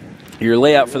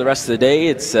layout for the rest of the day,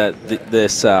 it's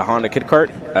this Honda kit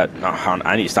kart. No, Honda,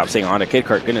 I need to stop saying Honda kit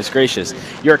kart. Goodness gracious,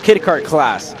 your kit kart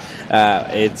class.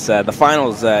 It's the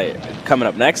finals coming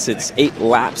up next. It's 8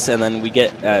 laps, and then we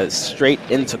get straight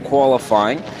into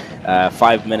qualifying.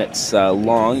 5 minutes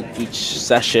long each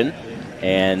session.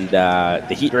 And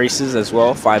the heat races as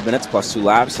well, 5 minutes plus 2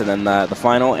 laps, and then the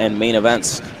final and main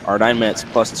events are 9 minutes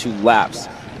plus 2 laps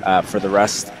for the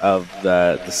rest of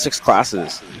the 6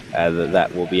 classes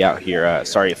that will be out here.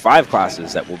 Sorry, 5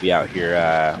 classes that will be out here.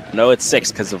 No, it's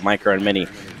 6 because of micro and mini,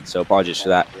 so apologies for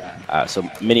that. So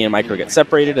mini and micro get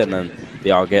separated, and then they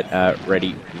all get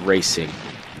ready racing.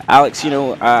 Alex, you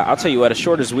know, I'll tell you what, as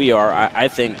short as we are, I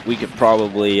think we could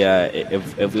probably,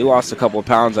 if we lost a couple of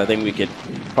pounds, I think we could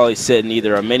probably sit in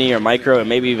either a mini or micro, and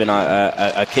maybe even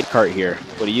a kit kart here.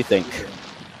 What do you think?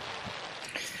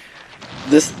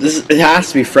 It has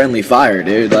to be friendly fire,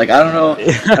 dude. Like, I don't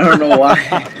know why.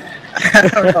 I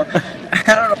don't know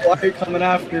why you're coming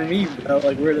after me, bro.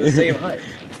 Like, we're the same height.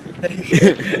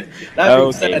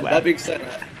 That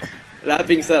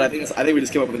being said, I think we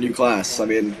just came up with a new class. I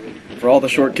mean, for all the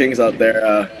short kings out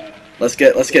there, let's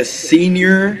get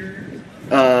senior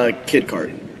kit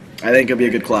kart. I think it'd be a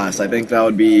good class. I think that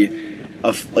would be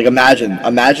like, imagine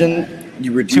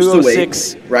you reduce the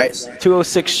weight, right?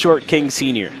 206 short king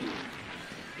senior.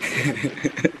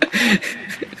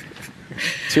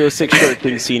 206 short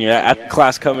king senior. That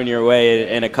class coming your way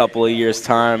in a couple of years'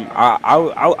 time.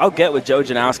 I'll get with Joe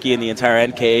Janowski and the entire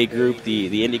NKA group,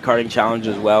 the Indy Karting Challenge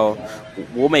as well.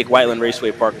 We'll make Whiteland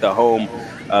Raceway Park the home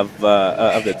of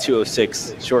the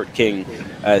 206 short king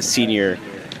senior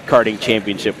karting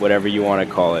championship, whatever you want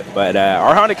to call it. But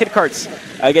our Honda kit karts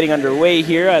getting underway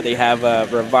here. They have a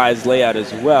revised layout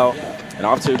as well, and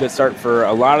off to a good start for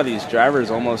a lot of these drivers.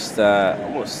 Almost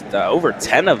over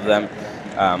 10 of them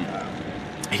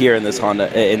here in this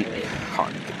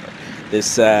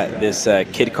this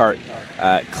kit kart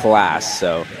class.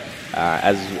 So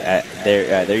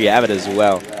there you have it as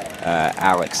well,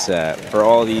 Alex, for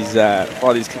all these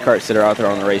kit karts that are out there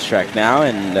on the racetrack now,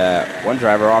 and one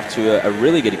driver off to a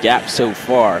really good gap so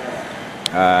far.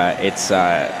 It's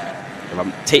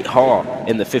Tate Hall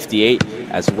in the 58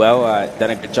 as well. Done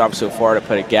a good job so far to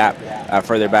put a gap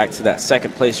further back to that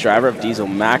second place driver of Diesel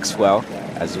Maxwell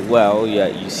as well. Yeah,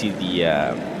 you see the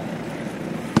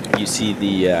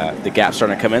gap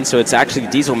starting to come in. So it's actually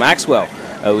Diesel Maxwell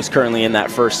who's currently in that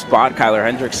first spot. Kyler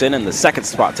Hendrickson in the second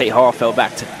spot. Tate Hall fell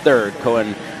back to third.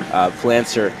 Cohen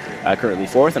Plancer currently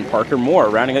 4th, and Parker Moore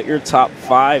rounding out your top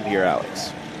 5 here,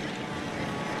 Alex.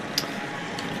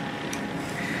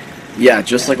 Yeah,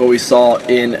 just like what we saw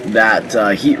in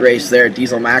that heat race there,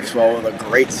 Diesel Maxwell with a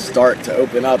great start to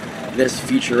open up this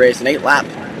feature race. An 8-lap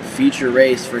feature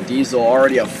race for Diesel,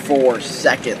 already a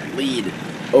 4-second lead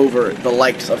over the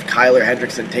likes of Kyler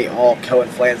Hendrickson, Tate Hall, Cohen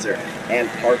Flanzer, and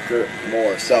Parker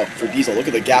Moore. So for Diesel, look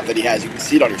at the gap that he has. You can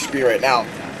see it on your screen right now.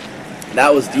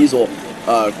 That was Diesel,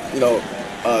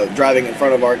 driving in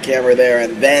front of our camera there,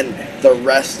 and then the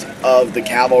rest of the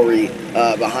cavalry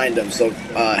behind him. So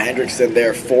Hendrickson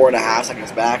there 4.5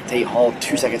 seconds back, Tate Hall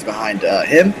 2 seconds behind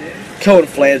him, Cohen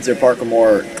Flanzer, Parker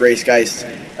Moore, Grace Geist,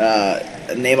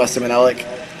 Nema Simonelli,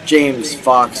 James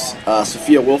Fox,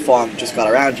 Sophia Wilfong just got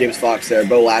around, James Fox there,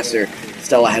 Bo Lasser,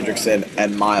 Stella Hendrickson,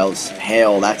 and Miles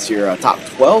Hale. That's your top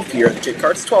 12 here at the Kid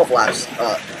Kart's 12 laps,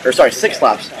 6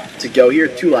 laps to go here,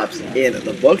 2 laps in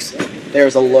the books.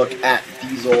 There's a look at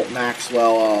Diesel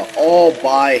Maxwell all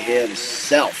by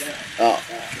himself,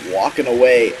 walking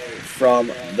away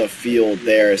from the field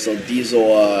there. So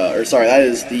Diesel, that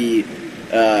is the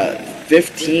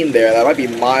 15 there. That might be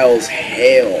Miles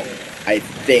Hale, I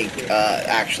think,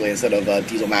 actually, instead of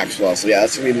Diesel Maxwell. So yeah,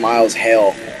 that's going to be Miles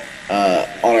Hale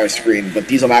on our screen. But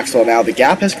Diesel Maxwell now, the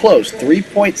gap has closed,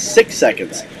 3.6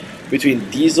 seconds between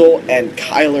Diesel and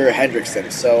Kyler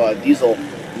Hendrickson. So Diesel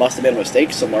must have made a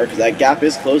mistake somewhere, because that gap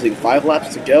is closing. 5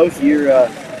 laps to go here.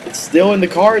 It's still in the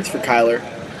cards for Kyler.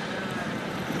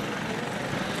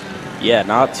 Yeah,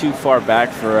 not too far back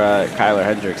for Kyler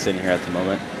Hendrickson here at the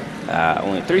moment.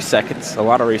 Only 3 seconds, a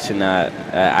lot of racing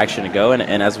action to go,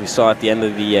 and as we saw at the end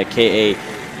of the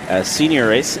KA senior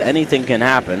race, anything can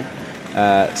happen.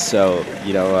 So,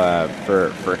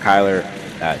 for Kyler,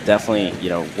 definitely,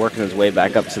 working his way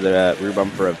back up to the rear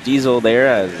bumper of Diesel there,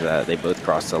 as they both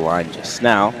crossed the line just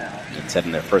now and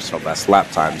setting their personal best lap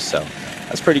times. So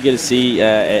that's pretty good to see,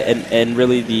 and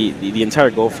really the entire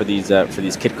goal for these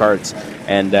kid karts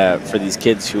and for these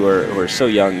kids who are so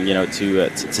young,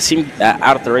 to seem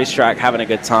out at the racetrack, having a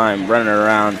good time, running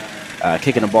around,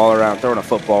 kicking a ball around, throwing a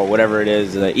football, whatever it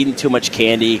is, eating too much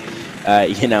candy,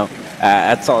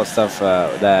 that's all the stuff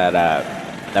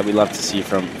that we love to see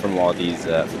from all these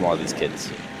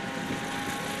kids.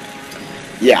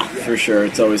 Yeah, for sure.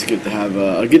 It's always good to have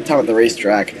a good time at the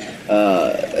racetrack,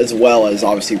 as well as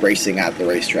obviously racing at the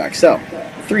racetrack. So,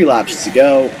 3 laps to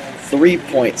go.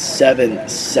 3.7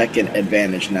 second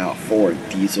advantage now for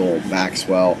Diesel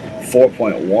Maxwell.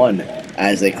 4.1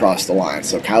 as they cross the line.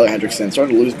 So Kyler Hendrickson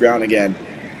starting to lose ground again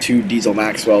to Diesel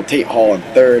Maxwell. Tate Hall in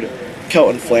 3rd.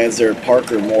 Cohen Flanzer,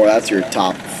 Parker Moore. That's your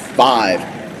top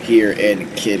 5 here in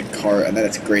Kid Kart. And then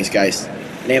it's Grace Geist,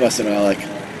 Nema Simonelli,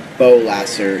 Bo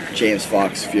Lasser, James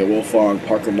Fox, Sophia Wilfong,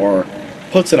 Parker Moore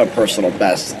puts in a personal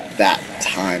best that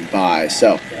time by.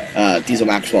 So Diesel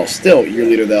Maxwell still your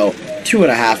leader though.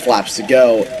 2.5 laps to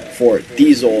go for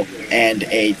Diesel and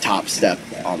a top step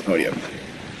on the podium.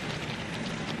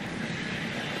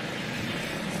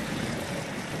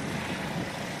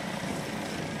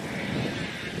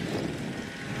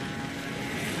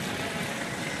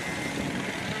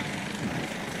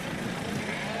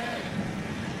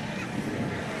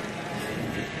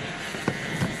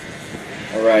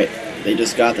 All right, they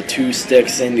just got the 2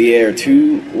 sticks in the air.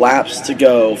 2 laps to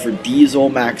go for Diesel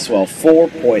Maxwell.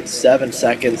 4.7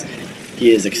 seconds.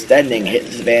 He is extending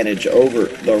his advantage over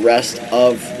the rest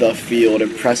of the field.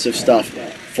 Impressive stuff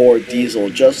for Diesel,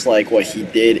 just like what he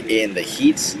did in the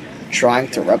heats, trying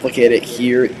to replicate it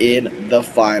here in the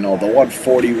final. The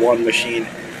 141 machine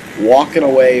walking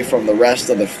away from the rest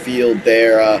of the field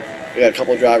there. We got a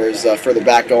couple of drivers further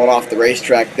back going off the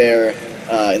racetrack there.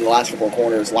 In the last couple of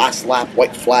corners. Last lap,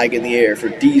 white flag in the air for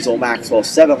Diesel Maxwell.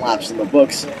 7 laps in the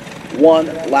books,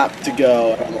 1 lap to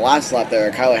go. On the last lap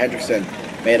there, Kyler Hendrickson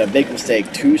made a big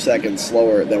mistake, 2 seconds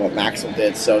slower than what Maxwell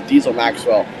did. So Diesel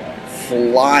Maxwell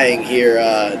flying here,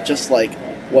 just like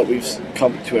what we've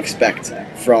come to expect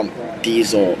from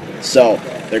Diesel. So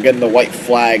they're getting the white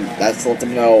flag. That's to let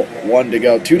them know 1 to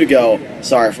go, 2 to go.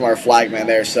 Sorry from our flagman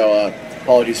there. So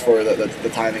apologies for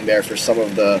the timing there for some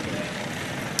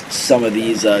of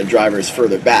these drivers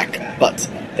further back, but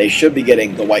they should be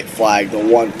getting the white flag, the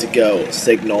 1 to go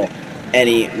signal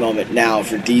any moment now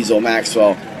for Diesel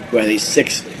Maxwell, who has a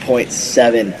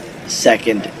 6.7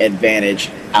 second advantage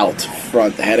out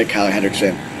front ahead of Kyler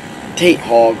Hendrickson, Tate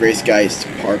Hall, Grace Geist,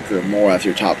 Parker Moore. That's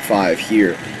your top 5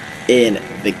 here in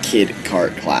the Kid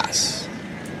Kart class.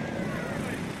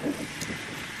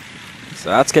 So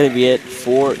that's going to be it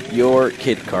for your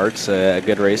Kid Karts. A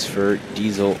good race for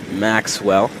Diesel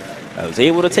Maxwell. I was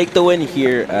able to take the win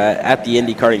here at the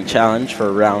Indy Karting Challenge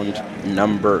for round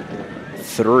number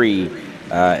 3.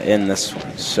 in this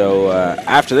one. So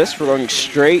after this, we're going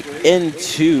straight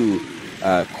into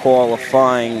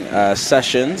qualifying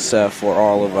sessions for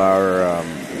all of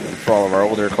our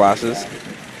older classes,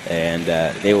 and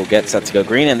they will get set to go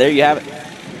green. And there you have it.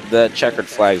 The checkered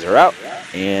flags are out,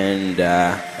 and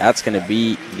that's going to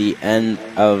be the end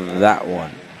of that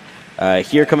one.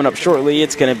 Here coming up shortly,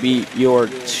 it's going to be your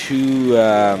two.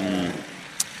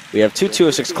 We have two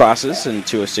 206 classes and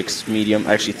 206 medium.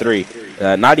 Actually, three.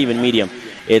 Not even medium.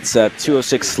 It's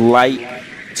 206 light,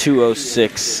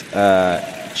 206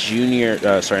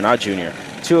 junior. Sorry, not junior.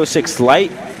 206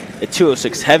 light,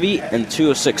 206 heavy, and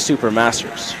 206 super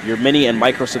masters. Your mini and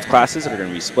micro sift classes are going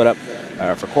to be split up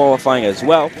for qualifying as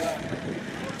well.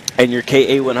 And your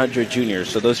KA100 juniors.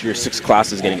 So those are your 6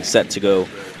 classes getting set to go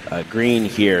green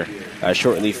here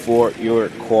shortly for your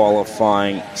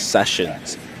qualifying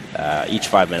sessions. Each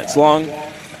 5 minutes long.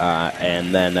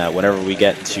 And then whenever we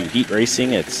get to heat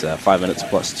racing, it's 5 minutes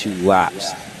plus 2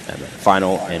 laps. And then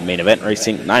final and main event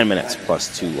racing, 9 minutes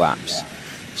plus 2 laps.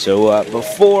 So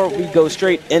before we go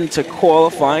straight into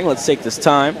qualifying, let's take this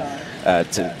time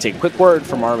to take a quick word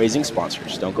from our amazing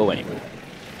sponsors. Don't go anywhere.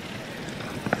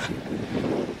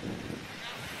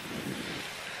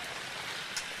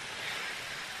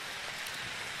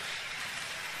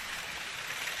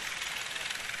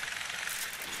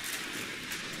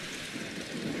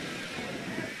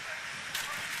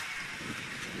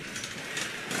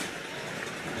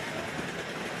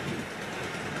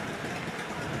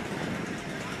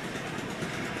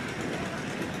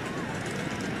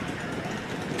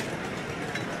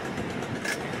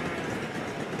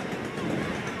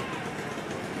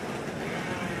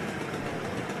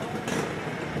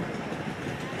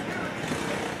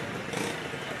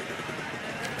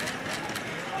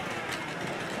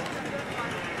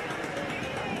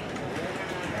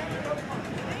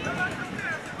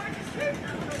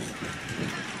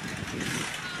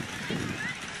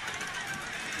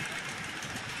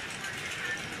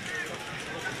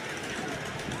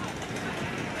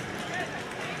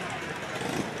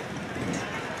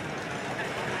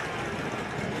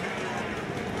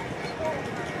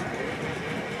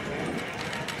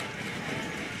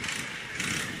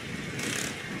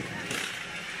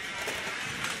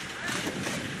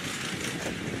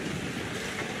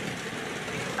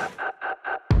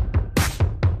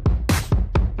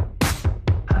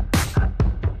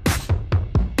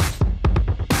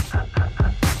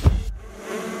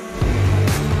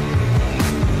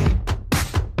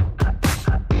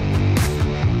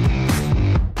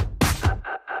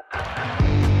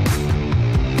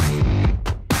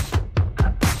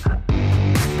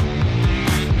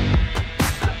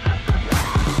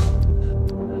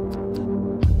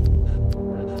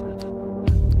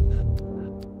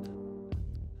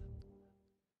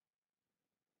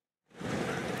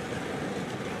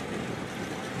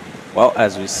 Well,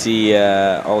 as we see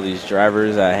all these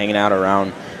drivers hanging out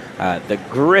around the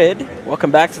grid,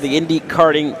 welcome back to the Indy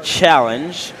Karting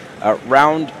Challenge,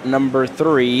 round number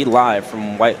 3, live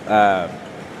from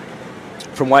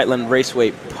Whiteland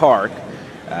Raceway Park,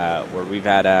 where we've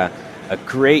had a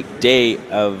great day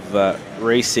of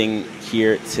racing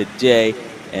here today,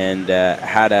 and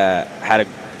have had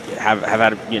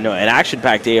an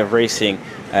action-packed day of racing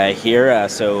here.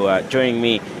 So joining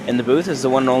me in the booth is the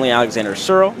one and only Alexander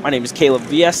Searle. My name is Caleb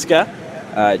Viesca,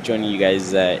 joining you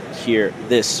guys here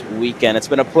this weekend. It's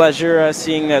been a pleasure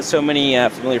seeing so many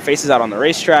familiar faces out on the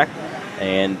racetrack,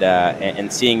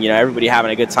 and seeing everybody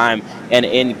having a good time and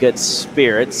in good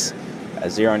spirits.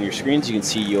 As there on your screens, you can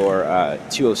see your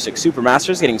 206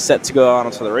 Supermasters getting set to go out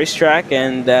onto the racetrack,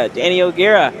 and Danny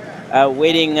O'Gara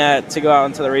waiting to go out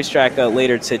onto the racetrack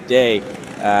later today,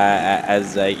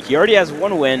 as he already has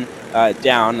 1 win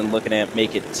down and looking to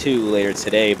make it 2 later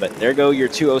today. But there go your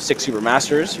 206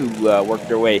 Supermasters, who worked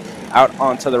their way out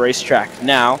onto the racetrack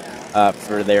now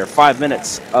for their 5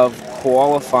 minutes of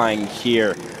qualifying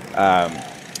here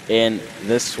in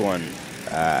this one.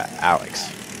 Alex.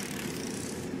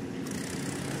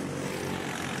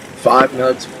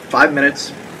 5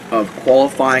 minutes of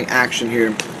qualifying action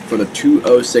here for the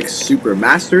 206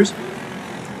 Supermasters.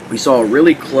 We saw a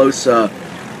really close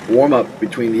warm-up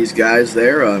between these guys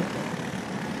there.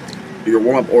 Your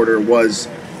warm-up order was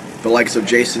the likes of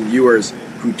Jason Ewers,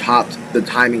 who topped the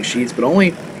timing sheets, but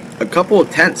only a couple of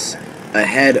tenths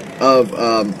ahead of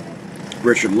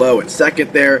Richard Lowe in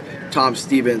second there, Tom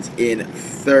Stevens in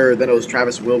third, then it was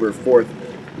Travis Wilbur fourth,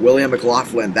 William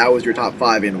McLaughlin. That was your top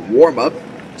 5 in warm-up.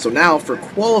 So now for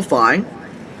qualifying,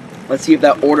 let's see if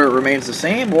that order remains the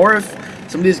same, or if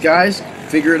some of these guys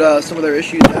figured some of their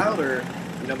issues out, or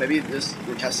maybe just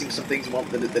we're testing some things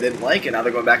that they didn't like, and now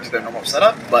they're going back to their normal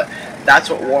setup. But that's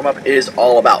what warm-up is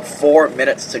all about. 4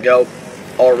 minutes to go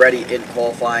already in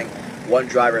qualifying. One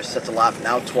driver sets a lap,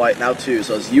 now two.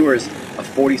 So as Ewers, a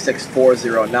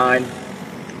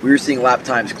 46.409. We were seeing lap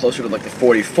times closer to like the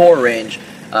 44 range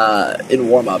in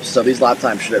warm-up. So these lap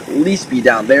times should at least be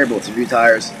down there, but with some new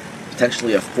tires,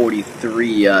 potentially a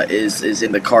 43 is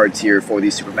in the cards here for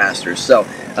these Supermasters. So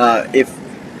if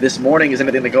this morning is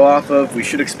anything to go off of, we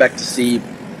should expect to see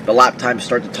the lap times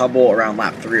start to tumble around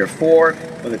lap 3 or 4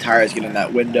 when the tires get in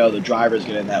that window, the drivers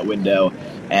get in that window,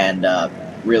 and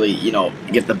really,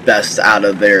 get the best out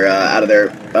of their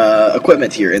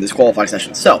equipment here in this qualifying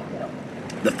session. So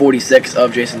the 46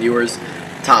 of Jason Ewers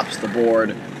tops the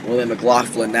board. William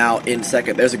McLaughlin now in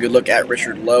second. There's a good look at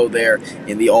Richard Lowe there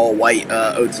in the all-white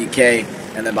OTK.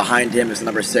 And then behind him is the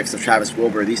number 6 of Travis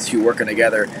Wilbur. These two working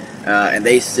together, and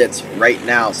they sit right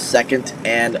now second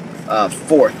and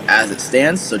fourth as it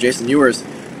stands. So Jason Ewers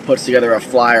puts together a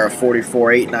flyer of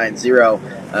 44.890.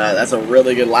 That's a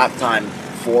really good lap time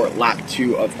for lap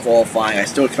 2 of qualifying. I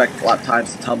still expect lap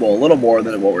times to tumble a little more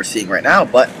than what we're seeing right now,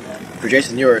 but for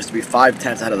Jason Ewers to be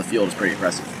 5/10 ahead of the field is pretty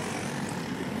impressive.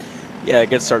 Yeah, a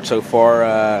good start so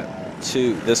far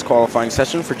to this qualifying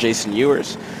session for Jason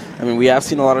Ewers. I mean, we have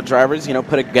seen a lot of drivers,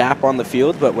 put a gap on the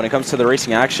field, but when it comes to the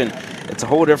racing action, it's a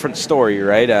whole different story,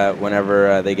 right,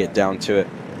 whenever they get down to it.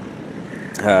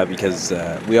 Because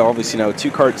we obviously know 2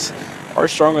 karts are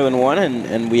stronger than 1,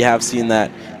 and we have seen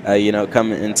that,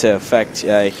 come into effect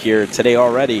here today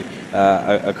already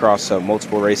across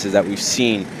multiple races that we've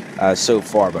seen so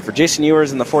far. But for Jason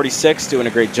Ewers in the 46, doing a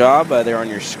great job there on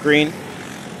your screen.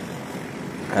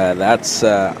 That's,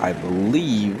 I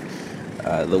believe,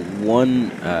 the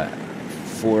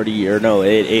 140, or no,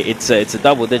 it's a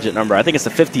double-digit number. I think it's the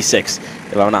 56,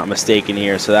 if I'm not mistaken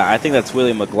here. So I think that's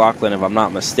William McLaughlin, if I'm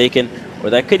not mistaken, or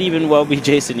that could even well be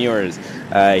Jason Ewers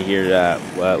here.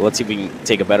 Let's see if we can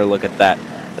take a better look at that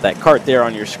kart there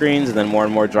on your screens, and then more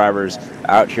and more drivers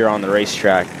out here on the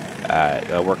racetrack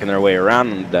working their way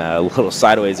around, and a little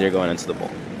sideways there going into the bowl.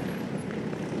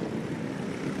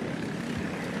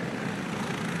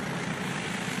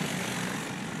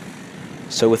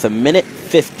 So with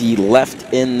 1:50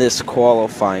 left in this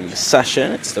qualifying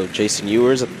session, it's still Jason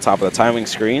Ewers at the top of the timing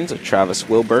screens. Travis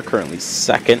Wilbur currently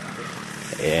second,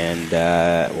 and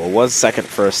was second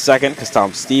for a second because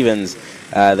Tom Stevens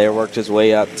there worked his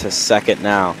way up to second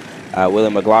now.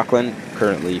 William McLaughlin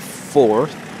currently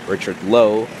fourth. Richard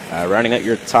Lowe rounding out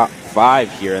your top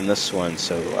 5 here in this one.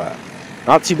 So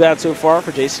not too bad so far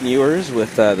for Jason Ewers,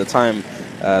 with the time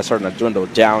starting to dwindle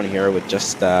down here with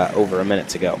just over a minute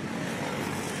to go.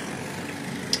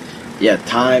 Yeah,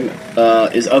 time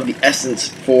is of the essence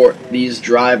for these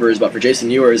drivers, but for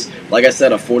Jason Ewers, like I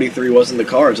said, a 43 was in the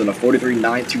cards, and a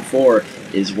 43.924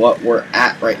 is what we're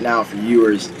at right now for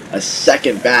Ewers. A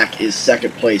second back is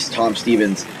second place, Tom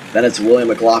Stevens. Then it's William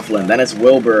McLaughlin. Then it's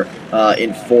Wilbur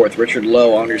in 4th. Richard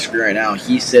Lowe on your screen right now.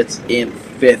 He sits in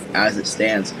 5th as it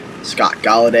stands. Scott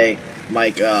Galladay,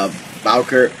 Mike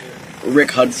Bowker,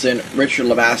 Rick Hudson, Richard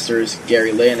Lemasters,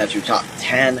 Gary Lynn. That's your top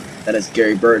 10. That is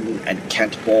Gary Burton and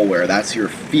Kent Boulware. That's your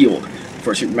field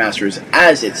for Supermasters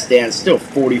as it stands. Still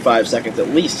 45 seconds, at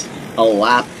least a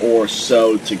lap or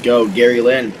so to go. Gary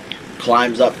Lynn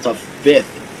climbs up to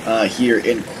 5th here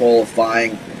in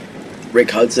qualifying.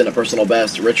 Rick Hudson, a personal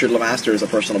best. Richard Lemasters, a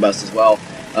personal best as well.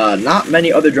 Not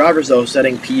many other drivers, though,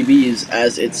 setting PBs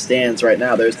as it stands right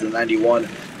now. There's the 91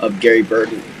 of Gary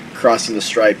Burton crossing the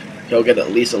stripe. He'll get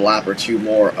at least a lap or 2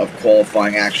 more of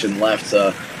qualifying action left.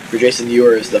 For Jason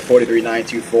Ewers, the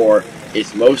 43.924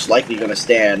 is most likely going to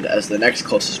stand as the next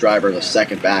closest driver, the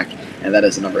second back, and that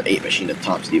is the number 8 machine of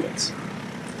Tom Stevens.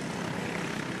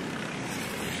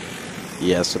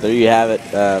 Yeah, so there you have it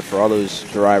for all those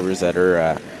drivers that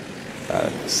are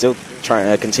still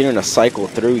continuing to cycle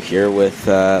through here with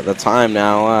the time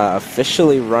now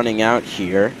officially running out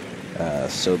here.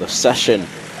 So the session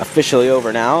officially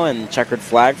over now, and checkered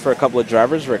flag for a couple of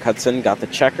drivers. Rick Hudson got the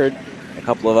checkered. A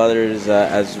couple of others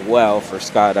as well. For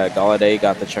Scott Galladay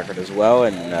got the checkered as well,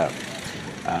 and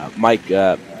Mike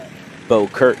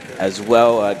Bowkert as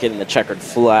well getting the checkered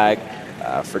flag.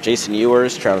 For Jason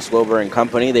Ewers, Travis Wilbur and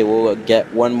company, they will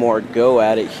get one more go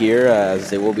at it here, as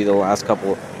they will be the last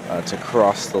couple to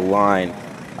cross the line.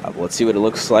 Let's see what it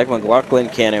looks like. McLaughlin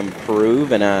can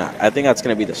improve, and I think that's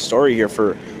going to be the story here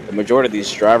for the majority of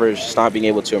these drivers, just not being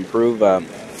able to improve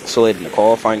so late in the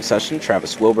qualifying session.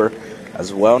 Travis Wilbur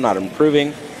as well, not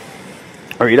improving,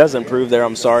 or he does improve there,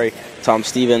 I'm sorry. Tom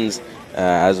Stevens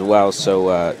as well.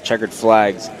 So checkered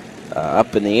flags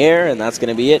up in the air, and that's going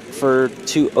to be it for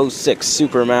 206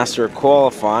 Supermaster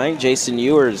qualifying. Jason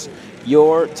Ewers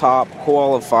your top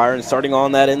qualifier, and starting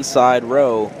on that inside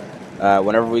row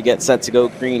whenever we get set to go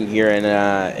green here in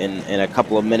a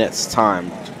couple of minutes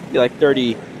time. Be like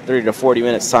 30 to 40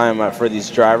 minutes time for these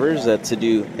drivers to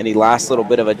do any last little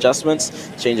bit of adjustments,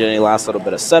 change any last little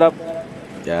bit of setup,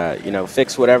 you know,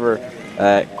 fix whatever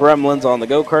gremlins on the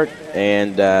go-kart,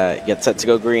 and get set to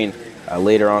go green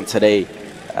later on today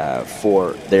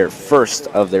for their first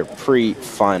of their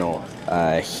pre-final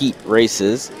heat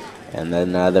races. And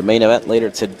then the main event later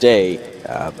today.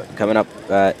 But coming up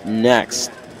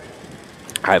next,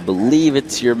 I believe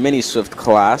it's your mini Swift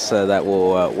class that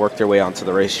will work their way onto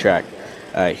the racetrack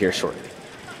here shortly.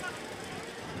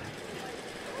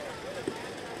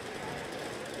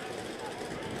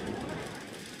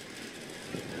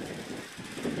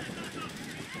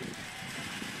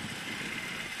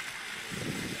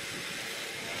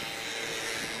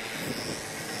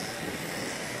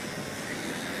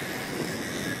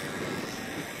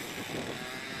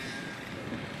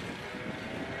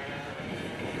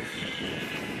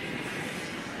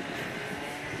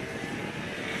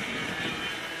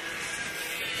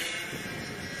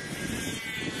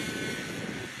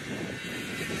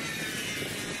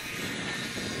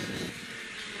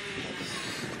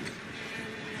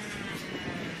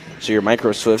 So your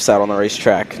micro Swifts out on the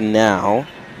racetrack now.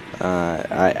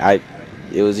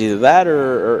 It was either that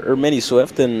or mini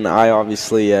Swift, and I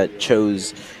obviously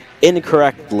chose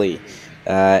incorrectly.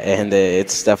 And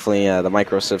it's definitely the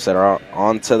micro Swifts that are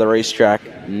onto the racetrack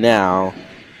now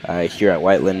here at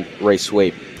Whiteland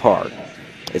Raceway Park.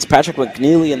 It's Patrick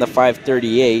McNeely in the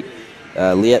 538,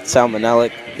 Liet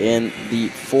Salmonellic in the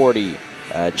 40.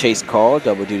 Chase Call,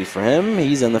 double duty for him.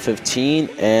 He's in the 15,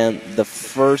 and the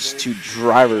first two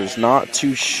drivers, not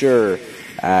too sure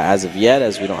as of yet,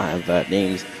 as we don't have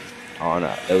names on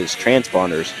those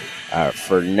transponders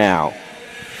for now.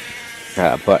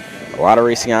 But a lot of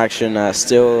racing action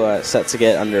still set to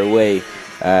get underway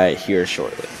here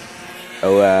shortly.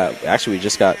 Actually, we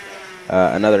just got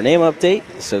another name update,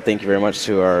 so thank you very much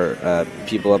to our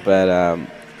people up at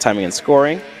Timing and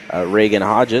Scoring. Reagan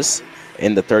Hodges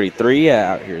in the 33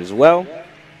 out here as well,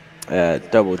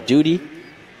 double duty,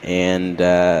 and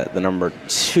the number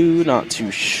 2, not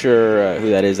too sure who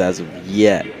that is as of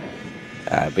yet,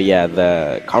 but yeah,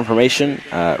 the confirmation,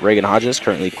 Reagan Hodges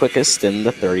currently quickest in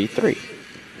the 33.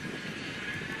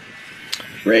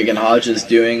 Reagan Hodges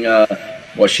doing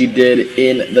what she did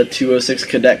in the 206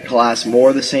 cadet class, more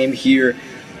of the same here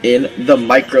in the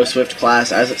micro Swift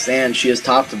class. As it stands, she has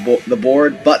topped the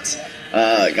board, but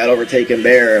got overtaken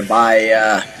there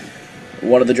by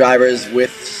one of the drivers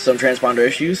with some transponder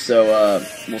issues, so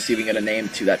we'll see if we can get a name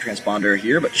to that transponder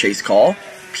here. But Chase Call,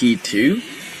 P2,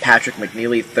 Patrick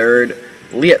McNeely, 3rd,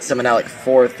 Liet Seminalik,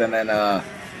 4th, and then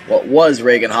what was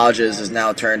Reagan Hodges is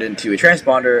now turned into a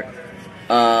transponder,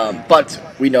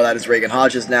 but we know that is Reagan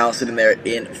Hodges now sitting there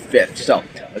in 5th. So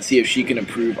let's see if she can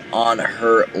improve on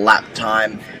her lap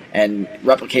time and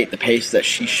replicate the pace that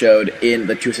she showed in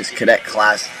the 206 cadet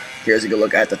class. Here's a good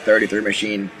look at the 33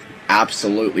 machine.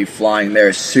 Absolutely flying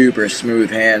there. Super smooth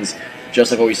hands,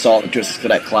 just like what we saw in the 206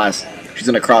 cadet class. She's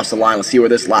going to cross the line. Let's see where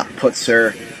this lap puts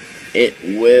her. It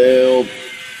will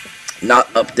not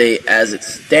update as it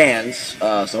stands.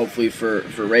 So hopefully for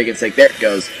Reagan's sake, there it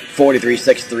goes.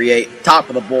 43.638. Top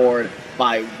of the board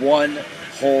by 1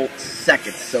 whole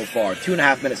second so far.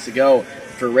 2.5 minutes to go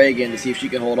for Reagan to see if she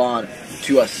can hold on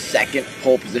to a second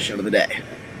pole position of the day.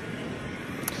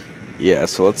 Yeah,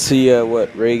 so let's see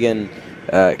what Reagan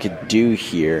could do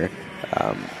here.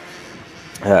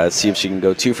 See if she can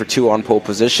go 2 for 2 on pole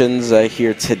positions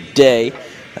here today.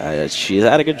 She's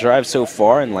had a good drive so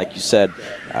far, and like you said,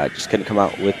 just couldn't come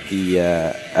out with the.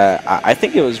 I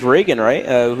think it was Reagan, right,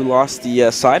 who lost the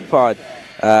side pod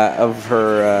of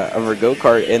her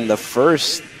go-kart in the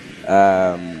first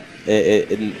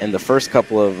in the first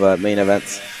couple of main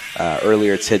events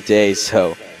earlier today.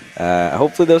 So.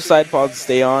 Hopefully those side pods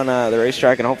stay on the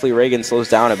racetrack, and hopefully Reagan slows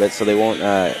down a bit so they won't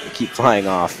keep flying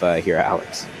off here,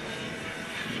 Alex.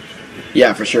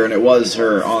 Yeah, for sure, and it was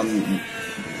her on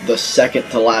the second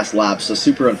to last lap, so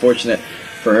super unfortunate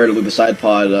for her to lose the side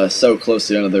pod so close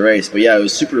to the end of the race. But yeah, it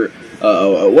was super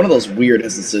one of those weird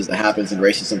instances that happens in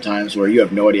racing sometimes where you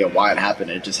have no idea why it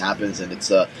happened, and it just happens, and it's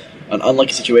an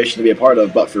unlucky situation to be a part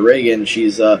of. But for Reagan,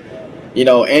 she's you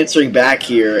know, answering back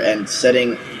here and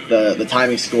setting the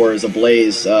timing scores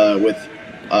ablaze with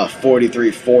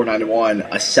 43.491,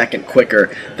 a second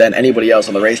quicker than anybody else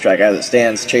on the racetrack as it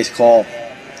stands. Chase Call,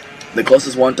 the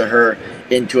closest one to her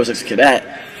in 206 Cadet.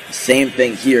 Same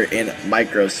thing here in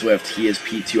Micro Swift. He is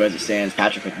P2 as it stands.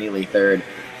 Patrick McNeely, 3rd.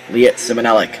 Liet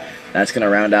Seminalik, That's going to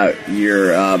round out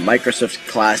your Microsoft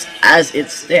class as it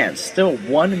stands. Still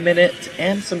 1 minute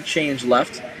and some change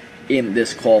left in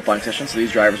this qualifying session, so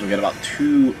these drivers will get about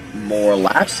 2 more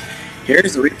laps.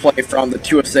 Here's the replay from the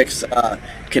 206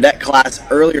 cadet class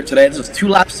earlier today. This was 2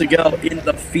 laps to go in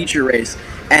the feature race,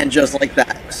 and just like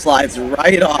that, slides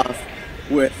right off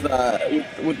with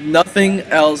nothing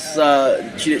else.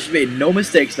 She made no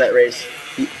mistakes that race.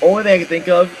 The only thing I can think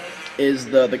of is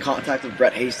the contact of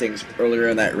Brett Hastings earlier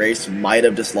in that race might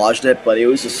have dislodged it, but it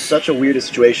was just such a weird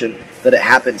situation that it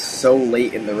happened so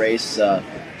late in the race.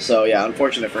 So yeah,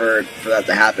 unfortunate for her for that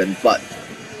to happen, but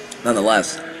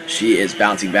nonetheless, she is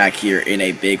bouncing back here in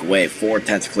a big way.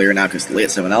 4/10 clear now because Leah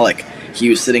Simonelik, he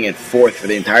was sitting in 4th for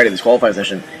the entirety of this qualifying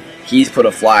session. He's put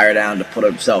a flyer down to put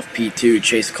himself P2.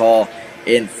 Chase Call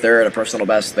in 3rd, a personal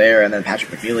best there, and then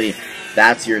Patrick McNeely.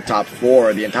 That's your top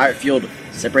 4. The entire field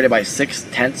separated by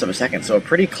 0.6 of a second, so a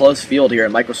pretty close field here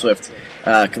in Microswift,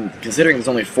 considering there's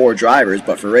only 4 drivers.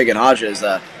 But for Reagan Hodges,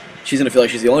 she's going to feel like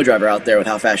she's the only driver out there with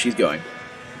how fast she's going.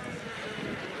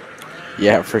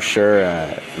 Yeah, for sure.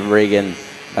 Reagan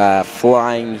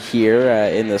flying here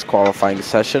in this qualifying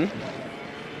session.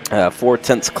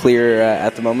 4/10 clear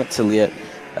at the moment to Leah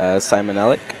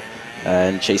Simonelik.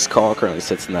 And Chase Call currently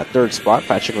sits in that 3rd spot.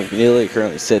 Patrick McNeely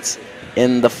currently sits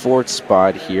in the 4th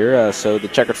spot here. So the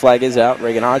checkered flag is out.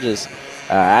 Reagan Hodges,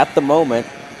 at the moment,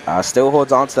 still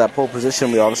holds on to that pole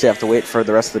position. We obviously have to wait for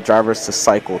the rest of the drivers to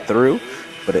cycle through.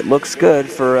 But it looks good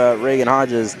for Reagan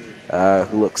Hodges,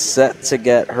 who looks set to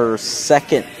get her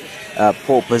 2nd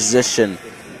pole position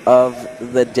of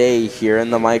the day here in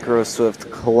the Micro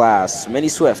Swift class. Mini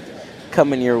Swift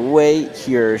coming your way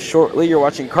here shortly. You're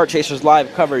watching Kart Chasers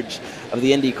live coverage of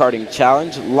the Indy Karting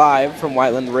Challenge, live from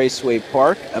Whiteland Raceway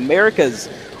Park, America's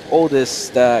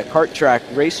oldest kart track,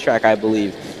 racetrack, I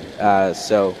believe.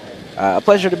 So a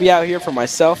pleasure to be out here for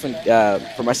myself, and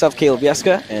Caleb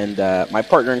Vieska, and my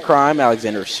partner in crime,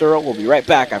 Alexander Searle. We'll be right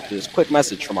back after this quick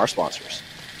message from our sponsors.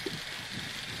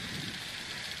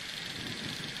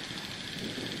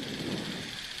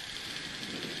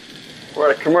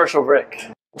 We're at a commercial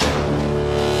break.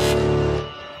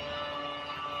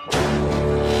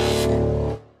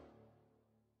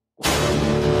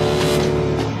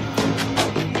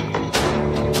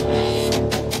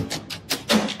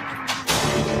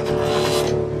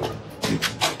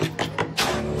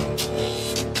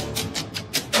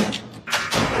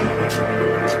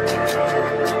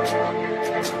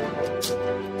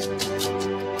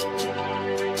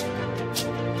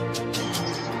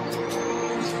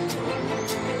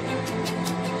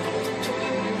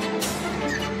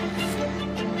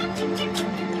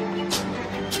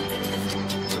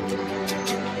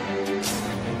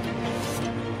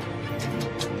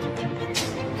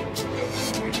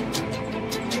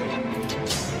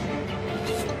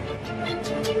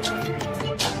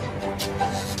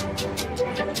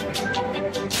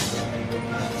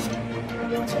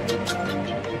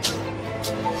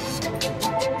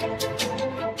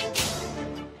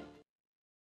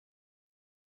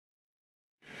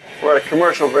 We're at a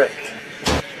commercial break.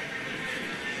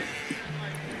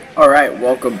 All right,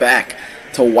 welcome back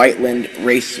to Whiteland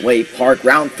Raceway Park,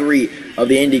 round 3 of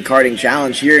the Indy Karting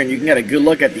Challenge here, and you can get a good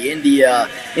look at the Indy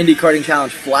Karting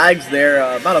Challenge flags there.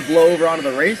 About to blow over onto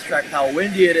the racetrack with how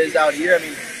windy it is out here. I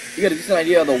mean, you get a decent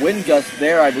idea of the wind gusts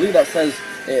there. I believe that says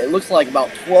it looks like about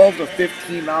 12 to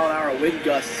 15 mile an hour wind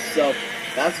gusts, so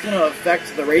that's going to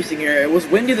affect the racing here. It was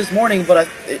windy this morning, but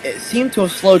it seemed to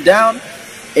have slowed down.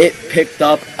 It picked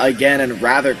up again and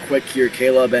rather quick here,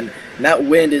 Caleb, and that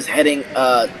wind is heading,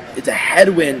 it's a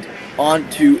headwind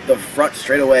onto the front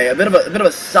straightaway, a bit of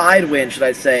a side wind, should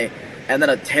I say, and then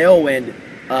a tailwind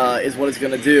is what it's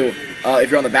going to do if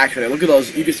you're on the back straightaway. Look at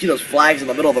those, you can see those flags in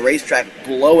the middle of the racetrack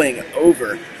blowing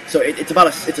over. So it's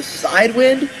a side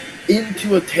wind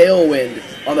into a tailwind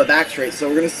on the back straight. So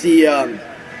we're going to see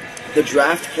the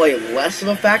draft play less of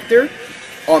a factor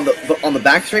on the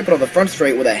back straight, but on the front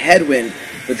straight with a headwind,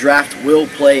 the draft will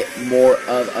play more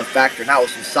of a factor. Now with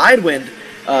some side wind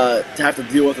to have to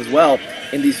deal with as well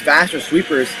in these faster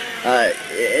sweepers,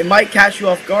 it might catch you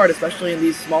off guard, especially in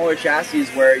these smaller chassis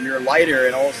where you're lighter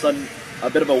and all of a sudden a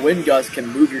bit of a wind gust can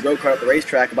move your go-kart up the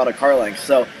racetrack about a car length.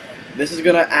 So this is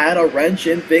going to add a wrench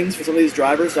in things for some of these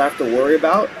drivers to have to worry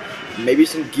about. Maybe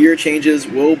some gear changes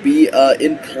will be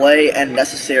in play and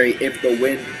necessary if the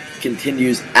wind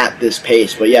continues at this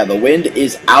pace. But yeah, the wind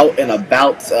is out and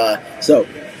about. So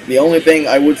the only thing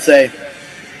I would say,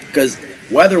 because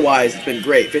weather-wise it's been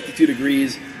great, 52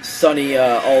 degrees, sunny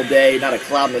all day, not a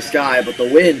cloud in the sky, but the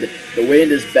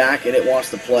wind is back and it wants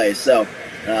to play. So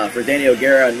for Danny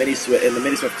O'Gara in the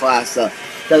Mini Swift class,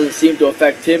 doesn't seem to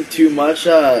affect him too much.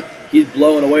 he's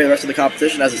blowing away the rest of the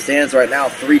competition as it stands right now,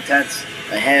 3/10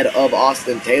 ahead of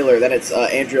Austin Taylor. Then it's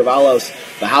Andrew Avalos.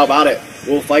 But how about it?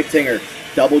 Will Feichtinger,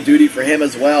 double duty for him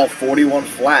as well, 41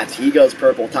 flat. He goes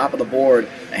purple, top of the board,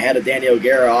 ahead of Daniel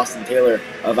Guerra, Austin Taylor,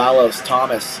 Avalos,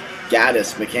 Thomas,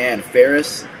 Gaddis, McCann,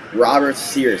 Ferris, Roberts,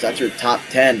 Sears. That's your top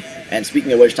 10. And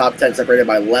speaking of which, top 10 separated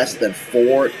by less than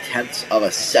 4/10 of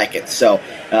a second. So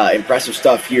impressive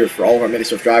stuff here for all of our Mini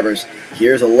Swift drivers.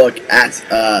 Here's a look at,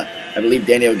 I believe,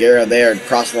 Daniel Guerra there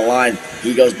crossing the line.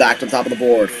 He goes back to the top of the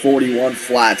board, 41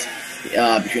 flat.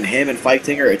 Between him and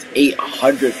Feichtinger, it's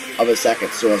 800th of a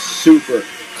second. So a super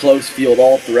close field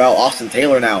all throughout. Austin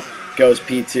Taylor now goes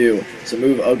P2. So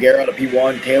move O'Gara to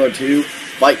P1, Taylor 2,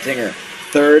 Feichtinger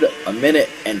third, 1 minute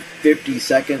and 50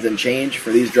 seconds and change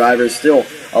for these drivers. Still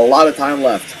a lot of time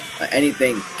left.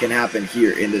 Anything can happen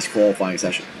here in this qualifying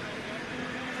session.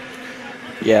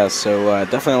 Yeah, so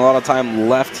definitely a lot of time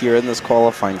left here in this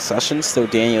qualifying session. Still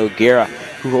Daniel Guerra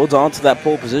who holds on to that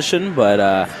pole position, but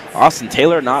Austin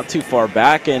Taylor not too far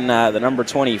back in the number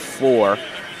 24.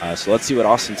 So let's see what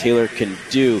Austin Taylor can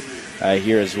do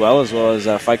here as well as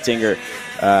Feichtinger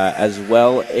as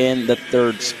well in the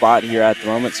third spot here at the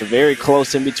moment. So very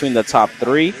close in between the top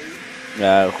three.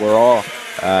 We're all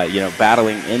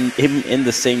battling in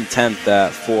the same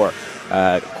 10th for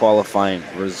qualifying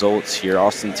results here.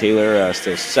 Austin Taylor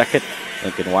still second.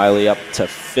 Lincoln Wiley up to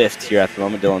 5th here at the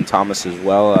moment. Dylan Thomas as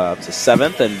well up to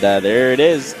 7th. And there it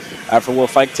is for Will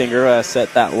Feichtinger.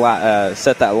 Set that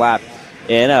lap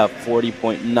in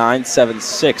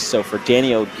 40.976. So for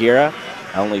Daniel Guerra,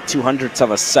 only 200ths of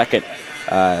a second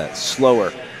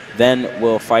slower than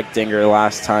Will Feichtinger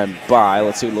last time by.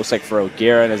 Let's see what it looks like for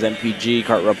O'Gara and his MPG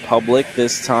Kart Republic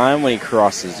this time when he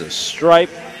crosses the stripe.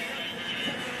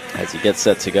 As he gets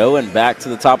set to go, and back to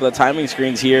the top of the timing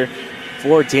screens here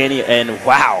for Danny. And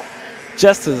wow,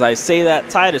 just as I say that,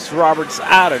 Titus Roberts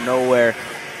out of nowhere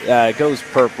goes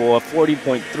purple, a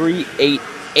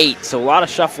 40.388. So a lot of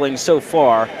shuffling so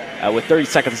far with 30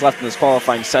 seconds left in this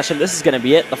qualifying session. This is going to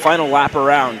be it, the final lap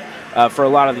around for a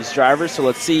lot of these drivers. So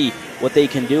let's see what they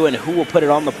can do and who will put it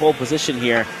on the pole position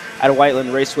here at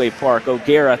Whiteland Raceway Park.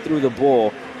 O'Gara through the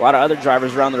bull. A lot of other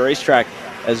drivers around the racetrack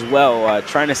as well,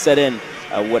 trying to set in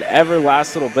whatever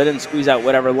last little bit and squeeze out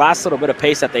whatever last little bit of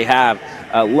pace that they have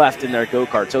left in their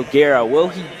go-karts. O'Gara, will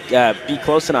he be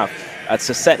close enough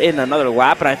to set in another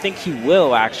lap? And I think he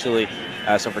will, actually.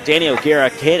 So for Danny O'Gara,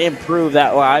 can improve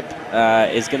that lap,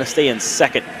 is going to stay in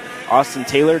second. Austin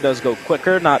Taylor does go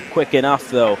quicker, not quick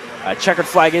enough, though. Checkered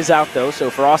flag is out, though, so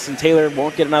for Austin Taylor,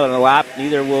 won't get another lap.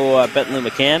 Neither will Bentley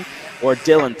McCann or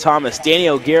Dylan Thomas. Danny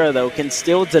O'Gara, though, can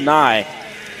still deny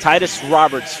Titus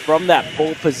Roberts from that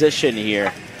pole position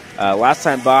here. Last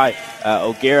time by,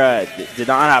 O'Gara did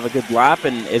not have a good lap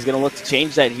and is going to look to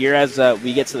change that here as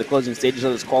we get to the closing stages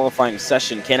of this qualifying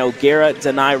session. Can O'Gara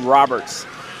deny Roberts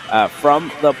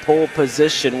from the pole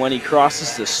position when he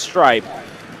crosses the stripe?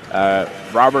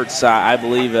 Roberts, I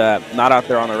believe, not out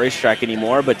there on the racetrack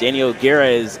anymore, but Danny O'Gara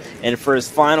is in for his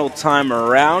final time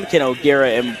around. Can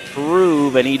O'Gara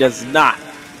improve? And he does not.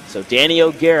 So Danny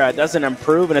O'Gara doesn't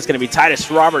improve, and it's going to be Titus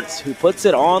Roberts who puts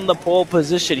it on the pole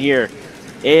position here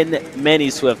in Mini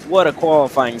Swift. What a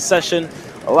qualifying session.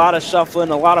 A lot of shuffling,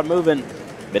 a lot of moving,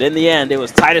 but in the end, it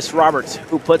was Titus Roberts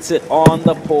who puts it on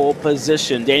the pole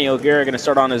position. Danny O'Gara going to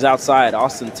start on his outside.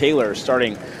 Austin Taylor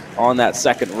starting on that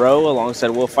second row alongside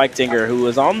Will Feichtinger, who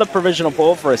was on the provisional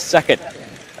pole for a second,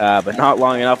 but not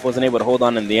long enough, wasn't able to hold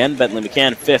on in the end. Bentley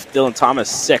McCann 5th, Dylan Thomas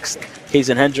 6th,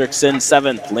 Kaysen Hendrickson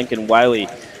 7th, Lincoln Wiley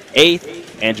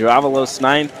 8th, Andrew Avalos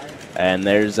 9th, and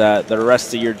there's the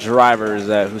rest of your drivers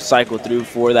who cycle through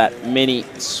for that Mini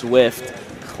Swift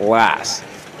class.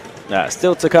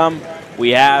 Still to come,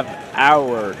 we have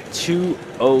our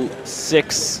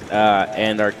 206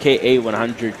 and our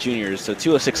KA100 juniors. So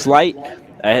 206 light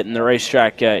hitting the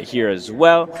racetrack here as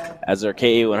well as our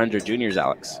KA100 juniors,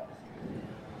 Alex.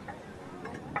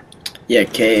 Yeah,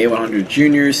 KA100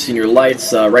 juniors, senior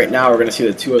lights. Right now we're going to see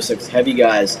the 206 heavy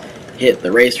guys hit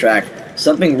the racetrack.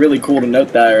 Something really cool to note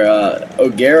there,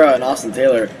 O'Gara and Austin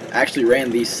Taylor actually ran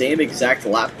the same exact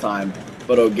lap time,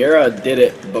 but O'Gara did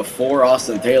it before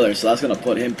Austin Taylor, so that's going to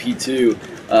put him P2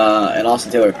 and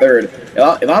Austin Taylor 3rd.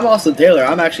 If I'm Austin Taylor,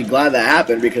 I'm actually glad that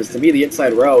happened, because to me the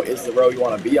inside row is the row you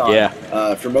want to be on.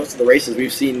 Yeah. For most of the races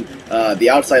we've seen,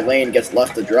 the outside lane gets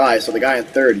left to dry, so the guy in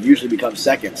 3rd usually becomes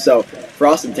 2nd. So for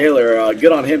Austin Taylor,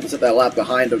 good on him to set that lap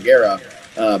behind O'Gara.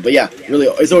 But yeah, really,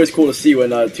 it's always cool to see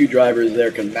when two drivers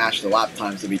there can match the lap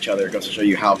times of each other. It goes to show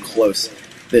you how close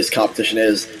this competition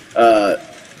is.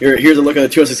 Here's a look at the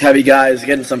 206 heavy guys,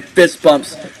 getting some fist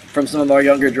bumps from some of our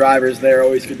younger drivers there.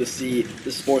 Always good to see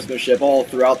the sportsmanship all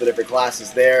throughout the different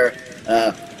classes there.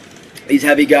 These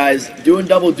heavy guys doing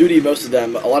double duty, most of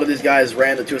them. A lot of these guys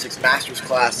ran the 206 Masters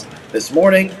class this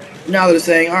morning. Now they're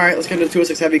saying, all right, let's get into the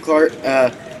 206 Heavy Kart.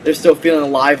 They're still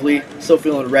feeling lively, still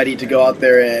feeling ready to go out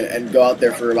there and go out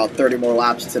there for about 30 more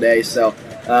laps today. So,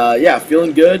 yeah,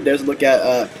 feeling good. There's a look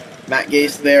at Matt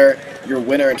Gase there, your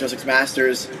winner in 206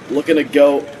 Masters, looking to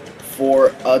go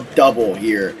for a double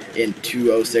here in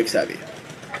 206 Heavy.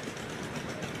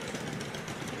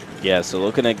 Yeah, so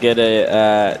looking to get it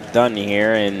done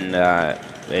here in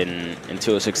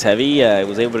 206 Heavy. I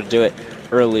was able to do it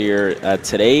earlier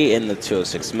today in the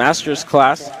 206 Masters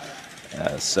class.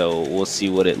 So we'll see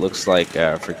what it looks like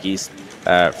for Gase,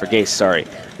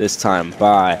 this time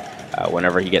by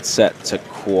whenever he gets set to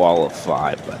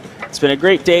qualify. But it's been a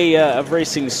great day of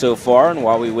racing so far, and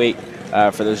while we wait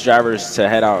for those drivers to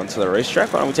head out onto the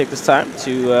racetrack, why don't we take this time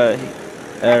to,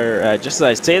 just as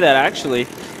I say that, actually,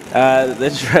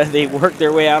 they work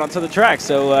their way out onto the track.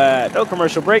 So no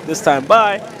commercial break this time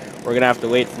by. We're going to have to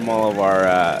wait from all of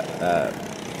our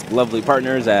lovely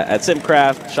partners at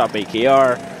Simcraft, Shop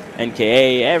AKR,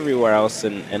 NKA, everywhere else,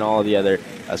 and all the other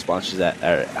sponsors that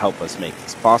help us make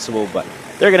this possible. But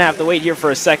they're going to have to wait here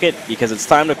for a second because it's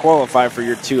time to qualify for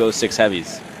your 206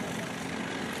 Heavies.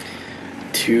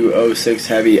 206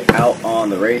 Heavy out on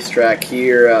the racetrack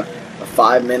here. A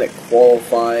 5-minute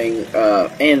qualifying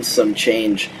and some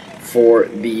change for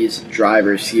these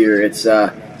drivers here. It's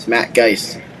Matt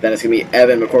Gase. Then it's going to be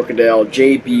Evan McCorkindale,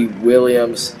 J.B.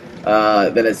 Williams.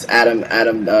 Then it's Adam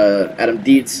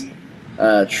Dietz,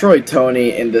 Troy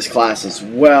Toney in this class as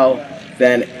well.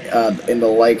 Then in the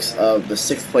likes of the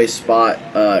 6th place spot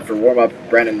for warm-up,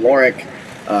 Brandon Lorick,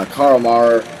 Carl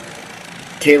Maurer,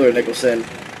 Taylor Nicholson,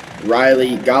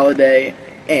 Riley Galladay,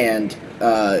 and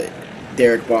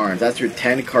Derek Barnes. That's your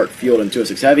 10-cart field in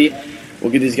 206 Heavy.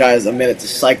 We'll give these guys a minute to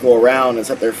cycle around and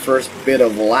set their first bit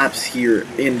of laps here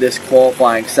in this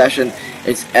qualifying session.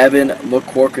 It's Evan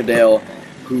McCorkindale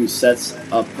who sets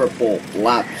a purple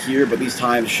lap here, but these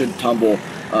times should tumble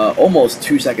almost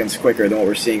 2 seconds quicker than what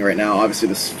we're seeing right now. Obviously,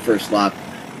 this first lap,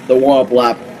 the warm-up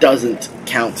lap, doesn't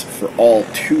count for all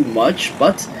too much,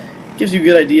 but gives you a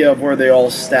good idea of where they all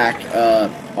stack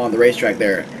on the racetrack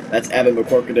there. That's Evan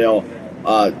McCorkindale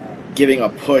giving a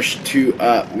push to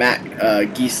Matt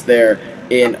Gase there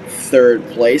in 3rd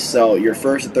place. So your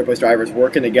 1st and 3rd place drivers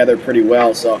working together pretty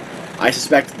well. So I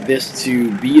suspect this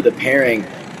to be the pairing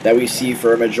that we see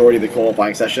for a majority of the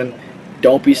qualifying session.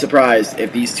 Don't be surprised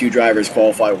if these two drivers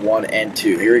qualify 1 and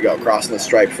 2. Here we go, crossing the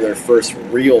stripe for their first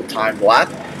real-time lap.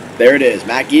 There it is,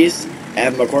 Matt Gase,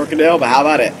 Evan McCorkindale, but how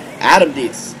about it? Adam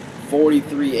Dietz,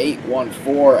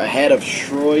 43.814, ahead of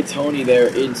Troy Toney there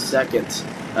in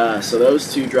 2nd. So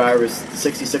those two drivers,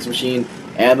 66 machine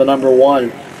and the number 1,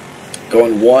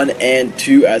 going 1 and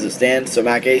 2 as it stands. So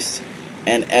Matt Gase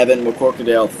and Evan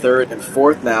McCorkindale 3rd and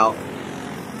 4th now.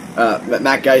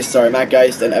 Matt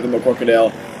Gase and Evan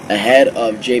McCorkindale ahead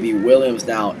of J.B. Williams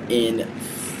now in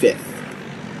 5th.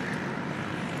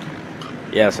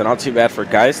 Yeah, so not too bad for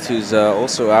Geist, who's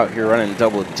also out here running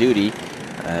double duty.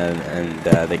 And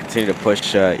they continue to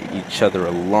push each other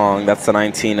along. That's the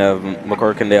 19 of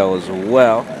McCorkindale as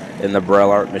well in the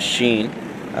Brell Art machine.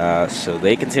 So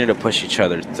they continue to push each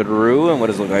other through. And what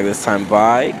does it look like this time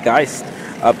by Geist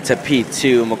up to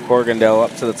P2. McCorkindale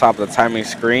up to the top of the timing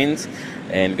screens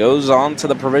and goes on to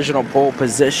the provisional pole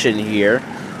position here.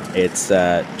 It's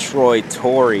Troy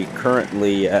Toney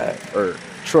currently, currently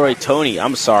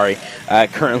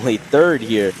 3rd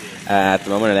here at the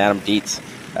moment, and Adam Dietz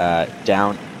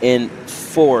down in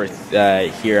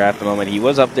 4th here at the moment. He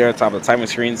was up there at the top of the timing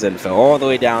screens and fell all the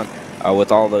way down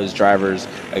with all those drivers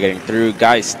getting through.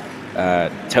 Geist,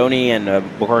 Toney, and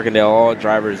McCorkindale, all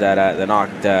drivers that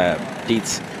knocked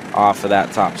Dietz off of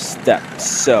that top step.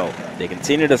 So they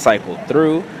continue to cycle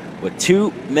through with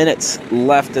 2 minutes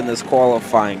left in this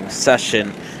qualifying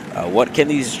session. What can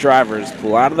these drivers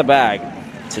pull out of the bag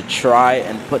to try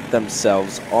and put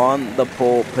themselves on the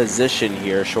pole position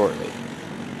here shortly?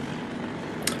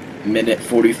 Minute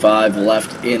 45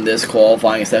 left in this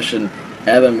qualifying session.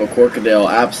 Evan McCorkindale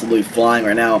absolutely flying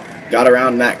right now. Got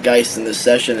around Matt Gase in this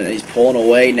session, and he's pulling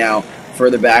away now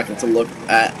further back. Let's look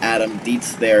at Adam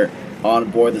Dietz there on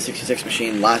board the 66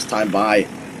 machine last time by.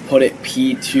 Put it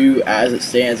P2 as it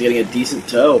stands, getting a decent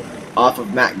tow off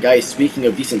of Matt Gase. Speaking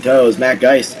of decent tows, Matt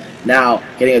Gase now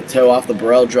getting a tow off the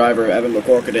Burrell driver, Evan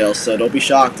McCorkindale. So don't be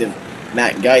shocked if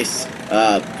Matt Gase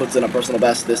puts in a personal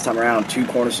best this time around. 2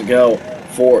 corners to go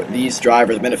for these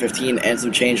drivers. Minute 15 and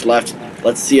some change left.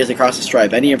 Let's see as they cross the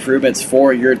stripe. Any improvements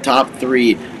for your top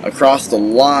 3 across the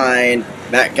line?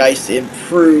 Matt Gase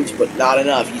improves, but not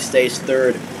enough. He stays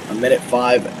 3rd. A minute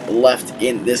 5 left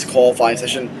in this qualifying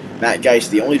session. Matt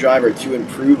Geist, the only driver to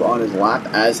improve on his lap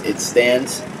as it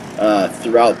stands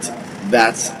throughout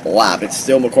that lap. It's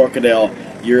still McCorkadale,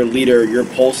 your leader, your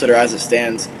pole sitter as it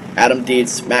stands. Adam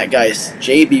Dietz, Matt Geist,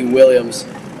 J.B. Williams,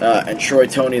 and Troy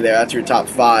Toney there. That's your top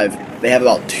 5. They have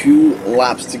about 2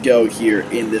 laps to go here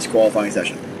in this qualifying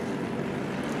session.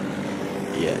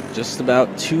 Yeah, just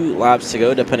about 2 laps to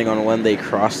go, depending on when they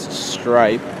cross the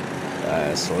stripe.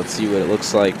 So let's see what it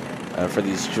looks like for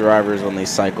these drivers when they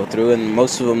cycle through. And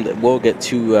most of them will get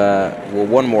to, well,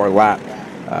 1 more lap.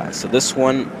 So this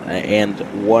one and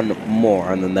 1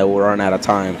 more, and then they will run out of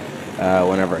time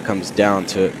whenever it comes down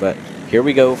to it. But here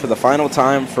we go for the final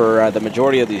time for the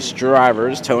majority of these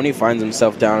drivers. Tony finds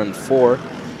himself down in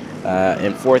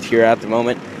 4th here at the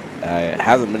moment.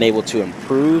 Hasn't been able to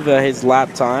improve his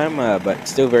lap time, but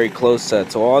still very close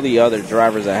to all the other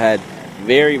drivers ahead.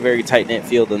 Very, very tight-knit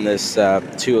field in this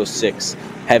 206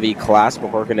 heavy class.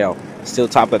 McCorkadale still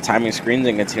top of the timing screens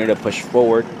and continue to push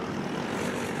forward.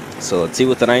 So let's see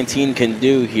what the 19 can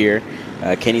do here.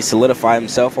 Can he solidify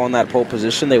himself on that pole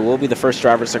position? They will be the first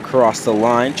drivers to cross the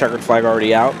line. Checkered flag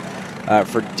already out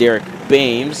for Derek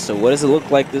Bames. So what does it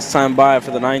look like this time by for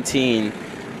the 19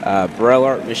 Brell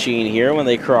Art machine here when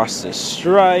they cross the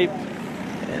stripe?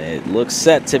 And it looks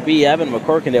set to be Evan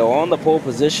McCorkadale on the pole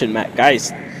position. Matt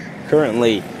Geist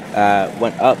currently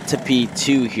went up to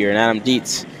P2 here, and Adam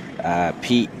Dietz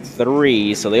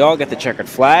P3. So they all get the checkered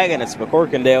flag, and it's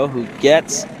McCorkadale who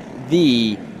gets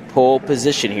the pole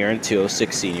position here in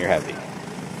 206 senior heavy.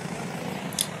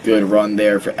 Good run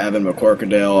there for Evan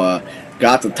McCorkadale.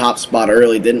 Got the top spot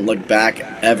early, didn't look back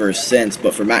ever since.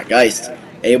 But for Matt Geist,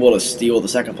 able to steal the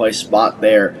 2nd place spot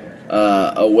there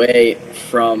away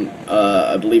from,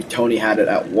 I believe Tony had it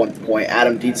at one point.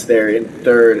 Adam Dietz there in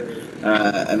 3rd.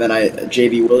 And then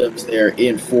J.B. Williams there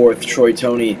in 4th. Troy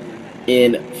Toney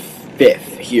in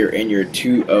 5th here in your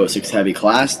 206 heavy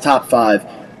class. Top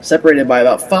 5 separated by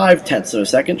about 0.5 of a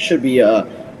second. Should be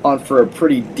on for a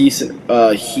pretty decent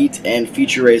heat and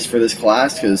feature race for this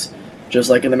class, because just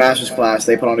like in the Masters class,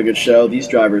 they put on a good show. These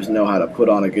drivers know how to put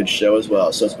on a good show as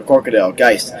well. So it's McCorkadale,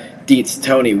 Geist, Dietz,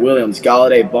 Toney, Williams,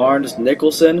 Galladay, Barnes,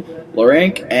 Nicholson,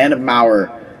 Lorenk, and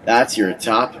Maurer. That's your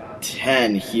top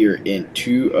 10 here in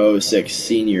 206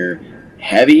 senior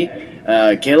heavy.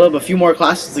 Caleb, a few more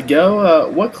classes to go.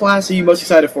 What class are you most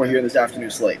excited for here in this afternoon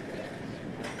slate?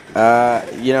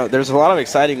 You know, there's a lot of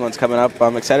exciting ones coming up.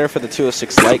 I'm excited for the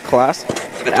 206 light class.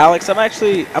 But Alex, I'm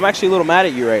actually a little mad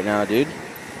at you right now, dude.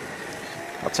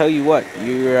 I'll tell you what,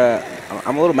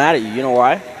 I'm a little mad at you. You know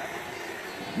why?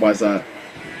 Why's that?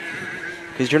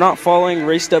 Because you're not following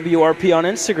Race WRP on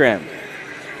Instagram.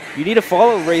 You need to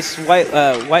follow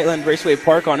Whiteland Raceway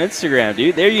Park on Instagram,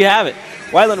 dude. There you have it.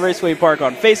 Whiteland Raceway Park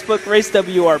on Facebook, Race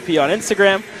WRP on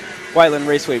Instagram, Whiteland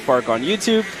Raceway Park on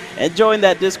YouTube, and join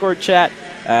that Discord chat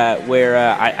where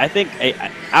I think,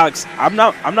 Alex, I'm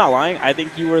not lying. I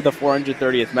think you were the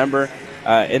 430th member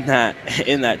in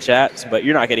that chat, but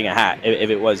you're not getting a hat if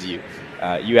it was you.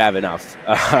 You have enough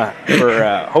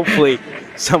for hopefully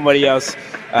somebody else.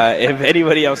 If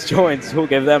anybody else joins, we'll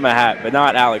give them a hat, but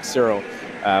not Alex Searle.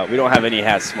 We don't have any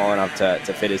hats small enough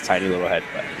to fit his tiny little head.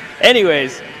 But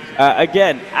anyways,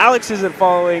 again, Alex isn't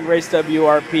following Race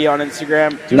WRP on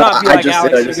Instagram. Do not be like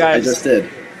Alex, you guys. I just did.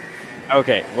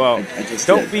 Okay, well,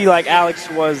 don't be like Alex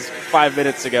was 5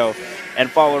 minutes ago, and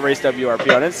follow Race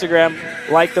WRP on Instagram,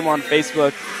 like them on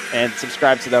Facebook, and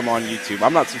subscribe to them on YouTube.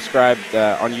 I'm not subscribed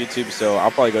on YouTube, so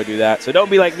I'll probably go do that. So don't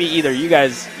be like me either. You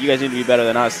guys need to be better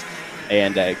than us,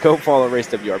 and go follow Race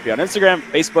WRP on Instagram,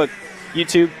 Facebook,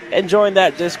 YouTube, and join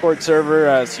that Discord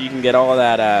server so you can get all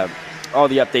that, all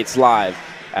the updates live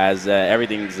as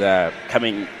everything's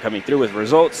coming through with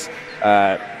results,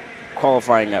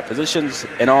 qualifying positions,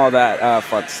 and all that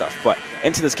fun stuff. But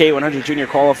into this K100 Junior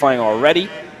qualifying already.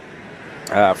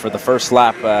 For the first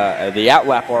lap, the out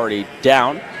lap already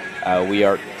down. We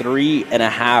are 2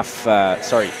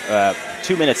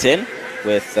 minutes in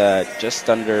with just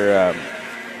under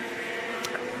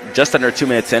 2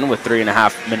 minutes in with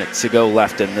 3.5 minutes to go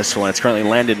left in this one. It's currently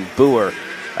Landon Boer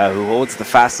who holds the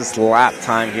fastest lap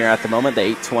time here at the moment, the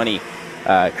 8:20,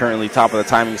 currently top of the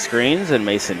timing screens, and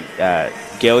Mason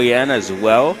Gillian as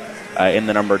well. In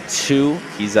the number 2,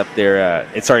 he's up there.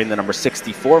 In the number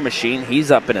 64 machine,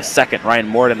 he's up in a second. Ryan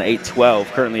Morden,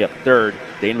 8:12, currently up 3rd.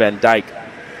 Dane Van Dyke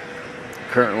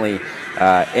currently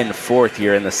in 4th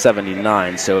here in the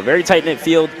 79. So a very tight-knit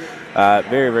field,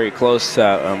 very, very close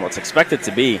on what's expected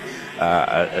to be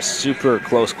a super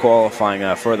close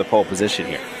qualifying for the pole position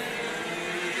here.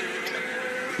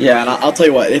 Yeah, and I'll tell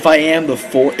you what. If I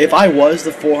was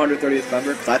the 430th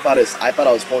member, because I thought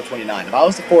I was 429. If I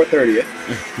was the 430th,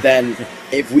 then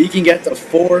if we can get to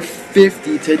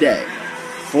 450 today,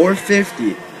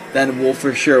 450, then we'll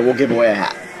give away a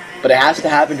hat. But it has to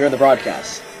happen during the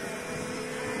broadcast.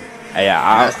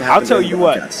 Yeah, I'll tell you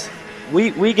what.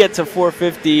 We get to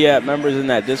 450 members in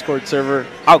that Discord server,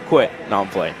 I'll quit. No, I'm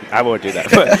playing. I won't do that.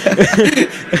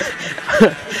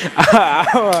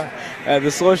 But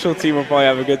the social team will probably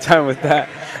have a good time with that.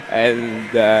 And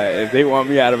if they want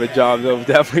me out of a job, they'll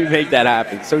definitely make that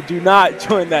happen. So do not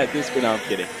join that Discord. No, I'm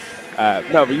kidding.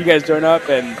 No, but you guys join up,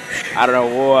 and I don't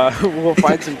know. We'll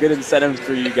find some good incentives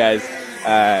for you guys.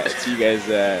 So you guys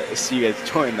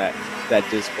join that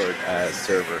Discord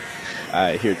server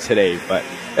here today. But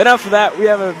enough of that. We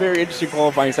have a very interesting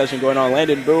qualifying session going on.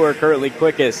 Landon Boer currently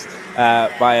quickest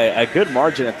by a good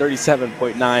margin at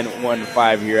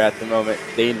 37.915 here at the moment.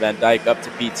 Dane Van Dyke up to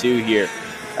P2 here.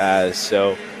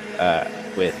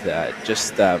 With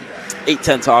just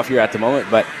 8/10 off here at the moment,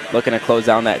 but looking to close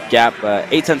down that gap.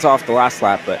 8/10 off the last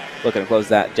lap, but looking to close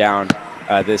that down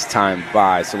this time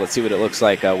by. So let's see what it looks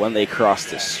like when they cross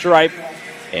the stripe,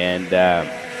 and they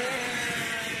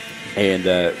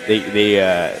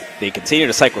continue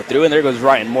to cycle through. And there goes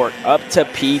Ryan Mort up to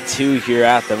P2 here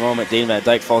at the moment. Dane Van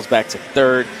Dyke falls back to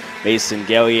 3rd. Mason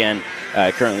Gallian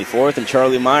currently 4th, and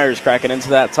Charlie Myers cracking into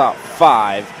that top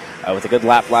 5. With a good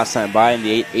lap last time by in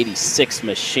the 886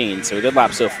 machine. So a good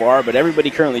lap so far, but everybody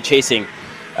currently chasing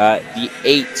the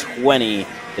 820.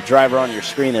 The driver on your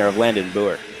screen there of Landon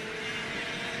Boer.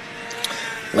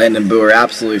 Landon Boer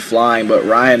absolutely flying, but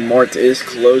Ryan Mort is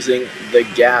closing the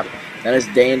gap. That is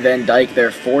Dane Van Dyke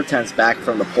there, 4/10 back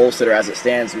from the pole sitter as it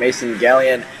stands. Mason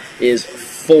Gallian is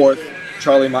 4th.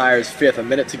 Charlie Myers 5th. A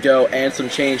minute to go and some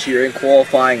change here in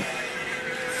qualifying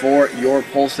for your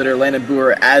pole sitter, Landon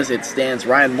Boer, as it stands.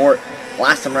 Ryan Mort,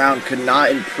 last time around, could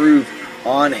not improve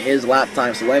on his lap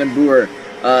time. So Landon Boer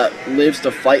lives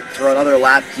to fight for another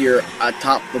lap here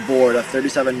atop the board, a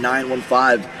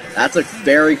 37.915. That's a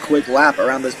very quick lap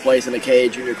around this place in the KA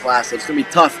Junior class. So it's going to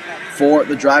be tough for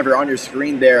the driver on your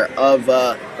screen there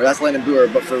that's Landon Boer,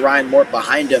 but for Ryan Mort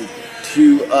behind him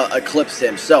to eclipse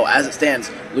him. So as it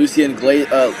stands, Lucian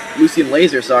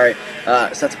Laser,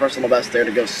 sets a personal best there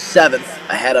to go 7th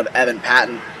ahead of Evan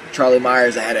Patton. Charlie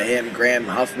Myers ahead of him. Graham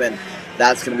Huffman,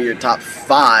 that's going to be your top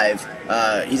 5.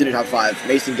 He's in your top 5.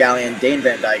 Mason Gallian, Dane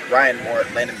Van Dyke, Ryan Mort,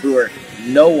 Landon Boer.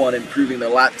 No one improving their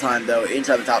lap time, though,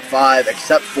 inside the top 5,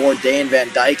 except for Dane Van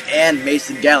Dyke and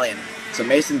Mason Gallian. So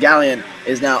Mason Gallian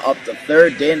is now up to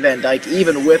 3rd. Dane Van Dyke,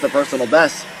 even with a personal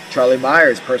best. Charlie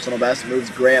Myers' personal best moves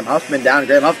Graham Huffman down.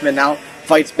 Graham Huffman now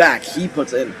fights back. He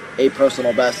puts in a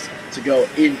personal best to go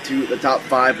into the top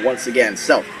 5 once again.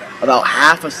 So about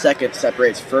half a second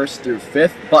separates 1st through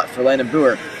 5th, but for Landon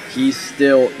Boer, he's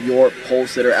still your pole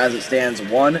sitter as it stands.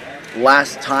 One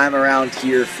last time around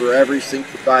here for every single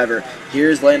driver.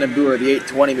 Here's Landon Boer, the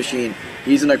 820 machine.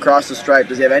 He's going to cross the stripe.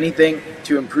 Does he have anything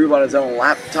to improve on his own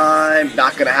lap time?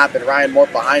 Not going to happen. Ryan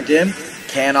Mort behind him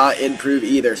cannot improve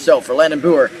either. So for Landon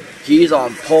Boer, he's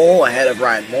on pole ahead of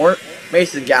Ryan Mort,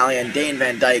 Mason Gallian, Dane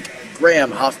Van Dyke,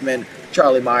 Graham Huffman,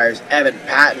 Charlie Myers, Evan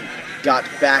Patton got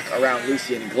back around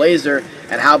Lucian Glazer.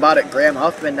 And how about it? Graham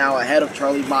Huffman now ahead of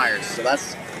Charlie Myers. So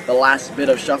that's the last bit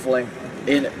of shuffling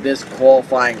in this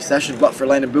qualifying session. But for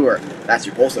Landon Boer, that's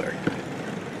your pole sitter.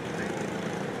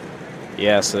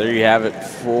 Yeah, so there you have it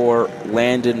for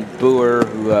Landon Boer,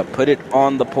 who put it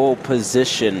on the pole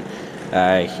position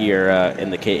here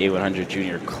in the KA100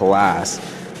 Junior class.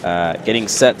 Getting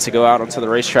set to go out onto the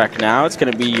racetrack now. It's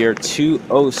going to be your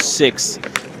 206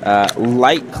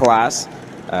 light class,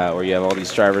 where you have all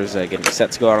these drivers getting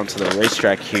set to go out onto the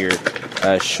racetrack here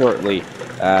shortly.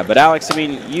 But Alex, I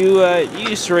mean, you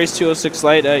used to race 206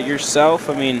 light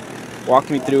yourself. I mean, walk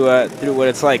me through what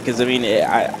it's like, because I mean,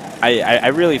 I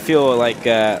really feel like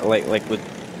with,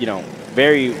 you know,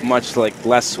 very much like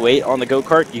less weight on the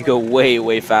go-kart, you go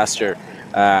way faster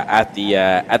at the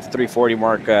 340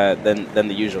 mark than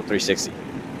the usual 360.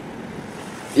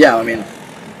 Yeah, I mean,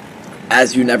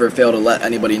 as you never fail to let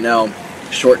anybody know,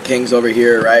 Short King's over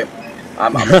here, right?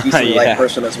 I'm a decently light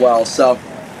person as well. So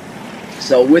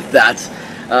with that,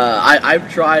 I've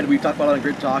tried. We've talked about it on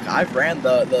Grid Talk. I've ran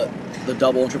the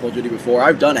double and triple duty before.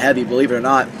 I've done heavy, believe it or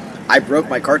not. I broke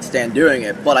my kart stand doing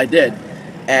it, but I did.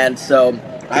 And so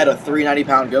I had a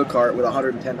 390-pound go-kart with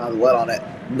 110 pounds of lead on it.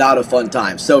 Not a fun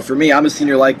time. So for me, I'm a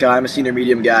senior light guy. I'm a senior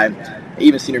medium guy.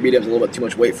 Even senior medium is a little bit too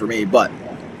much weight for me, but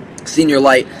senior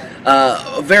light,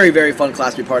 a very fun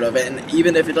class to be part of. And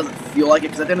even if it doesn't feel like it,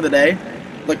 because at the end of the day,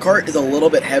 the kart is a little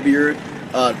bit heavier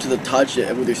to the touch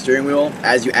with your steering wheel.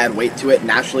 As you add weight to it,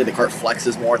 naturally the kart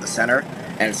flexes more at the center.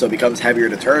 and so it becomes heavier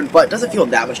to turn, but it doesn't feel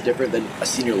that much different than a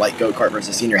senior light go-kart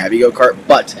versus a senior heavy go-kart,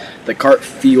 but the kart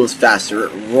feels faster,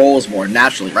 it rolls more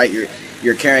naturally, right?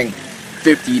 You're carrying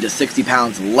 50 to 60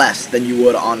 pounds less than you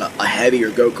would on a heavier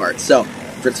go-kart. So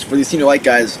for these senior light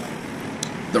guys,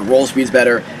 the roll speed's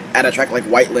better. At a track like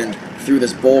Whiteland, through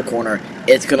this bowl corner,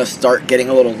 it's going to start getting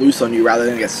a little loose on you rather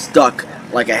than get stuck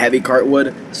like a heavy kart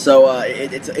would. So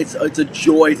it's a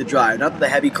joy to drive. Not that the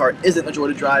heavy kart isn't a joy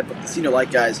to drive, but the senior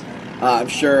light guys, I'm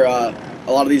sure a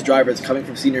lot of these drivers coming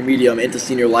from senior medium into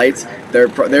senior lights,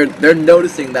 they're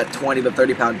noticing that 20 to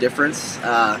 30 pound difference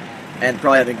and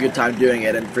probably having a good time doing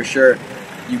it. And for sure,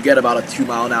 you get about a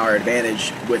 2-mile-an-hour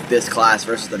advantage with this class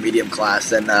versus the medium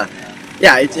class. And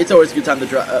yeah, it's always a good time to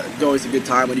drive. It's always a good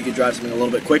time when you can drive something a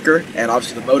little bit quicker. And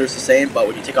obviously the motor's the same, but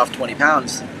when you take off 20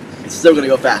 pounds, it's still going to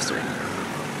go faster.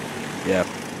 Yeah,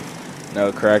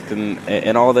 no, correct.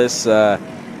 And all this,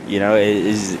 you know,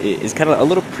 is kind of a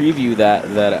little preview that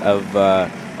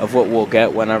of what we'll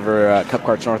get whenever Cup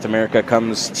Karts North America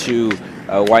comes to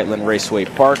Whiteland Raceway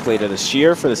Park later this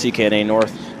year for the CKNA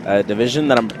North division.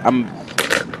 That I'm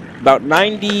about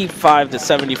 95 to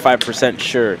 75%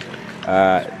 sure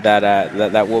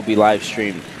that will be live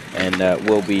streamed and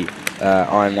will be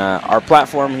on our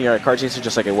platform here at Kart Chaser,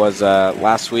 just like it was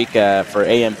last week for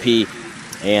AMP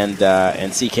and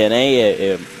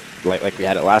CKNA, like we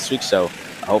had it last week. So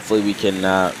hopefully we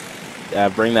can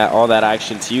bring all that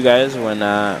action to you guys when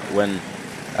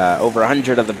over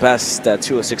 100 of the best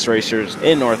 206 racers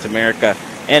in North America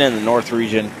and in the North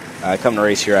region come to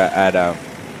race here at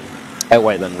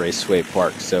Whiteland Raceway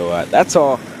Park. So that's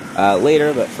all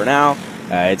later, but for now,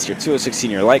 it's your 206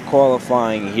 senior light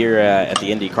qualifying here at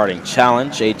the Indy Karting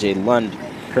Challenge. AJ Lund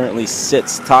currently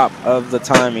sits top of the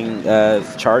timing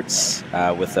charts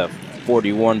with a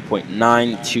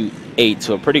 41.928,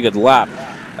 so a pretty good lap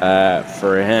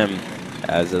for him,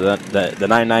 as the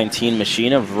 919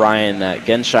 machine of Ryan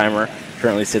Gensheimer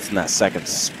currently sits in that second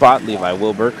spot. Levi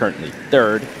Wilbur currently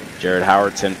third. Jared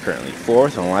Howerton currently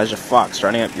fourth. And Elijah Fox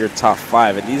rounding up your top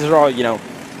five. And these are all, you know,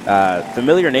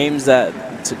 familiar names that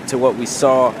to what we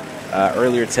saw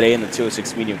earlier today in the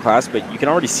 206 medium class, but you can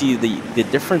already see the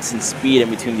difference in speed in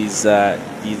between these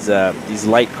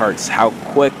light karts, how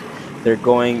quick they're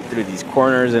going through these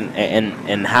corners,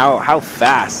 and how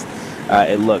fast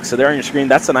it looks. So there on your screen,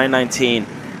 that's the 919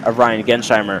 of Ryan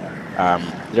Gensheimer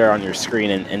there on your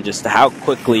screen, and just how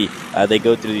quickly they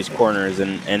go through these corners.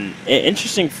 And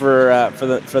interesting for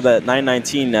the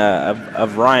 919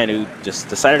 of Ryan, who just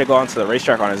decided to go onto the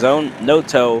racetrack on his own, no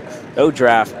tow, no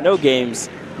draft, no games,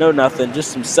 no nothing,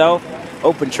 just himself,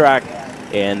 open track,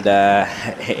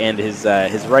 and his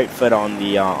right foot on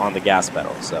the gas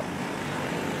pedal. So.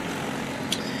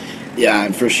 Yeah,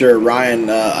 and for sure, Ryan,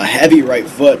 a heavy right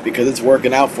foot because it's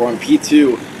working out for him.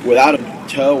 P2, without a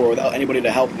tow or without anybody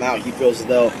to help him out, he feels as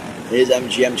though his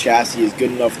MGM chassis is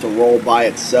good enough to roll by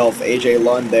itself. AJ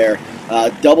Lund there,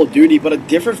 double duty, but a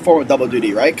different form of double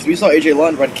duty, right? Because we saw AJ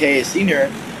Lund run KA Senior.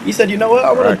 He said, you know what,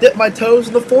 I'm going to dip my toes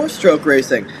in the four-stroke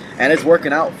racing. And it's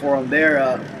working out for him there.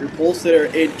 Your pole sitter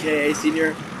in KA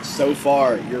Senior, so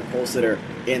far, your pole sitter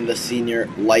in the senior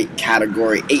light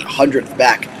category. 800th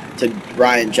back to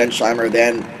Ryan Gensheimer.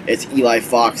 Then it's Eli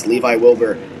Fox, Levi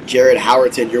Wilbur, Jared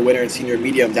Howerton, your winner in senior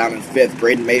medium, down in 5th.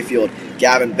 Braden Mayfield,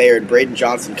 Gavin Baird, Braden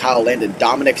Johnson, Kyle Landon,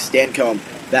 Dominic Stancombe.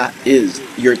 That is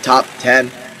your top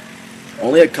 10.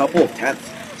 Only a couple of tenths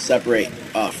separate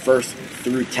first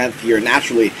through 10th here.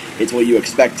 Naturally, it's what you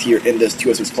expect here in this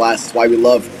 206 class. It's why we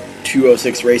love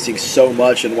 206 racing so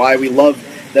much, and why we love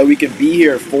that we can be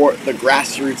here for the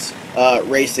grassroots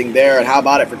racing there. And how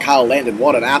about it for Kyle Landon?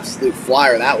 What an absolute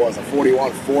flyer that was, a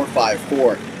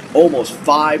 41.454, almost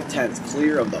 5 tenths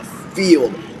clear of the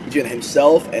field between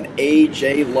himself and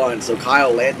AJ Lund. So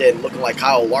Kyle Landon looking like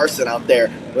Kyle Larson out there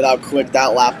with how quick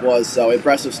that lap was. So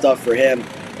impressive stuff for him.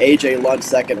 AJ Lund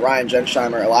second, Ryan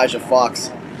Gensheimer, Elijah Fox,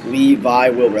 Levi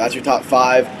Wilbur. That's your top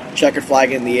 5. Checkered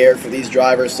flag in the air for these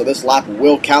drivers, so this lap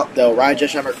will count though. Ryan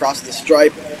Gensheimer crossed the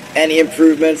stripe. Any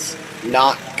improvements?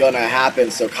 Not gonna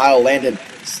happen. So Kyle Landon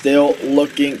still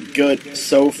looking good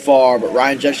so far, but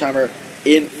Ryan Gensheimer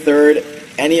in 3rd.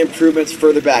 Any improvements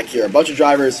further back here? A bunch of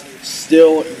drivers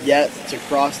still yet to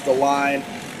cross the line.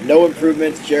 No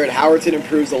improvements. Jared Howerton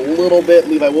improves a little bit.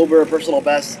 Levi Wilbur, a personal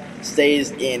best,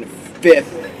 stays in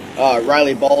 5th.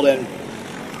 Riley Balden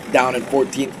down in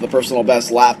 14th, the personal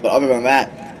best lap, but other than that,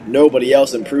 nobody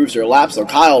else improves their lap. So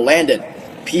Kyle Landon,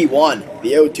 P1,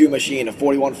 the O2 machine, of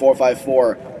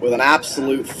 41.454 with an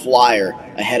absolute flyer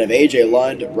ahead of AJ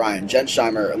Lund, Ryan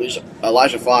Gensheimer,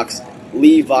 Elijah Fox,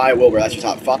 Levi Wilbur, that's your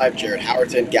top 5. Jared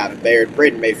Howerton, Gavin Baird,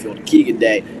 Braden Mayfield, Keegan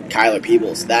Day, Kyler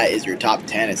Peebles. That is your top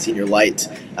 10 at Senior Light.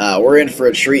 We're in for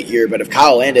a treat here, but if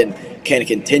Kyle Landon can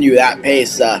continue that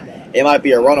pace, it might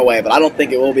be a runaway, but I don't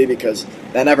think it will be because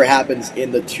that never happens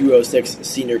in the 206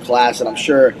 senior class, and I'm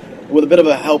sure with a bit of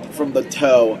a help from the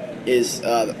toe is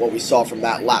what we saw from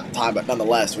that lap time, but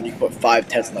nonetheless, when you put 5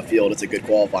 tenths in the field, it's a good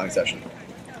qualifying session.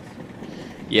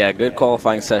 Yeah, good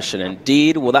qualifying session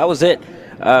indeed. Well, that was it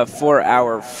for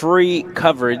our free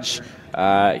coverage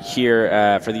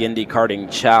here for the Indy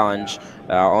Karting Challenge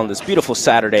on this beautiful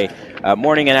Saturday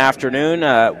morning and afternoon.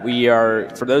 We are,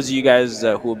 for those of you guys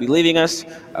who will be leaving us,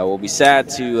 we'll be sad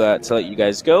to let you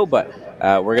guys go, but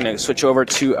we're going to switch over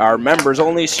to our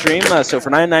members-only stream. So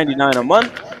for $9.99 a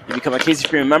month, you become a Casey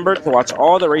Premium member to watch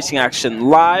all the racing action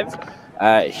live.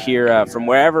 Here from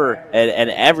wherever and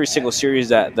every single series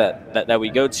that we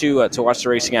go to watch the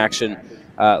racing action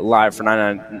live for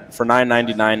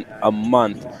 $9.99 a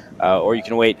month, or you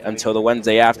can wait until the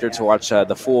Wednesday after to watch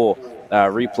the full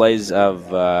replays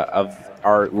of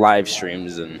our live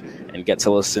streams and get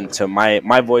to listen to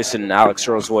my voice and Alex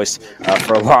Earl's voice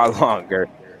for a lot longer.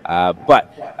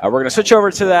 But we're going to switch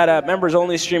over to that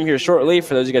members-only stream here shortly.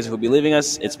 For those of you guys who will be leaving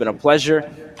us, it's been a pleasure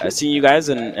seeing you guys,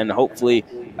 and hopefully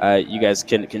you guys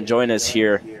can join us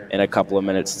here in a couple of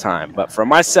minutes' time. But from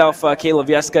myself, Caleb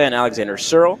Vieska and Alexander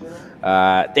Searle,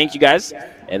 thank you guys.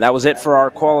 And that was it for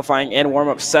our qualifying and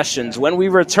warm-up sessions. When we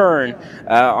return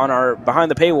on our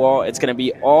Behind the Paywall, it's going to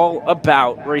be all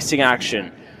about racing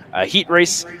action. Heat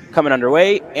race coming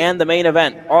underway, and the main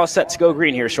event all set to go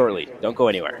green here shortly. Don't go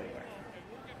anywhere.